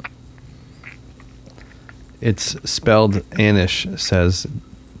 It's spelled Anish. Says,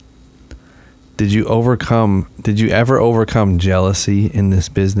 did you ever overcome jealousy in this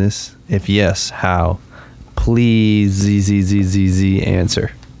business? If yes, how? Please, ZZZZZ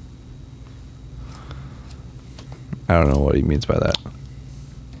answer. I don't know what he means by that.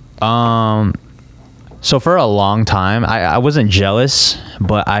 So for a long time, I wasn't jealous,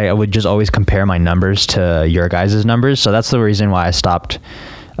 but I would just always compare my numbers to your guys' numbers. So that's the reason why I stopped.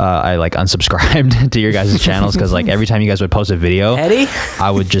 I like unsubscribed to your guys' channels, because like every time you guys would post a video, Eddie? I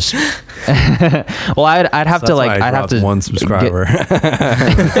would just. Well, I'd have to like I'd have to one subscriber.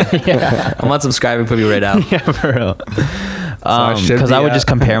 Yeah. I'm unsubscribing from you right now. Yeah, for real. I should Because be I would at- just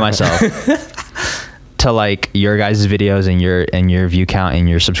compare myself to like your guys' videos and your view count and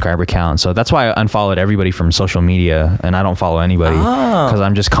your subscriber count. So that's why I unfollowed everybody from social media, and I don't follow anybody because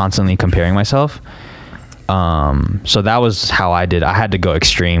I'm just constantly comparing myself. So that was how I did. I had to go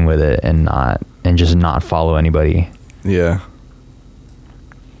extreme with it and just not follow anybody. Yeah.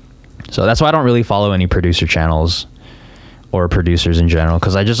 So that's why I don't really follow any producer channels or producers in general,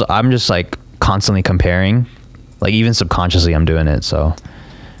 because I'm just like constantly comparing, like even subconsciously I'm doing it. So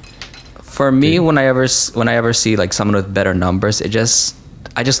For me, when I ever see like someone with better numbers, I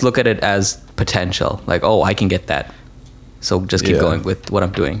just look at it as potential. Like, oh, I can get that, so just keep going with what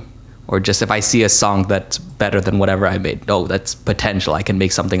I'm doing. Or just if I see a song that's better than whatever I made, oh, that's potential. I can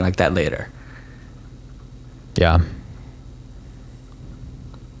make something like that later. yeah.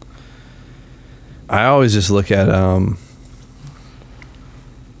 I always just look at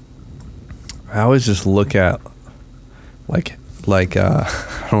like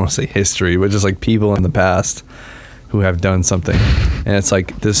I don't want to say history, but just like people in the past who have done something. And it's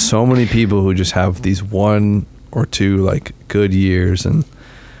like there's so many people who just have these one or two like good years, and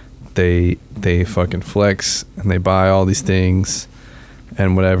they fucking flex and they buy all these things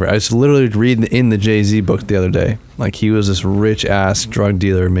and whatever. I just literally read in the Jay-Z book the other day, like he was this rich ass drug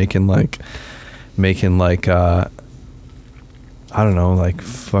dealer making like I don't know, like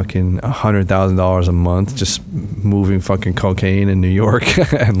fucking $100,000 a month just moving fucking cocaine in New York.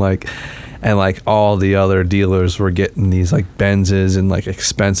 and like all the other dealers were getting these like Benzes and like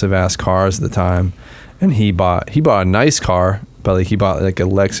expensive ass cars at the time, and he bought a nice car, but like he bought like a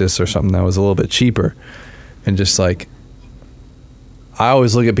Lexus or something that was a little bit cheaper. And just like I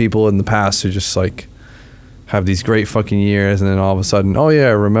always look at people in the past who just like have these great fucking years, and then all of a sudden, oh yeah,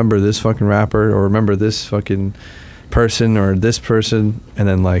 remember this fucking rapper, or remember this fucking person or this person, and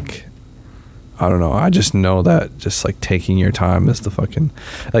then like I don't know, I just know that just like taking your time is the fucking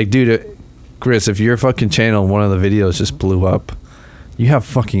like, dude, Chris, if your fucking channel, one of the videos just blew up, you have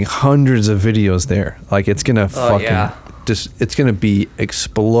fucking hundreds of videos there, like it's gonna it's gonna be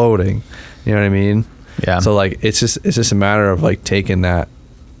exploding, you know what I mean? Yeah. So like it's just a matter of like taking that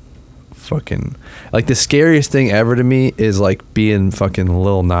fucking, like the scariest thing ever to me is like being fucking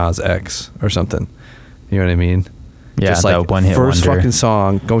Lil Nas X or something, you know what I mean? Yeah, just like that one-hit first wonder. fucking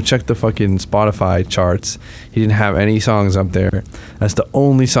song, go check the fucking Spotify charts. He didn't have any songs up there. That's the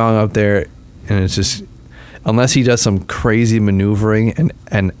only song up there, and it's just, unless he does some crazy maneuvering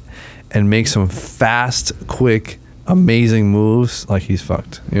and makes some fast, quick, amazing moves, like he's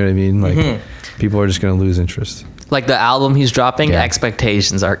fucked. You know what I mean? Like people are just gonna lose interest. Like the album he's dropping, Yeah.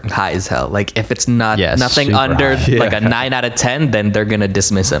 expectations are high as hell. Like if it's not nothing super under high. like a 9 out of 10, then they're gonna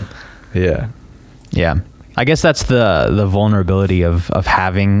dismiss him. Yeah. Yeah. I guess that's the vulnerability of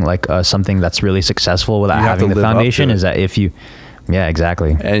having like something that's really successful without You have having to the live up foundation, to it. is that if you, yeah,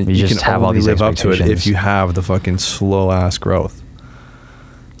 exactly. And you just can have all only these live up to it expectations. if you have the fucking slow ass growth.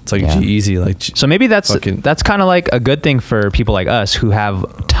 It's like Yeah. G-Eazy, like So maybe that's fucking- kind of like a good thing for people like us who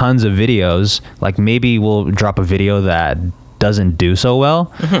have tons of videos. Like maybe we'll drop a video that doesn't do so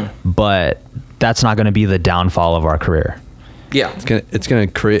well, but that's not going to be the downfall of our career. Yeah. it's gonna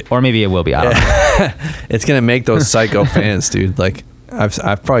create, Or maybe it will be. I don't know. it's gonna make those psycho fans, dude. Like I've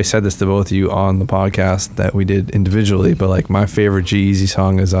probably said this to both of you on the podcast that we did individually, but like my favorite G-Eazy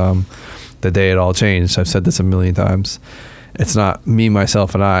song is The Day It All Changed. I've said this a million times. It's not me,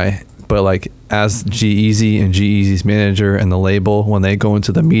 myself, and I, but like as G-Eazy and G-Eazy's manager and the label, when they go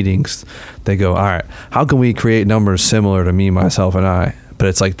into the meetings, they go, all right, how can we create numbers similar to me, myself, and I? But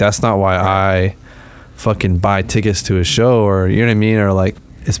it's like, that's not why I fucking buy tickets to a show, or you know what I mean? Or like,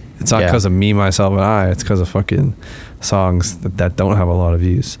 it's not Yeah. because of me, myself, and I. It's because of fucking songs that don't have a lot of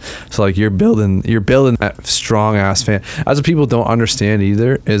views. So like you're building that strong ass fan. As what people don't understand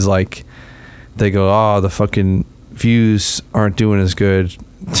either is like, they go, oh, the fucking views aren't doing as good,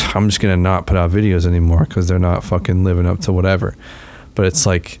 I'm just gonna not put out videos anymore because they're not fucking living up to whatever. But it's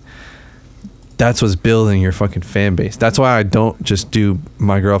like, that's what's building your fucking fan base. That's why I don't just do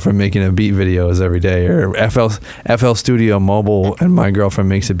my girlfriend making a beat videos every day, or FL Studio Mobile and my girlfriend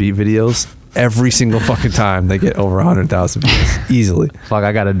makes a beat videos. Every single fucking time they get over 100,000 views easily. Fuck,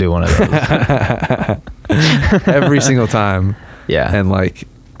 I gotta do one of those. Every single time. Yeah. And like,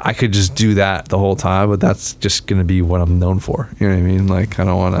 I could just do that the whole time, but that's just gonna be what I'm known for. You know what I mean? Like, I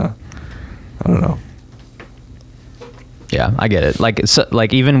don't know. Yeah, I get it. Like, so,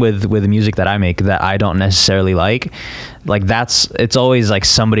 like even with the music that I make that I don't necessarily like it's always like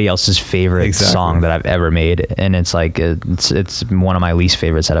somebody else's favorite song that I've ever made, and it's like it's one of my least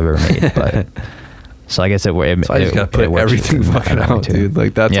favorites that I've ever made. But so I guess so I just gotta put everything fucking out, dude.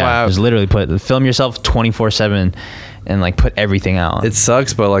 Like that's why I just literally film yourself 24/7 and like put everything out. It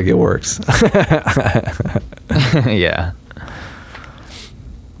sucks, but like it works. Yeah.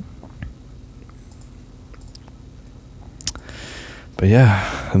 But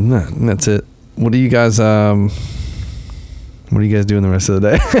yeah, and that's it. What do you guys doing the rest of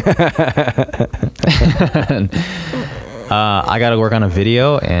the day? I got to work on a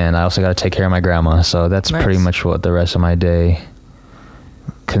video, and I also got to take care of my grandma. So that's pretty much what the rest of my day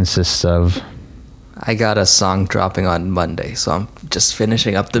consists of. I got a song dropping on Monday, so I'm just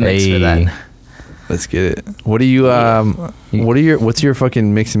finishing up the mix for that. Let's get it. What do you what's your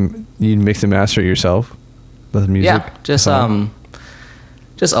fucking mix and master it yourself? The music? Yeah,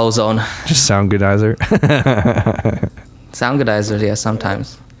 just Ozone. Just sound goodizer. Sound goodizer, yeah,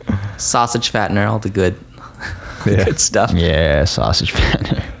 sometimes. Sausage fattener, all the good good stuff. Yeah, sausage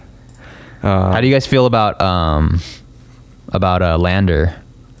fattener. How do you guys feel about Lander?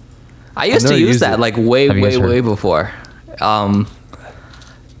 I used to use that like way before.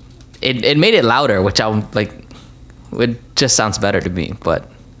 It made it louder, which it just sounds better to me, but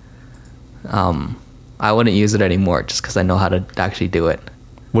I wouldn't use it anymore just because I know how to actually do it.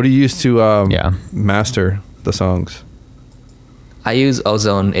 What do you use to master the songs? I use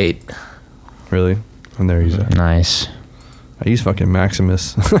Ozone 8. Really? I've never used that. Nice. I use fucking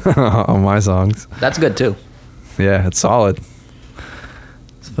Maximus on my songs. That's good too. Yeah, it's solid.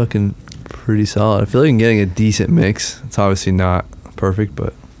 It's fucking pretty solid. I feel like I'm getting a decent mix. It's obviously not perfect,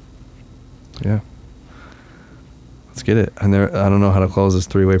 but yeah. Let's get it. I don't know how to close this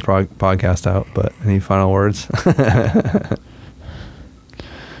three-way podcast out, but any final words?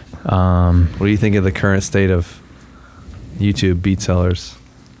 What do you think of the current state of YouTube beat sellers?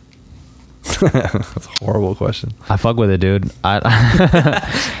 That's a horrible question. I fuck with it, dude. I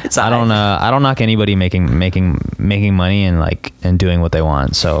don't knock anybody making money and doing what they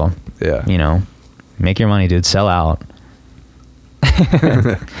want. So yeah, make your money, dude. Sell out.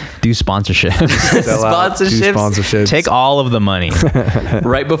 Do sponsorships. Sponsorships. Take all of the money.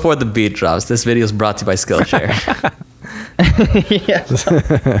 Right before the beat drops, this video is brought to you by Skillshare.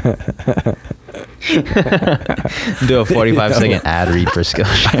 Do a 45-second ad read for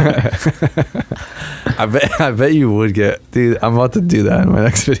Skillshare. I bet you would get, dude. I'm about to do that in my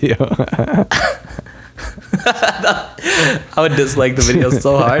next video. I would dislike the video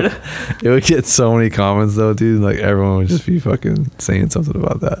so hard. It would get so many comments though, dude. Like everyone would just be fucking saying something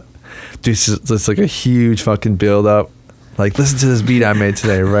about that. Dude, it's like a huge fucking build up. Like, listen to this beat I made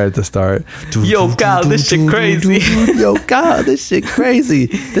today right at the start. Yo, Kyle, this shit crazy. Yo, Kyle, this shit crazy.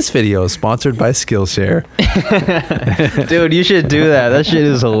 This video is sponsored by Skillshare. Dude, you should do that. That shit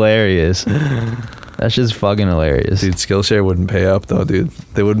is hilarious. That shit's fucking hilarious. Dude, Skillshare wouldn't pay up though, dude.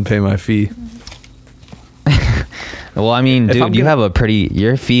 They wouldn't pay my fee. Well, I mean, dude, you have your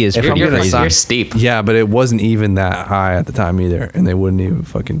fee is pretty crazy. You're steep. Yeah, but it wasn't even that high at the time either, and they wouldn't even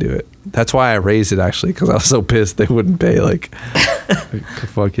fucking do it. That's why I raised it actually, because I was so pissed they wouldn't pay like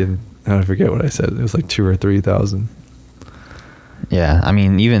fucking. I forget what I said. It was like 2,000 or 3,000. Yeah, I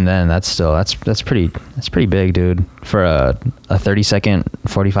mean, even then, that's pretty big, dude, for a 30-second,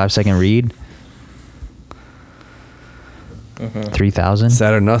 45-second read. 3,000. It's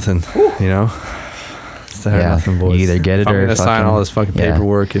that or nothing, you know. It's that or nothing, boys. You either get it I'm or gonna sign all this fucking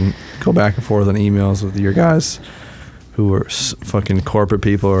paperwork and go back and forth on emails with your guys who are fucking corporate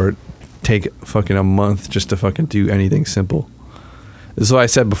people or take fucking a month just to fucking do anything simple. This is what I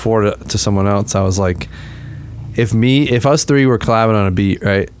said before to someone else. I was like, if us three were collabing on a beat,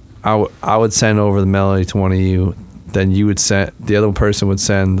 right, I would send over the melody to one of you, then you would send, the other person would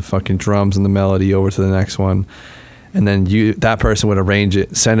send the fucking drums and the melody over to the next one, and then that person would arrange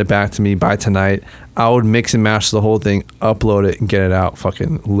it, send it back to me by tonight. I would mix and master the whole thing, upload it, and get it out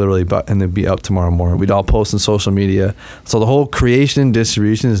fucking literally, and then be up tomorrow morning. We'd all post on social media. So the whole creation and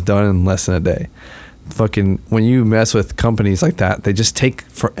distribution is done in less than a day. Fucking, when you mess with companies like that, they just take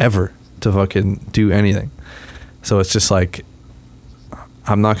forever to fucking do anything. So it's just like,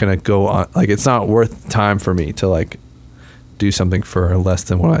 I'm not gonna go on, like, it's not worth time for me to like do something for less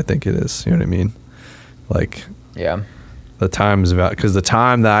than what I think it is. You know what I mean? Like, Yeah. the time is about, because the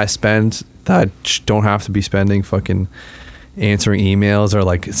time that I spend that I don't have to be spending fucking answering emails or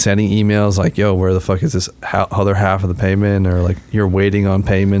like sending emails like, yo, where the fuck is this other half of the payment, or like you're waiting on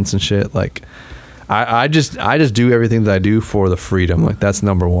payments and shit. Like I just do everything that I do for the freedom. Like that's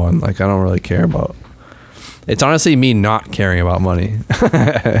number one. Like I don't really care about, it's honestly me not caring about money.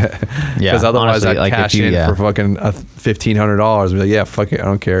 Yeah. Because otherwise honestly, I'd like, cash in for fucking $1,500 and be like, yeah, fuck it, I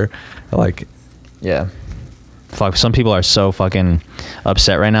don't care. Like, Yeah. Fuck, some people are so fucking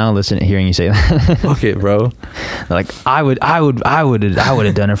upset right now hearing you say that. fuck it, bro. They're like, I would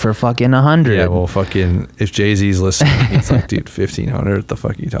have done it for fucking 100. Yeah, well, fucking, if Jay-Z's listening, he's like, dude, 1,500, what the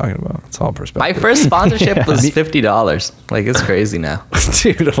fuck are you talking about? It's all perspective. My first sponsorship was $50. Like, it's crazy now.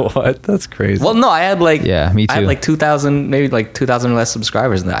 Dude, what? That's crazy. Well, no, I had like, Yeah, me I had too. like 2,000, maybe like 2,000 less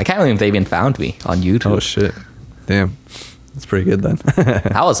subscribers than that. I can't believe they even found me on YouTube. Oh, shit. Damn. That's pretty good then.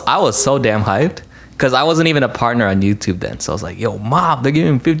 I was so damn hyped because I wasn't even a partner on YouTube then. So I was like, yo, mom, they're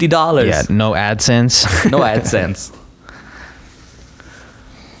giving me $50. Yeah, no AdSense. No AdSense.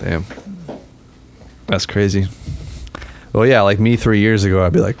 Damn. That's crazy. Well, yeah, like me 3 years ago,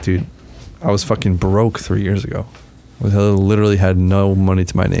 I'd be like, dude, I was fucking broke 3 years ago. I literally had no money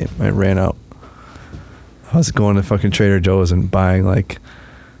to my name. I ran out. I was going to fucking Trader Joe's and buying like,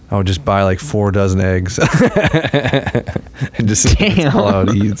 I would just buy like 4 dozen eggs and just that's all I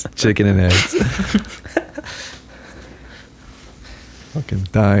would eat, chicken and eggs. Fucking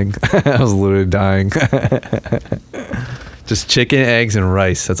dying. I was literally dying. Just chicken, eggs, and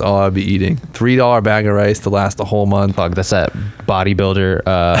rice. That's all I'd be eating. $3 bag of rice to last the whole month. Fuck, that's that bodybuilder.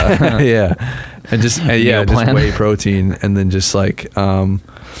 Yeah, and just Meal just plan. whey protein, and then just like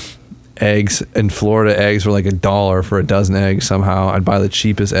eggs. In Florida, eggs were like $1 for a dozen eggs. Somehow, I'd buy the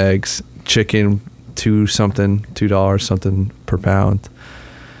cheapest eggs. Chicken, $2 something per pound.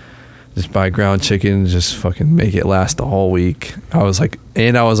 Just buy ground chicken, just fucking make it last the whole week. I was like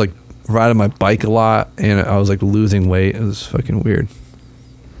riding my bike a lot, and I was like losing weight. It was fucking weird.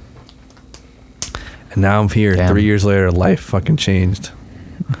 And now I'm here. Damn. 3 years later, life fucking changed.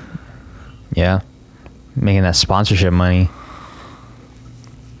 Yeah. Making that sponsorship money.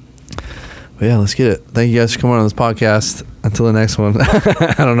 But yeah, let's get it. Thank you guys for coming on this podcast. Until the next one.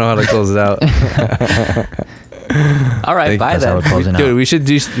 I don't know how to close it out. All right, bye That's how then. we're closing Dude, out. we should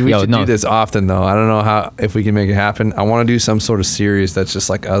do No. this often though. I don't know if we can make it happen. I want to do some sort of series that's just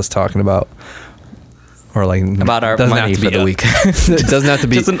like us talking about, or like About our doesn't money have to for be the week. It doesn't have to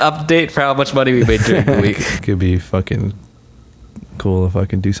be. Just an update for how much money we made during the week. It could be fucking cool if I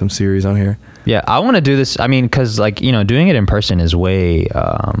can do some series on here. Yeah, I want to do this. I mean, because like, you know, doing it in person is way.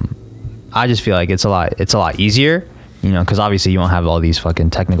 I just feel like it's a lot easier. You know, because obviously you won't have all these fucking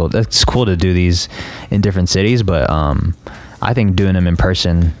technical. It's cool to do these in different cities, but I think doing them in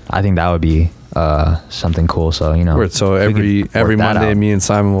person, I think that would be something cool. So you know, Word. So we every can work that Monday, out. me and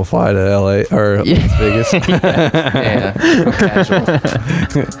Simon will fly to LA or Las Vegas. Yeah, casual.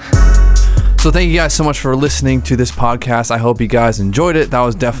 So thank you guys so much for listening to this podcast. I hope you guys enjoyed it. That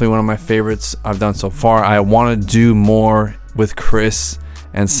was definitely one of my favorites I've done so far. I want to do more with Chris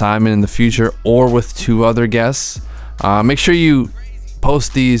and Simon in the future, or with 2 other guests. Make sure you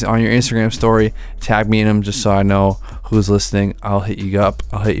post these on your Instagram story. Tag me in them just so I know who's listening. I'll hit you up.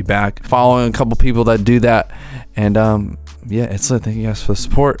 I'll hit you back. Following a couple people that do that. And yeah, it's lit. Thank you guys for the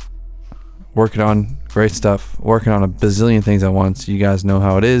support. Working on great stuff. Working on a bazillion things at once. You guys know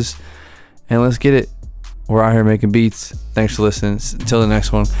how it is. And let's get it. We're out here making beats. Thanks for listening. Until the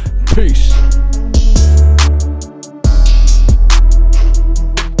next one. Peace.